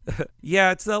before.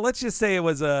 Yeah, it's let's just say it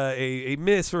was a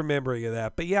misremembering of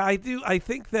that. But yeah, I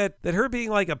think that her being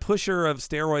like a pusher of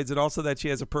steroids and also that she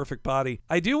has a perfect body,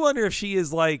 I do wonder if she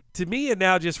is like, to me, it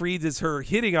now just reads as her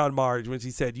hitting on Marge when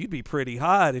she said, you'd be pretty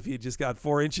hot if you just got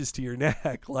 4 inches to your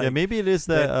neck. Yeah, maybe it is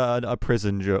a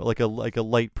prison joke. Like a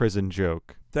light prison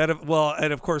joke.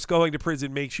 And of course, going to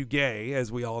prison makes you gay,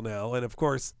 as we all know. And of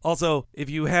course, also, if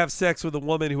you have sex with a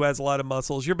woman who has a lot of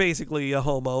muscles, you're basically a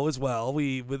homo as well.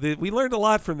 We learned a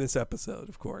lot from this episode,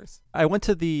 of course. I went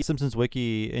to the Simpsons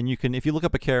wiki, and if you look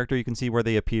up a character, you can see where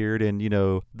they appeared, and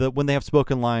when they have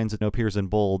spoken lines, it appears in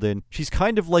bold. And she's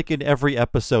kind of like in every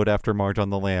episode after Marge on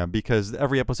the Lam, because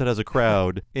every episode has a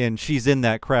crowd, and she's in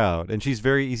that crowd, and she's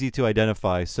very easy to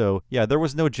identify. So yeah, there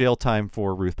was no jail time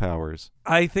for Ruth Powers.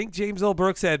 I think James L.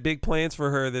 Brooks had big plans for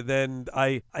her that then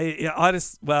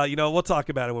we'll talk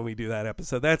about it when we do that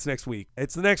episode. That's next week.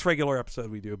 It's the next regular episode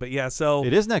we do. But yeah, so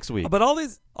it is next week. But all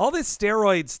this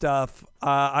steroid stuff,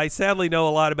 I sadly know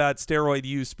a lot about steroid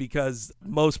use because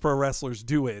most pro wrestlers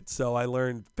do it. So I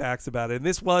learned facts about it. And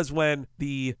this was when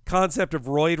the concept of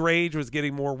roid rage was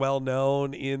getting more well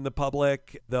known in the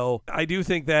public, though I do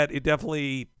think that it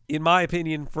definitely, in my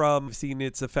opinion, from seeing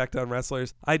its effect on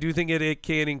wrestlers, I do think it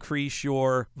can increase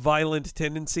your violent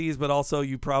tendencies, but also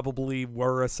you probably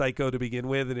were a psycho to begin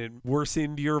with and it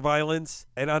worsened your violence.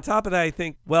 And on top of that, I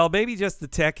think, maybe just the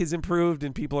tech has improved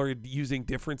and people are using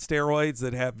different steroids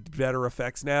that have better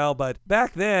effects now. But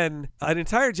back then, an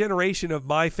entire generation of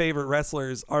my favorite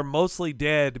wrestlers are mostly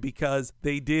dead because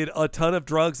they did a ton of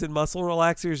drugs and muscle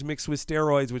relaxers mixed with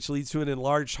steroids, which leads to an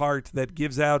enlarged heart that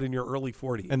gives out in your early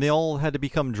 40s. And they all had to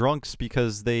become drunks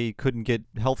because they couldn't get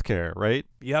health care, right?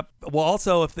 Yep. Well,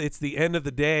 also, if it's the end of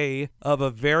the day of a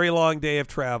very long day of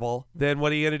travel, then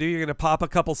what are you going to do? You're going to pop a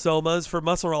couple somas for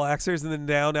muscle relaxers and then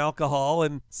down alcohol.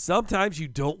 And sometimes you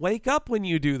don't wake up when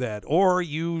you do that, or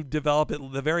you develop, at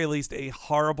the very least, a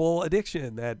horrible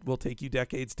addiction that will take you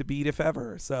decades to beat, if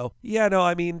ever. So, yeah, no,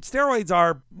 I mean, steroids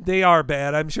are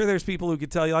bad. I'm sure there's people who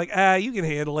could tell you, like, you can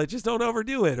handle it, just don't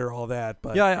overdo it or all that.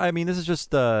 But yeah, I mean, this is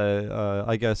just,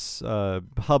 I guess,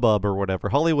 hubbub or whatever,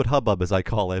 Hollywood hubbub, as I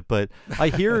call it. But I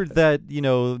hear that,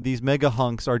 these mega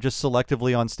hunks are just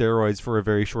selectively on steroids for a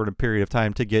very short period of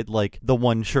time to get, like, the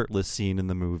one shirtless scene in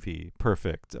the movie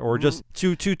perfect. Or just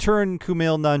to turn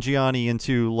Kumail Nanjiani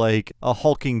into, like, a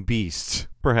hulking beast,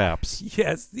 perhaps.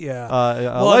 Yes, yeah.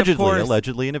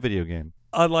 Allegedly in a video game.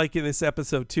 Unlike in this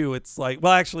episode too, it's like,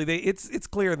 well, actually, it's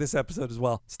clear in this episode as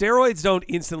well. Steroids don't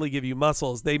instantly give you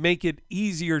muscles. They make it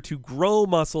easier to grow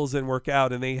muscles and work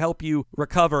out, and they help you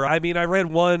recover. I mean, I read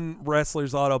one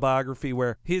wrestler's autobiography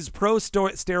where his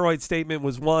pro-steroid statement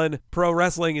was, one, pro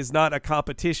wrestling is not a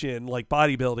competition like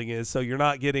bodybuilding is, so you're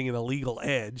not getting an illegal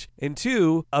edge. And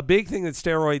two, a big thing that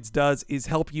steroids does is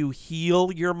help you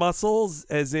heal your muscles,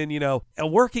 as in,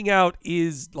 working out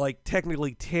is like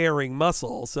technically tearing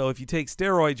muscle. So if you take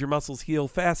steroids, your muscles heal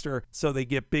faster, so they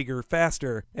get bigger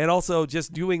faster. And also,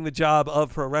 just doing the job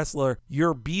of pro wrestler,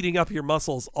 you're beating up your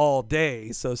muscles all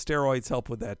day, so steroids help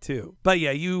with that too. But yeah,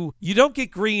 you don't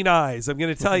get green eyes. I'm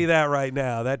going to tell you that right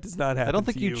now. That does not happen. I don't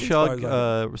think you chug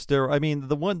steroid. I mean,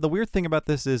 the weird thing about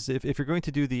this is if you're going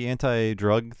to do the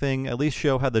anti-drug thing, at least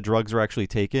show how the drugs are actually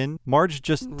taken. Marge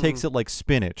just takes it like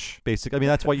spinach, basically. I mean,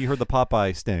 that's why you heard the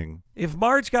Popeye sting. If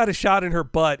Marge got a shot in her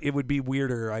butt, it would be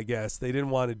weirder, I guess. They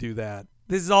didn't want to do that.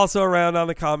 This is also around on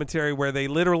the commentary where they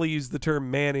literally use the term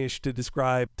mannish to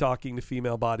describe talking to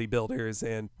female bodybuilders.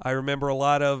 And I remember a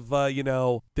lot of,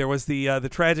 there was the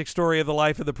tragic story of the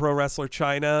life of the pro wrestler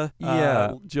Chyna.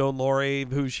 Joan Laurie,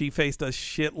 who she faced a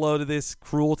shitload of this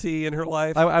cruelty in her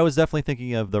life. I was definitely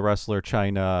thinking of the wrestler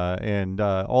Chyna and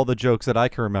all the jokes that I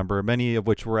can remember, many of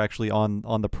which were actually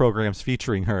on the programs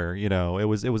featuring her. It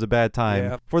was a bad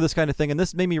time for this kind of thing. And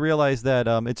this made me realize that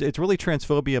it's really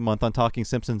Transphobia Month on Talking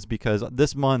Simpsons, because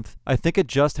this month, I think it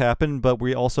just happened, but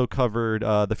we also covered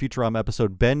the Futurama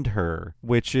episode Bend Her,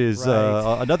 which is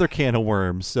another can of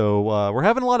worms. So we're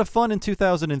having a lot of fun in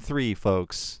 2003,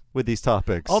 folks, with these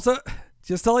topics. Also,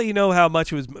 just to let you know how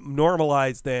much it was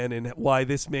normalized then and why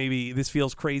this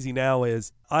feels crazy now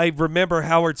is, I remember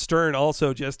Howard Stern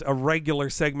also, just a regular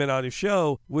segment on his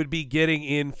show, would be getting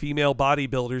in female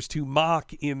bodybuilders to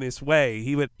mock in this way.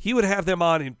 He would have them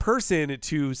on in person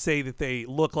to say that they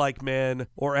look like men,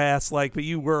 or ask like, but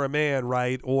you were a man,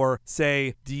 right? Or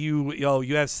say, do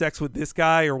you have sex with this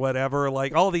guy or whatever?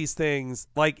 Like all these things,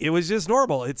 like it was just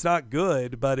normal. It's not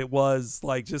good, but it was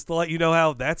like, just to let you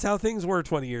know that's how things were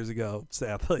 20 years ago,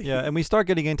 sadly. Yeah, and we start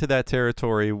getting into that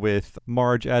territory with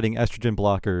Marge adding estrogen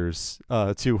blockers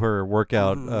to her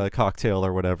workout cocktail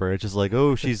or whatever. It's just like,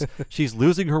 oh, she's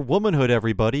losing her womanhood,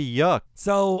 everybody. Yuck.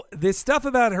 So this stuff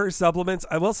about her supplements,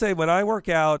 I will say, when I work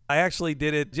out, I actually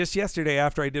did it just yesterday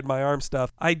after I did my arm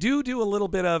stuff. I do a little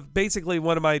bit of, basically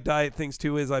one of my diet things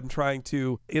too is I'm trying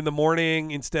to, in the morning,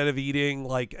 instead of eating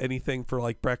like anything for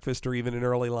like breakfast or even an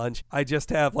early lunch, I just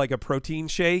have like a protein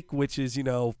shake, which is,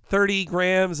 30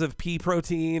 grams of pea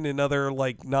protein and other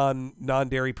like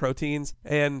non-dairy proteins.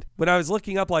 And when I was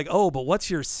looking up like, oh, but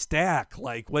what's your stack?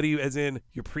 Like, what do you, as in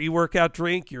your pre-workout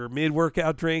drink, your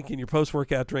mid-workout drink, and your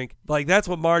post-workout drink? Like, that's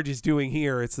what Marge is doing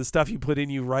here. It's the stuff you put in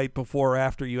you right before or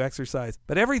after you exercise.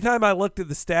 But every time I looked at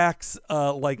the stacks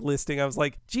listing, I was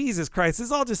like, Jesus Christ,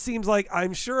 this all just seems like,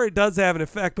 I'm sure it does have an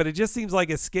effect, but it just seems like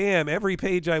a scam. Every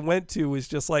page I went to was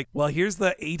just like, well, here's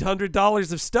the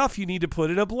 $800 of stuff you need to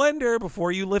put in a blender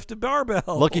before you lift a barbell.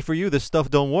 Lucky for you, this stuff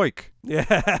don't work.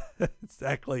 Yeah,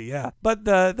 exactly, yeah. But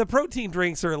the protein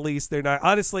drinks are, at least, they're not,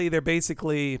 honestly, they're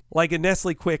basically like a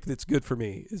Nestle Quick that's good for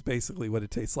me, is basically what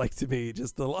it tastes like to me.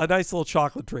 Just a nice little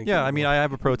chocolate drink. Yeah, I mean, I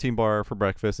have a protein bar for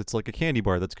breakfast. It's like a candy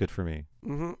bar that's good for me.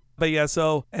 Mm-hmm. But yeah,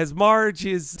 so as Marge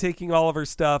is taking all of her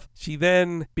stuff, she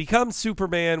then becomes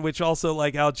Superman, which also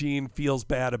like Al Jean feels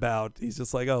bad about. He's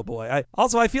just like, oh boy.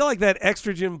 I feel like that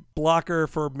estrogen blocker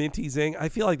for Minty Zing, I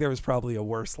feel like there was probably a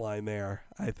worse line there,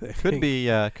 I think. Could be,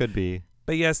 yeah, could be.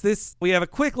 But yes, we have a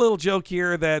quick little joke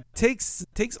here that takes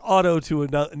Otto to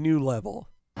a new level.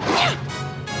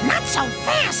 Not so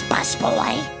fast,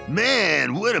 busboy.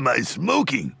 Man, what am I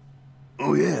smoking?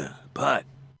 Oh yeah, pot.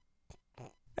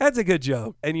 That's a good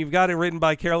joke. And you've got it written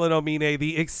by Carolyn Omine,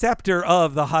 the acceptor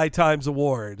of the High Times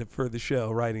Award for the show,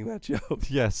 writing that joke.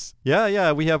 Yes.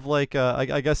 Yeah. We have like,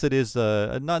 I guess it is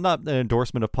not an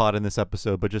endorsement of pot in this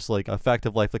episode, but just like a fact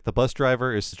of life. Like the bus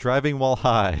driver is driving while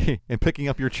high and picking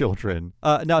up your children.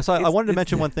 I wanted to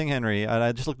mention one thing, Henry, and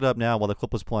I just looked it up now while the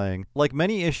clip was playing. Like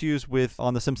many issues with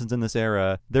on The Simpsons in this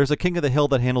era, there's a King of the Hill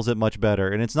that handles it much better.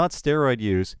 And it's not steroid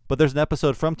use, but there's an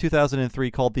episode from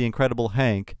 2003 called The Incredible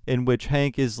Hank, in which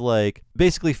Hank is like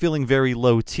basically feeling very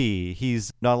low T.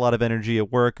 He's not a lot of energy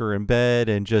at work or in bed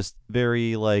and just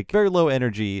very low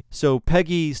energy. So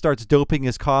Peggy starts doping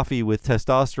his coffee with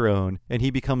testosterone and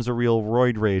he becomes a real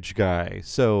roid rage guy.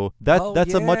 So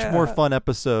that's a much more fun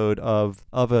episode of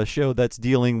a show that's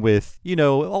dealing with,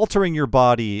 altering your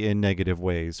body in negative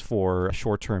ways for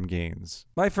short-term gains.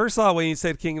 My first thought when you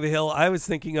said King of the Hill, I was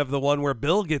thinking of the one where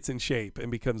Bill gets in shape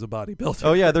and becomes a bodybuilder.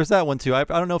 Oh yeah, there's that one too. I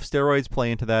don't know if steroids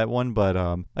play into that one, but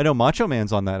I know Macho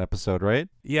Man's on that episode, right?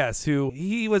 Yes,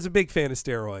 he was a big fan of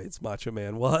steroids, Macho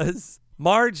Man was.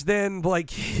 Marge then,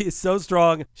 is so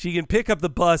strong, she can pick up the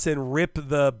bus and rip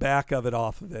the back of it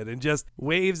off of it and just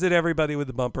waves at everybody with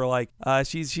the bumper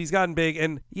she's gotten big.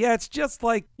 And yeah, it's just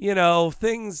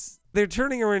things... They're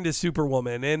turning her into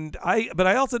Superwoman, but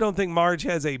I also don't think Marge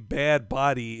has a bad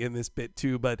body in this bit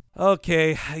too. But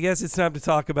okay, I guess it's time to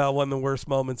talk about one of the worst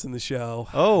moments in the show.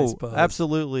 Oh,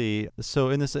 absolutely. So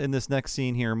in this next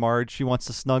scene here, Marge, she wants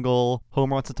to snuggle.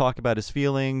 Homer wants to talk about his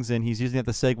feelings, and he's using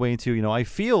that to segue into, I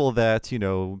feel that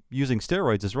using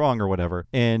steroids is wrong or whatever.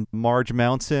 And Marge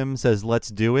mounts him, says, "Let's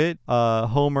do it."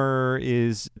 Homer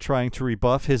is trying to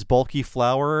rebuff his bulky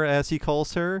flower, as he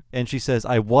calls her, and she says,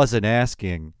 "I wasn't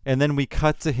asking." And then we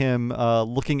cut to him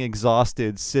looking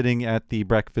exhausted, sitting at the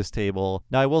breakfast table.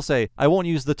 Now, I will say, I won't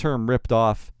use the term ripped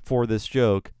off for this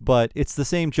joke, but it's the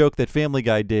same joke that Family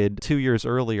Guy did 2 years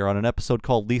earlier on an episode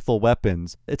called Lethal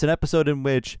Weapons. It's an episode in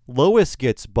which Lois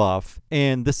gets buff,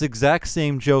 and this exact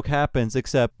same joke happens,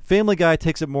 except Family Guy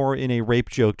takes it more in a rape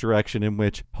joke direction, in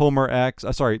which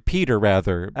Peter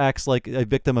acts like a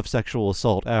victim of sexual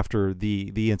assault after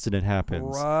the incident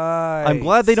happens. Right. I'm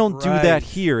glad they don't do that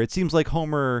here. It seems like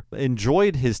Homer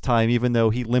enjoyed his time, even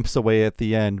though he limps away at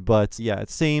the end. But yeah,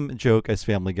 it's same joke as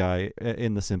Family Guy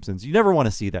in The Simpsons. You never want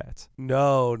to see that.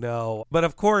 No. But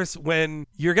of course, when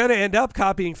you're going to end up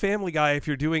copying Family Guy if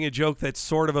you're doing a joke that's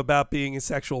sort of about being a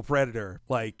sexual predator.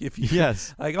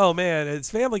 Yes. Oh man, it's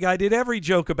Family Guy did every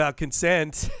joke about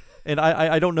consent. And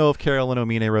I don't know if Carolyn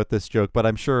Omine wrote this joke, but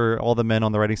I'm sure all the men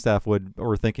on the writing staff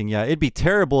were thinking, yeah, it'd be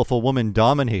terrible if a woman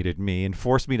dominated me and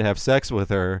forced me to have sex with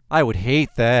her. I would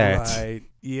hate that. Right.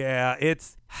 Yeah,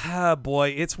 it's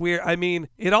weird. I mean,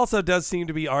 it also does seem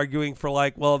to be arguing for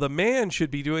the man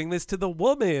should be doing this to the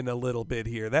woman a little bit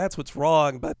here. That's what's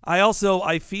wrong. But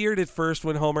I feared at first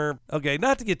when Homer, okay,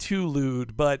 not to get too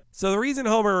lewd, but so the reason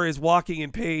Homer is walking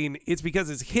in pain, it's because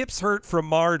his hips hurt from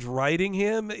Marge riding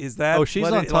him. Is that? Oh, she's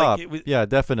on top. Yeah,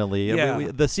 definitely. Yeah.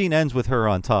 The scene ends with her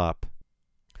on top.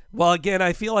 Well, again,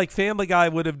 I feel like Family Guy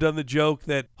would have done the joke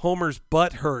that Homer's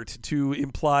butt hurt to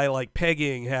imply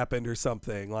pegging happened or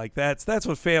something. That's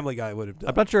what Family Guy would have done.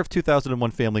 I'm not sure if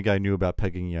 2001 Family Guy knew about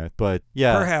pegging yet, but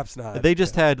yeah. Perhaps not. They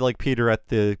just had Peter at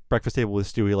the breakfast table with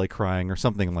Stewie crying or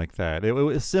something like that. It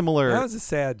was similar. That was a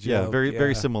sad joke. Yeah,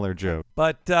 very similar joke.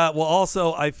 But,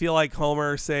 also, I feel like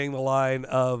Homer saying the line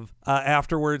of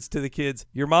afterwards to the kids,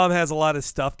 your mom has a lot of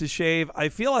stuff to shave. I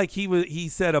feel like he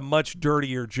said a much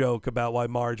dirtier joke about why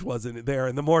Marge wasn't there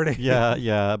in the morning.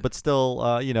 Yeah, but still,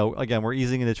 again, we're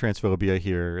easing into transphobia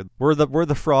here. We're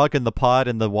the frog in the pot,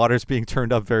 and the water's being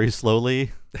turned up very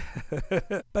slowly.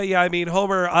 But yeah, I mean,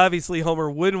 Homer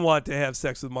wouldn't want to have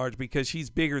sex with Marge because she's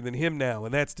bigger than him now,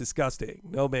 and that's disgusting.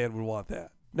 No man would want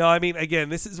that. No, I mean, again,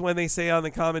 this is when they say on the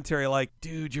commentary,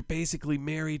 dude, you're basically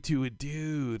married to a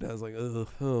dude. I was like,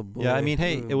 oh boy. Yeah, I mean,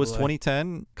 hey, it was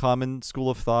 2010, common school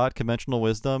of thought, conventional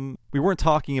wisdom. We weren't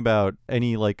talking about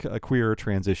any, queer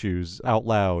trans issues out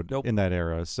loud in that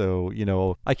era. So,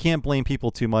 I can't blame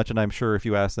people too much, and I'm sure if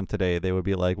you asked them today, they would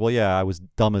be like, well, yeah, I was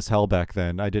dumb as hell back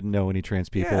then. I didn't know any trans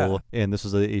people, and this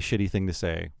was a shitty thing to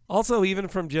say. Also, even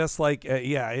from just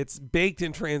it's baked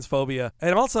in transphobia.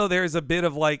 And also there's a bit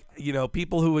of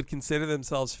people who would consider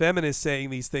themselves feminists saying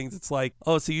these things. It's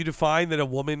oh, so you define that a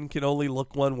woman can only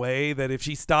look one way, that if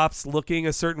she stops looking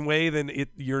a certain way, then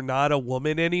you're not a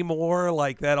woman anymore.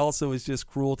 That also is just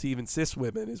cruel to even cis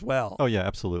women as well. Oh, yeah,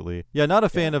 absolutely. Yeah, not a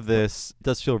fan of this. It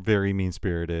does feel very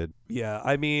mean-spirited. Yeah,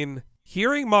 I mean...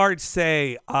 hearing Marge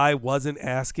say, I wasn't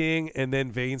asking, and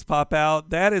then veins pop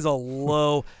out, that is a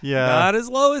low. Yeah. Not as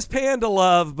low as Panda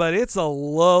Love, but it's a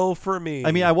low for me.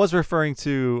 I mean, I was referring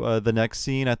to the next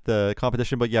scene at the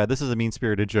competition, but yeah, this is a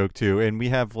mean-spirited joke too. And we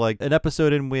have like an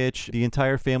episode in which the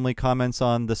entire family comments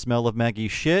on the smell of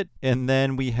Maggie's shit, and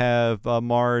then we have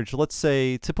Marge, let's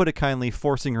say, to put it kindly,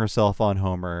 forcing herself on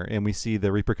Homer, and we see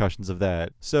the repercussions of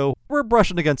that. So we're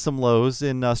brushing against some lows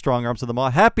in Strong Arms of the Maw.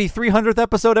 Happy 300th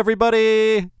episode, everybody!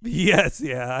 Yes,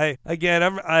 yeah.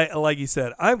 I like you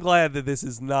said, I'm glad that this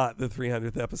is not the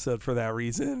 300th episode for that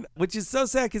reason, which is so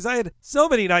sad because I had so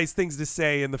many nice things to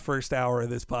say in the first hour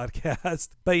of this podcast.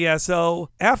 But yeah,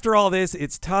 so after all this,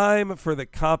 it's time for the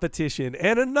competition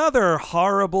and another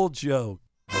horrible joke.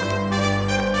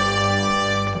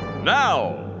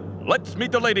 Now, let's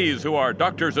meet the ladies who are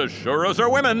doctors as sure as are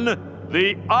women,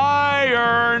 the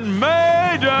Iron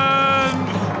Maidens!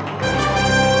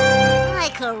 Ay,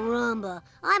 caramba.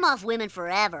 I'm off women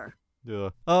forever. Yeah.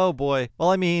 Oh boy. Well,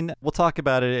 I mean, we'll talk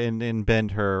about it in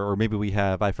Ben-Hur, or maybe we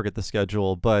have. I forget the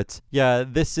schedule. But yeah,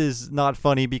 this is not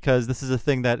funny because this is a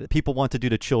thing that people want to do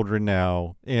to children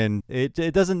now, and it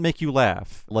doesn't make you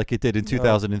laugh like it did in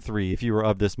 2003 if you were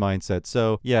of this mindset.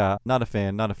 So yeah, not a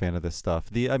fan of this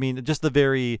stuff. Just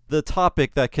the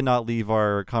topic that cannot leave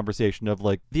our conversation of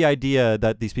like the idea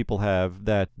that these people have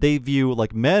that they view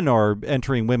like men are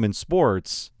entering women's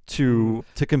sports to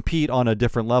compete on a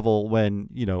different level when,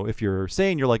 if you're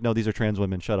saying you're like, no, these are trans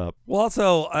women, shut up. Well,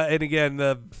 also, and again,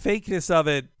 the fakeness of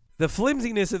it, the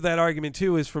flimsiness of that argument,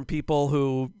 too, is from people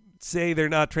who say they're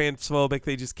not transphobic.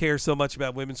 They just care so much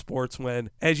about women's sports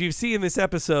when, as you see in this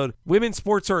episode, women's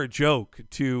sports are a joke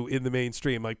in the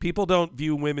mainstream. Like, people don't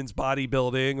view women's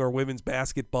bodybuilding or women's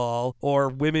basketball or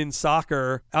women's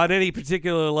soccer on any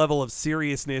particular level of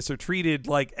seriousness or treated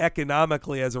like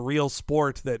economically as a real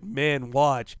sport that men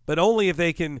watch, but only if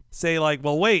they can say like,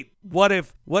 well, wait, what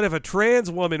if a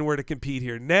trans woman were to compete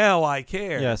here? Now I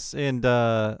care. Yes, and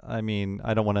I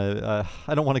don't want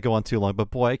to go on too long,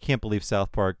 but boy, I can't believe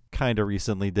South Park kind of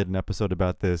recently did an episode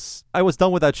about this. I was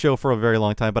done with that show for a very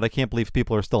long time, but I can't believe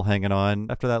people are still hanging on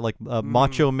after that, like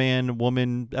Macho Man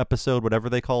Woman episode, whatever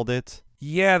they called it.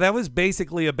 Yeah, that was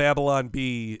basically a Babylon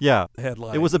Bee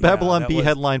headline. It was a Babylon Bee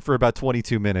headline for about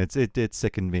 22 minutes. It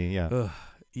sickened me, yeah. Ugh.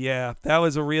 Yeah, that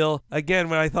was a real, again,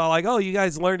 when I thought like, oh, you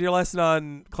guys learned your lesson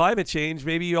on climate change,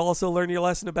 maybe you also learned your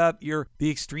lesson about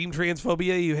the extreme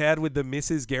transphobia you had with the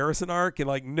Mrs. Garrison arc, and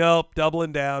like, nope,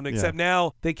 doubling down, except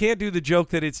now they can't do the joke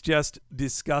that it's just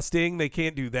disgusting. They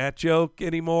can't do that joke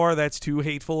anymore. That's too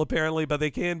hateful apparently, but they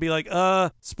can be like,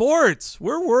 sports,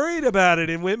 we're worried about it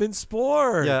in women's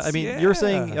sports. Yeah, I mean, you're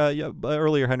saying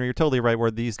earlier, Henry, you're totally right,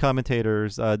 where these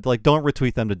commentators, like, don't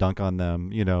retweet them to dunk on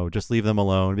them, just leave them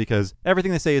alone, because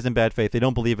everything they say is in bad faith. They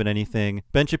don't believe in anything.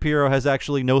 Ben Shapiro has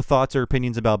actually no thoughts or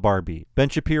opinions about Barbie. Ben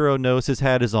Shapiro knows his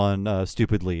hat is on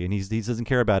stupidly, and he doesn't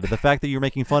care about it. The fact that you're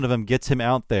making fun of him gets him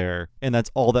out there, and that's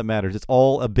all that matters. It's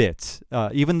all a bit.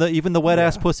 Even the wet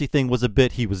ass pussy thing was a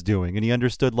bit he was doing, and he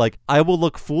understood like, I will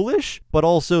look foolish, but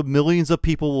also millions of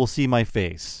people will see my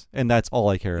face, and that's all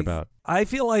I care about. I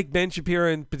feel like Ben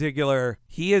Shapiro in particular,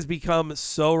 he has become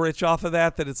so rich off of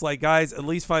that it's like, guys, at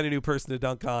least find a new person to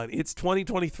dunk on. It's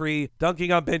 2023.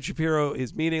 Dunking on Ben Shapiro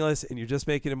is meaningless, and you're just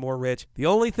making him more rich. The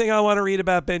only thing I want to read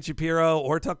about Ben Shapiro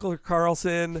or Tucker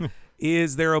Carlson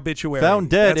is their obituary.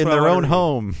 Found dead in their own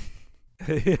home.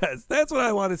 Yes, that's what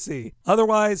I want to see.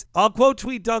 Otherwise, I'll quote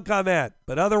tweet dunk on that,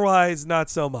 but otherwise, not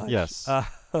so much. Yes.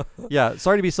 Yeah,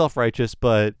 sorry to be self-righteous,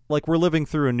 but like, we're living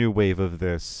through a new wave of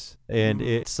this, and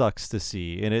it sucks to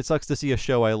see. And it sucks to see a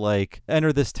show I like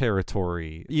enter this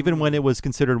territory, even when it was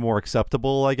considered more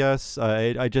acceptable, I guess.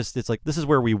 It's like, this is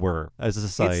where we were as a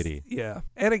society.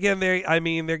 And again,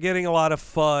 they're getting a lot of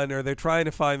fun, or they're trying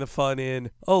to find the fun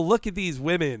in, oh, look at these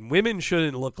women. Women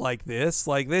shouldn't look like this.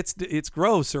 Like, it's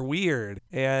gross or weird.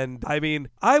 And I mean,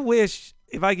 I wish,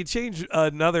 if I could change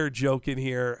another joke in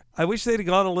here, I wish they'd have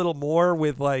gone a little more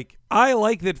with like, I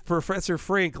like that Professor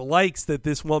Frink likes that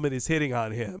this woman is hitting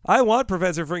on him. I want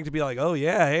Professor Frink to be like, oh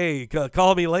yeah, hey,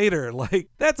 call me later. Like,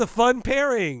 that's a fun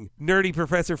pairing. Nerdy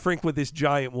Professor Frink with this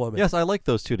giant woman. Yes, I like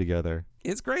those two together.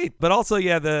 It's great. But also,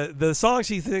 yeah, the song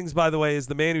she sings, by the way, is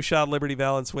The Man Who Shot Liberty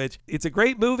Valance, which it's a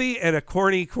great movie and a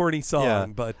corny song. Yeah.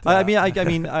 But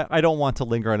I don't want to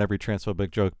linger on every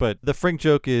transphobic joke, but the Frink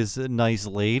joke is nice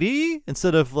lady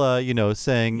instead of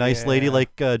saying nice lady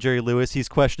like Jerry Lewis, he's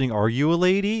questioning, are you a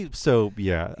lady? So,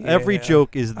 yeah, every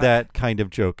joke is that kind of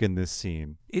joke in this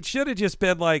scene. It should have just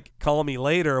been like, call me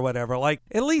later or whatever. Like,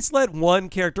 at least let one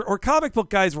character, or comic book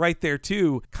guy's right there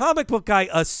too. Comic book guy,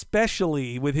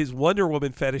 especially with his Wonder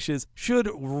Woman fetishes, should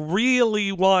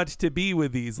really want to be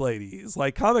with these ladies.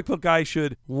 Like, comic book guy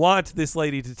should want this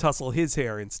lady to tussle his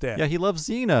hair instead. Yeah, he loves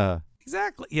Xena.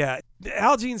 Exactly. Yeah.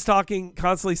 Al Jean's talking,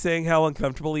 constantly saying how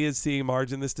uncomfortable he is seeing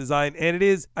Marge in this design. And it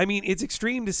is, I mean, it's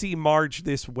extreme to see Marge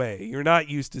this way. You're not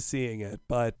used to seeing it.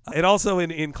 But, and also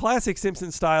in classic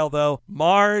Simpson style, though,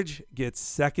 Marge gets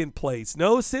second place.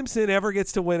 No Simpson ever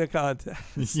gets to win a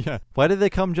contest. Yeah. Why did they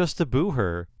come just to boo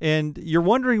her? And you're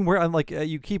wondering where, I'm like,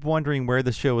 you keep wondering where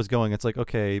the show is going. It's like,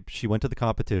 okay, she went to the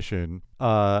competition.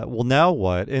 Well, now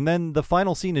what? And then the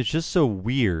final scene is just so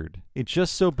weird. It's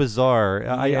just so bizarre.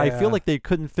 I feel like they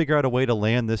couldn't figure out a way to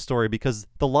land this story because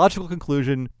the logical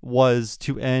conclusion was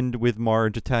to end with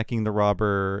Marge attacking the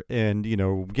robber and, you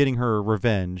know, getting her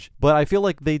revenge. But I feel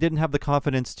like they didn't have the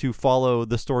confidence to follow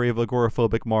the story of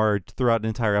agoraphobic Marge throughout an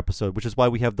entire episode, which is why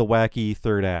we have the wacky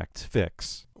third act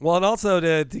fix. Well, and also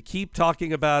to keep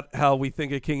talking about how we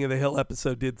think a King of the Hill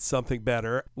episode did something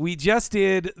better, we just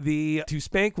did the To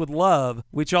Spank with Love,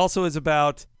 which also is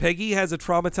about Peggy has a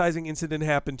traumatizing incident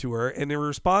happen to her, and her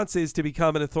response is to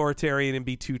become an authoritarian and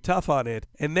be too tough on it.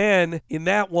 And then, in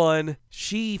that one,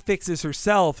 she fixes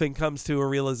herself and comes to a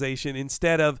realization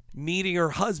instead of needing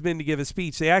her husband to give a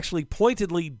speech. They actually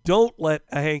pointedly don't let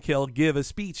a Hank Hill give a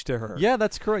speech to her. Yeah,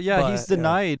 that's correct. Yeah, he's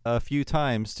denied a few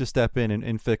times to step in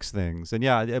and fix things. And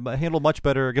yeah, handled much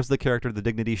better. It gives the character the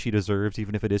dignity she deserves,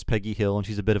 even if it is Peggy Hill and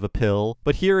she's a bit of a pill.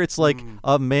 But here it's like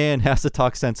a man has to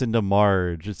talk sense into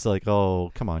Marge. It's like,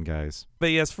 oh, come on, guys.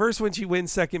 But yes, first when she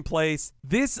wins second place,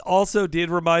 this also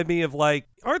did remind me of like,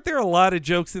 aren't there a lot of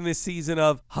jokes in this season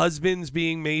of husbands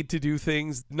being made to do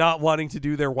things, not wanting to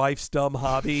do their wife's dumb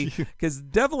hobby? Because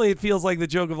definitely it feels like the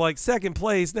joke of like second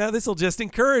place. Now this will just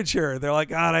encourage her. They're like,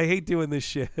 God, I hate doing this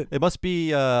shit. It must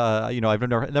be, I've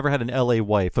never had an LA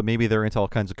wife, but maybe they're into all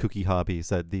kinds of kooky hobbies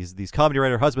that these comedy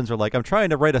writer husbands are like, I'm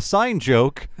trying to write a sign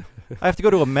joke. I have to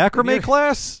go to a macrame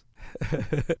class?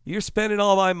 You're spending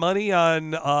all my money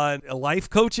on life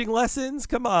coaching lessons?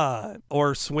 Come on.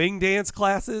 Or swing dance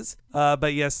classes?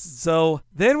 But yes, so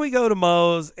then we go to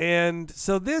Moe's, and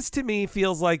so this to me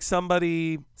feels like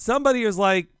somebody is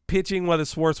like pitching what a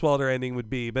Schwarzwalder ending would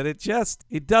be, but it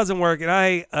doesn't work,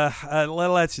 and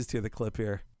let's just hear the clip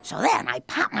here. So then I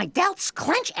pop my delts,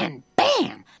 clench, and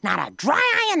bam! Not a dry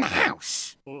eye in the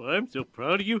house. Oh, I'm so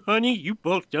proud of you, honey. You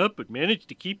bulked up but managed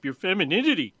to keep your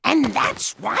femininity. And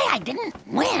that's why I didn't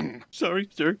win. Sorry,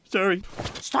 sir. Sorry.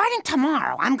 Starting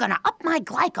tomorrow, I'm gonna up my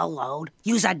glyco load,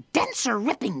 use a denser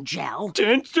ripping gel.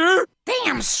 Denser?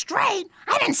 Damn straight.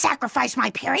 I didn't sacrifice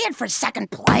my period for second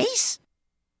place.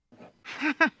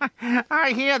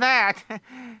 I hear that.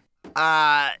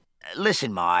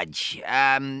 Listen, Marge,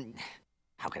 how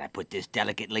can I put this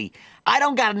delicately? I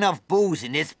don't got enough booze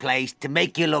in this place to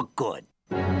make you look good.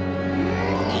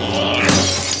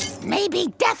 Maybe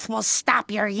death will stop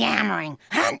your yammering,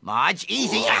 huh? Marge,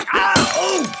 easy.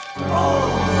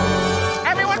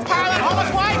 Everyone pile on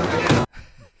Homer's wife!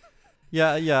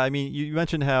 Yeah, I mean, you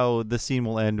mentioned how the scene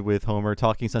will end with Homer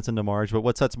talking sense into Marge, but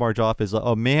what sets Marge off is,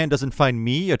 a man doesn't find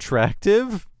me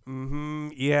attractive?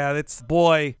 Yeah,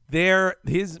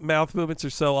 his mouth movements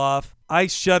are so off. I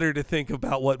shudder to think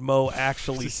about what Moe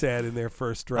actually said in their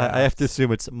first draft. I have to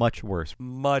assume it's much worse.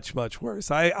 Much, much worse.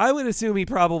 I would assume he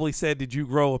probably said, "Did you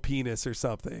grow a penis?" or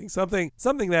something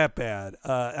that bad.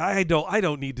 I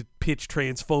don't need to pitch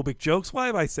transphobic jokes. Why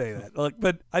am I saying that?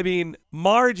 But I mean,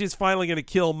 Marge is finally going to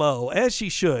kill Moe, as she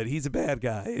should. He's a bad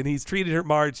guy, and he's treated her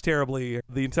Marge terribly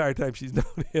the entire time she's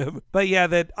known him. But yeah,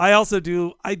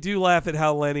 I do laugh at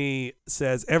how Lenny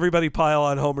says, "Everybody pile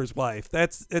on Homer's wife."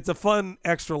 It's a fun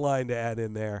extra line to add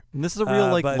in there. And this is a real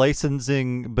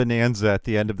licensing bonanza at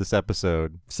the end of this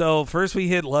episode. So first we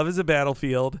hit Love is a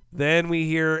Battlefield, then we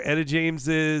hear Etta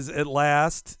James's At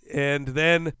Last, and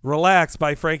then Relax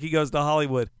by Frankie Goes to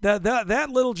Hollywood. That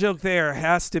little joke there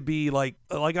has to be like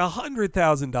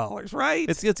 $100,000, right?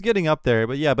 It's getting up there,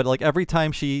 but like every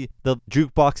time the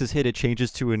jukebox is hit, it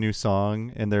changes to a new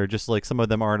song, and they're just like, some of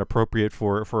them aren't appropriate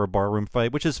for a barroom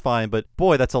fight, which is fine, but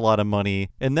boy, that's a lot of money.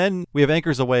 And then we have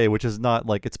Anchors Away, which is not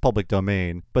like, it's public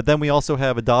domain, but then we also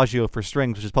have Adagio for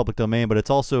Strings, which is public domain, but it's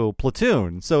also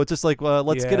Platoon. So it's just like,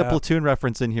 let's get a Platoon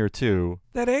reference in here too.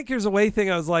 That anchors away thing,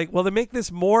 I was like, well, they make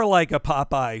this more like a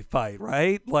Popeye fight,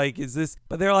 right? Like, is this...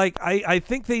 But they're like, I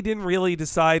think they didn't really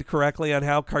decide correctly on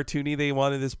how cartoony they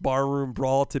wanted this barroom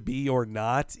brawl to be or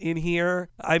not in here.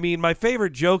 I mean, my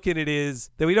favorite joke in it is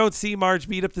that we don't see Marge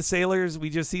beat up the sailors. We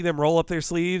just see them roll up their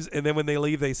sleeves, and then when they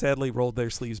leave, they sadly rolled their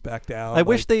sleeves back down. I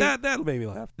wish they... That made me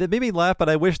laugh. That made me laugh, but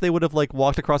I wish they would have, like,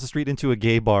 walked across the street into a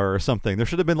gay bar or something. There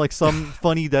should have been, like, some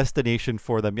funny destination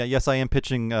for them. Yeah, yes, I am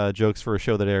pitching jokes for a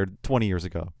show that aired 20 years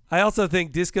ago. I also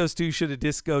think Disco Stew should have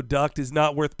disco ducked is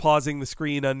not worth pausing the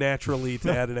screen unnaturally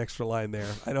to add an extra line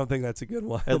there. I don't think that's a good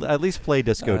one. At least play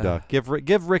Disco Duck. Give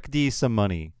Rick D some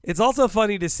money. It's also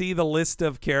funny to see the list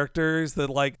of characters that,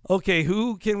 like, okay,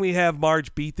 who can we have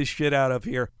Marge beat the shit out of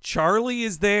here? Charlie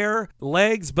is there,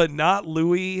 Legs but not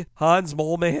Louie, Hans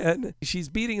Moleman. She's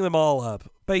beating them all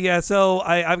up. But yeah, so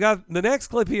I've got the next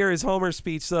clip here is Homer's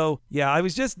speech. So yeah, I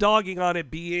was just dogging on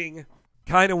it being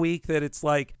kind of weak that it's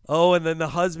like, oh, and then the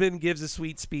husband gives a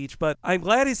sweet speech. But I'm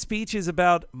glad his speech is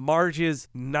about Marge's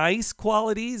nice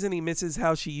qualities and he misses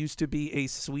how she used to be a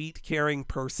sweet, caring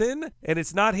person. And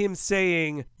it's not him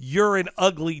saying, you're an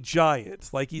ugly giant.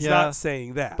 Like, he's not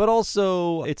saying that. But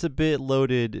also, it's a bit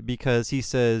loaded because he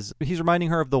says, he's reminding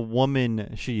her of the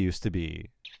woman she used to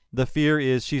be. The fear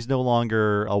is she's no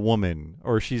longer a woman,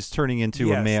 or she's turning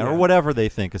into a man, or whatever they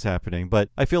think is happening. But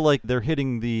I feel like they're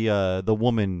hitting the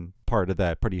woman part of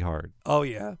that pretty hard. Oh,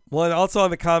 yeah. Well, and also on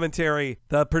the commentary,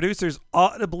 the producers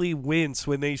audibly wince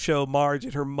when they show Marge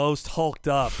at her most hulked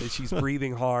up as she's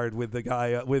breathing hard with the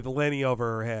guy, with Lenny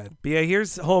over her head. But yeah,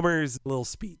 here's Homer's little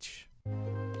speech.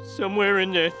 Somewhere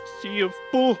in that sea of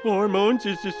full hormones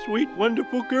is the sweet,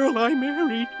 wonderful girl I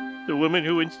married. The woman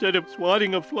who, instead of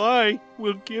swatting a fly,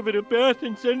 will give it a bath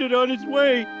and send it on its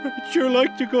way. I'd sure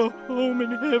like to go home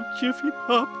and have Jiffy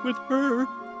Pop with her.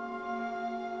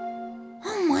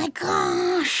 Oh my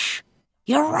gosh!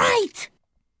 You're right!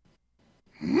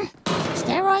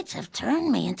 Steroids have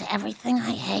turned me into everything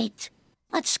I hate.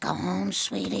 Let's go home,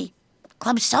 sweetie.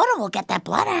 Club soda will get that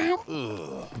blood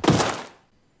out.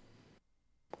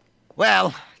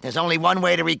 Well, there's only one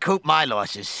way to recoup my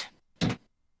losses.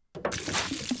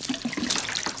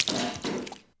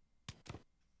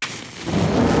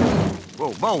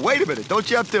 Whoa, wait a minute. Don't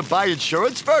you have to buy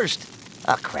insurance first?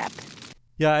 Oh, crap.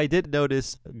 Yeah, I did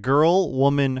notice girl,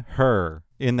 woman, her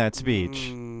in that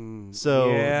speech.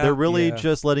 So they're really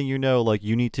just letting you know, like,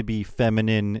 you need to be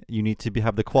feminine. You need to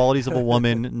have the qualities of a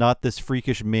woman, not this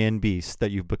freakish man beast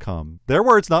that you've become. Their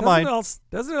words, not mine.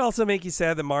 Doesn't it also make you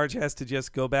sad that Marge has to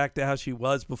just go back to how she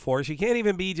was before? She can't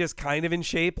even be just kind of in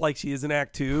shape like she is in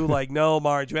Act 2. Like, no,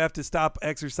 Marge, you have to stop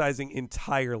exercising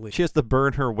entirely. She has to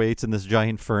burn her weights in this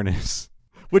giant furnace.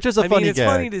 Which is a funny it's gag.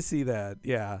 funny to see that,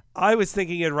 yeah. I was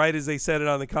thinking it right as they said it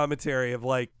on the commentary of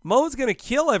like, Moe's going to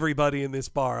kill everybody in this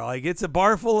bar. Like, it's a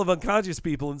bar full of unconscious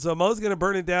people, and so Moe's going to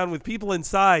burn it down with people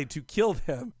inside to kill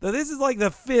them. Now, this is like the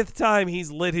 5th time he's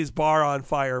lit his bar on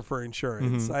fire for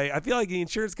insurance. I feel like the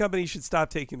insurance company should stop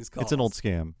taking his calls. It's an old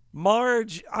scam.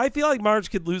 Marge, I feel like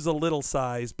Marge could lose a little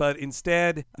size, but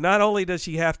instead, not only does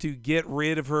she have to get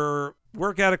rid of her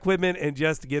workout equipment and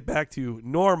just get back to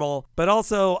normal, but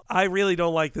also I really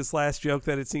don't like this last joke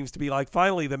that it seems to be like,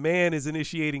 finally the man is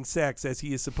initiating sex as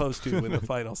he is supposed to in the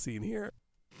final scene here.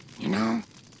 You know,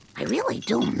 I really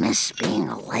do miss being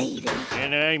a lady.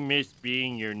 And I miss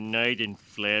being your knight in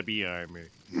flabby armor.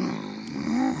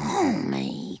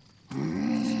 Homie.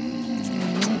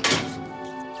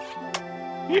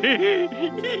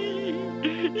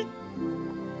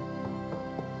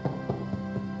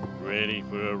 Ready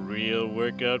for a real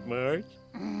workout, Marge?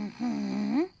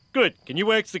 Good. Can you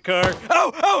wax the car?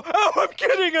 Oh, I'm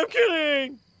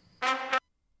kidding!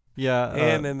 Yeah.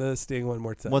 And then the sting one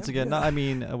more time. Once again, no, I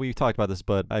mean, we've talked about this,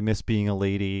 but I miss being a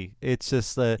lady. It's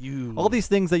just all these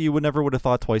things that you never would have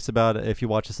thought twice about if you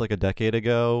watched this like a decade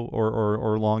ago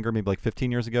or longer, maybe like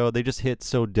 15 years ago. They just hit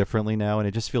so differently now, and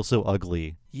it just feels so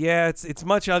ugly. Yeah, it's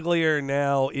much uglier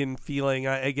now in feeling.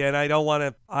 I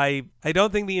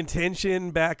don't think the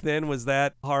intention back then was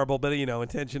that horrible, but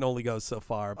intention only goes so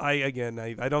far. I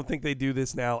don't think they do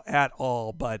this now at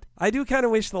all, but I do kind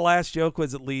of wish the last joke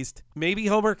was at least maybe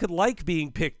Homer could like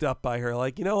being picked up by her.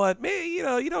 Like, you know what,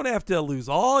 you don't have to lose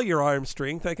all your arm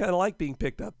strength. I kind of like being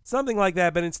picked up. Something like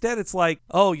that, but instead it's like,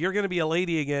 oh, you're going to be a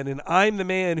lady again, and I'm the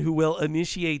man who will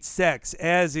initiate sex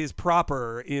as is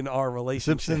proper in our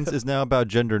relationship. Simpsons is now about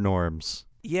gender norms.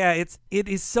 Yeah, it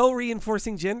is so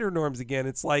reinforcing gender norms again.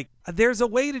 It's like there's a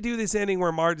way to do this ending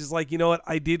where Marge is like, you know what,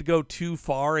 I did go too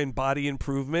far in body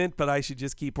improvement, but I should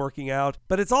just keep working out.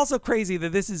 But it's also crazy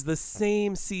that this is the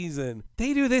same season.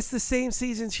 They do this the same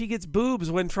season she gets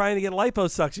boobs when trying to get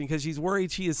liposuction because she's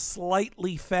worried she is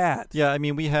slightly fat. Yeah, I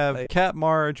mean, we have Cat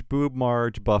Marge, Boob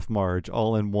Marge, Buff Marge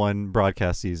all in one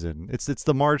broadcast season. It's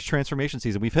the Marge transformation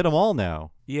season. We've hit them all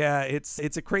now. Yeah, it's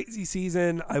a crazy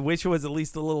season. I wish it was at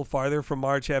least a little farther from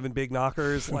Marge having big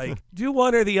knockers. Like, do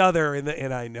one or the other.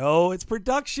 And I know it's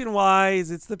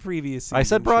production-wise, it's the previous season. I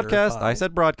said broadcast. Sure, I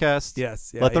said broadcast.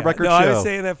 Yes. Yeah, Let the record show. I was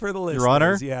saying that for the listeners. Your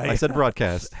Honor, yeah, I said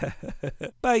broadcast.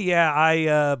 But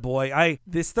yeah,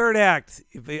 this third act,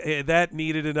 that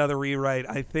needed another rewrite.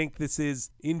 I think this is,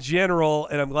 in general,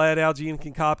 and I'm glad Al Jean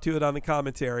can cop to it on the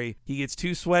commentary, he gets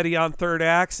too sweaty on third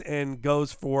acts and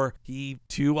he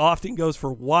too often goes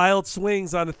for wild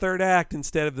swings on a third act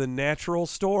instead of the natural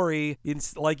story.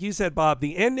 Like you said, Bob,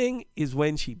 the ending is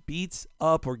when she beats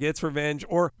up or gets revenge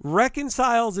or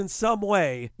reconciles in some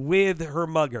way with her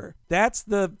mugger. That's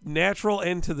the natural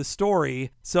end to the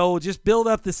story. So just build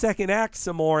up the second act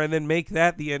some more and then make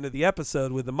that the end of the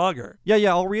episode with the mugger.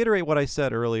 Yeah, I'll reiterate what I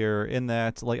said earlier in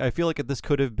that, like, I feel like this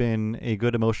could have been a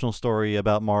good emotional story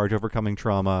about Marge overcoming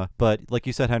trauma, but like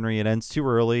you said, Henry, it ends too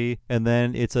early, and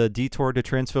then it's a detour to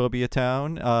Transphobia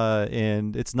Town,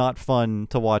 and it's not fun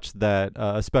to watch that,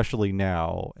 especially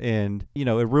now. And, you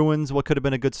know, it ruins what could have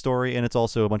been a good story, and it's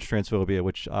also a bunch of transphobia,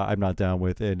 which I'm not down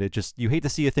with, and it just, you hate to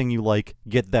see a thing you like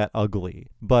get that ugly.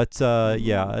 But,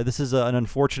 yeah, this is an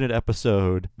unfortunate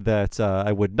episode that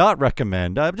I would not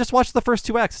recommend. Just watch the first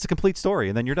two acts. It's a complete story,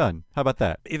 and then you're done. How about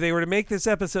that? If they were to make this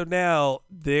episode now,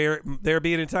 there'd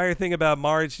be an entire thing about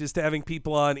Marge just having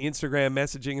people on Instagram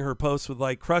messaging her posts with,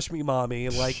 like, crush me, mommy,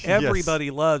 and, like,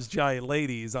 everybody loves giant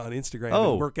ladies on Instagram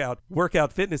and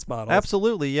workout fitness models.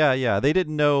 Absolutely, yeah. They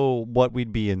didn't know what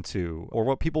we'd be into or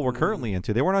what people were currently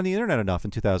into. They weren't on the internet enough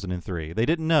in 2003. They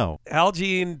didn't know. Al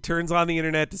Jean turns on the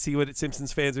internet to see what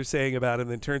Simpsons fans are saying about him,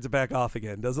 then turns it back off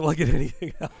again. Doesn't look at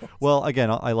anything else. Well, again,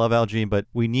 I love Al Jean, but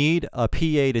we need a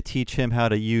PA to teach him how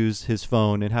to use his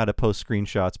phone and how to post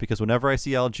screenshots, because whenever I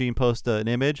see Al Jean post an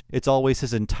image, it's always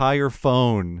his entire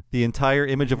phone, the entire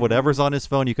image of whatever's on his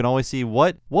phone. You can always see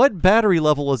what battery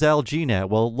level is Al Jean at.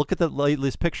 Well, look at the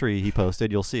latest picture he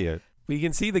posted. You'll see it. We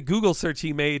can see the Google search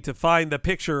he made to find the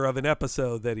picture of an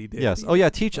episode that he did. Yes. Oh, yeah.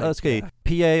 Teach PA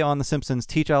on The Simpsons.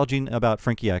 Teach Al Jean about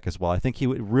Frinkiac as well. I think he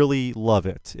would really love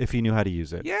it if he knew how to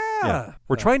use it. Yeah.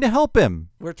 We're trying to help him.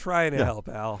 We're trying to help,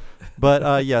 Al.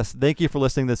 But yes, thank you for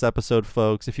listening to this episode,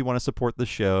 folks. If you want to support the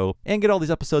show and get all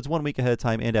these episodes 1 week ahead of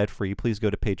time and ad-free, please go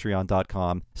to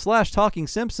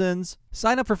patreon.com/TalkingSimpsons.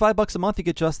 Sign up for $5 a month. You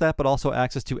get just that, but also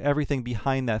access to everything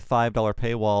behind that $5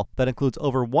 paywall. That includes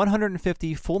over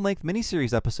 150 full-length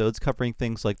miniseries episodes covering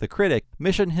things like The Critic,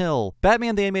 Mission Hill,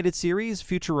 Batman the Animated Series,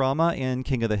 Futurama, and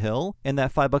King of the Hill. And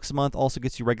that $5 a month also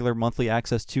gets you regular monthly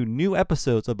access to new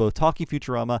episodes of both Talking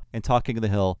Futurama and Talking of the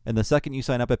Hill. And the second you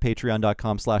sign up at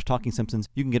patreon.com/TalkingSimpsons,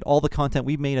 you can get all the content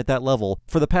we've made at that level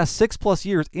for the past 6+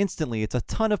 years instantly. It's a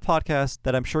ton of podcasts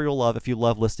that I'm sure you'll love if you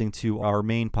love listening to our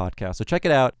main podcast. So check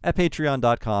it out at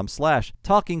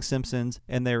patreon.com/TalkingSimpsons,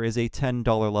 and there is a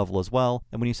 $10 level as well.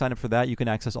 And when you sign up for that, you can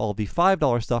access all of the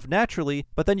 $5 stuff naturally,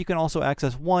 but then you can also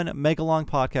access one mega-long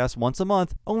podcast once a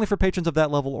month, only for patrons of that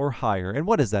level or higher. And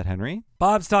what is that, Henry?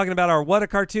 Bob's talking about our What a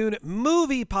Cartoon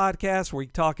movie podcast, where we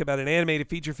talk about an animated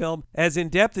feature film as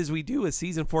in-depth as we do a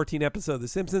season 14 episode of The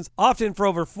Simpsons, often for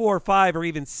over 4, 5, or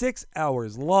even 6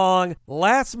 hours long.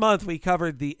 Last month, we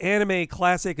covered the anime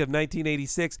classic of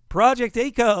 1986, Project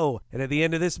A-ko. And at the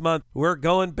end of this month, we're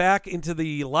going back into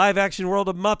the live-action world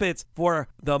of Muppets for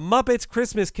The Muppets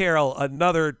Christmas Carol,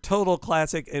 another total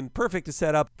classic and perfect to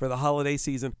set up for the holiday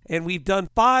season. And we've done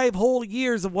 5 whole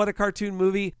years of What a Cartoon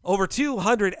Movie, over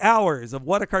 200 hours of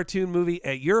What a Cartoon Movie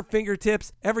at your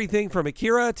fingertips. Everything from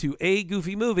Akira to A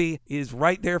Goofy Movie is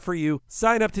right there for you.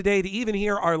 Sign up today to even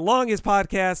hear our longest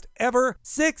podcast ever,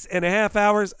 6.5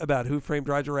 hours about Who Framed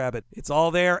Roger Rabbit. It's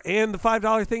all there, and the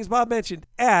 $5 things Bob mentioned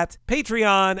at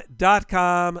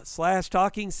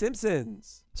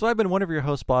patreon.com/TalkingSimpsons. So I've been one of your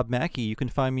hosts, Bob Mackey. You can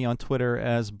find me on Twitter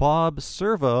as Bob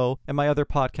Servo, and my other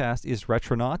podcast is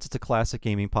Retronauts. It's a classic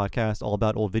gaming podcast all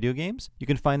about old video games. You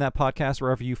can find that podcast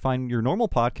wherever you find your normal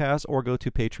podcast, or go to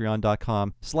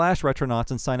patreon.com/Retronauts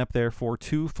and sign up there for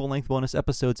 2 full-length bonus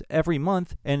episodes every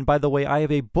month. And by the way, I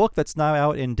have a book that's now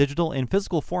out in digital and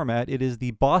physical format. It is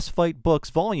the Boss Fight Books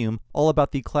volume, all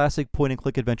about the classic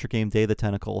point-and-click adventure game Day of the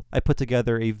Tentacle. I put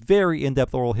together a very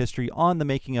in-depth oral history on the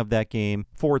making of that game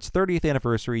for its 30th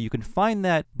anniversary anniversary. You can find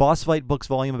that Boss Fight Books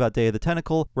volume about Day of the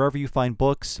Tentacle wherever you find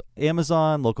books,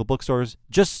 Amazon, local bookstores.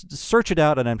 Just search it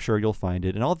out and I'm sure you'll find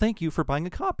it. And I'll thank you for buying a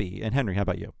copy. And Henry, how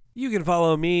about you? You can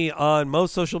follow me on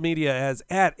most social media as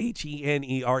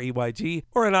 @HENEREYG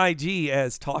or on IG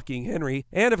as Talking Henry.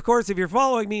 And of course, if you're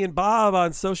following me and Bob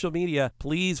on social media,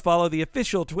 please follow the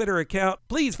official Twitter account.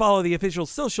 Please follow the official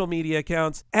social media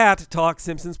accounts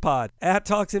 @TalkSimpsonsPod.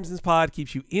 @TalkSimpsonsPod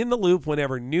keeps you in the loop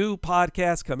whenever new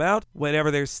podcasts come out,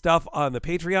 whenever there's stuff on the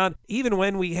Patreon, even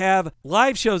when we have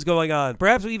live shows going on.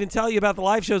 Perhaps we even tell you about the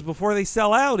live shows before they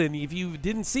sell out, and if you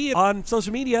didn't see it on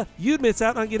social media, you'd miss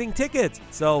out on getting tickets.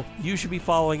 So you should be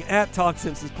following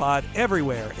 @TalkSimpsonsPod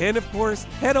everywhere. And of course,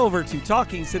 head over to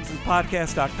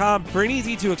TalkingSimpsonsPodcast.com for an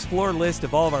easy-to-explore list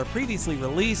of all of our previously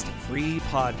released free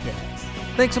podcasts.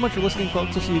 Thanks so much for listening,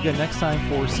 folks. We'll see you again next time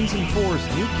for Season 4's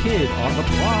New Kid on the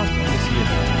Block. And we'll see you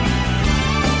then.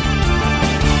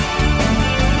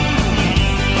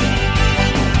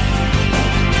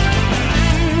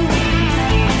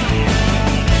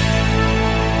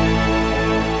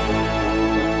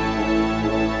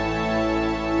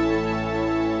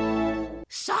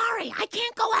 Sorry, I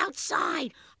can't go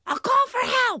outside. I'll call for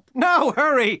help. No,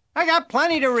 hurry. I got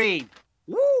plenty to read.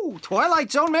 Woo,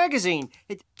 Twilight Zone magazine.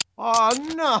 Oh,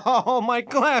 no, my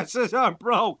glasses are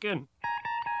broken.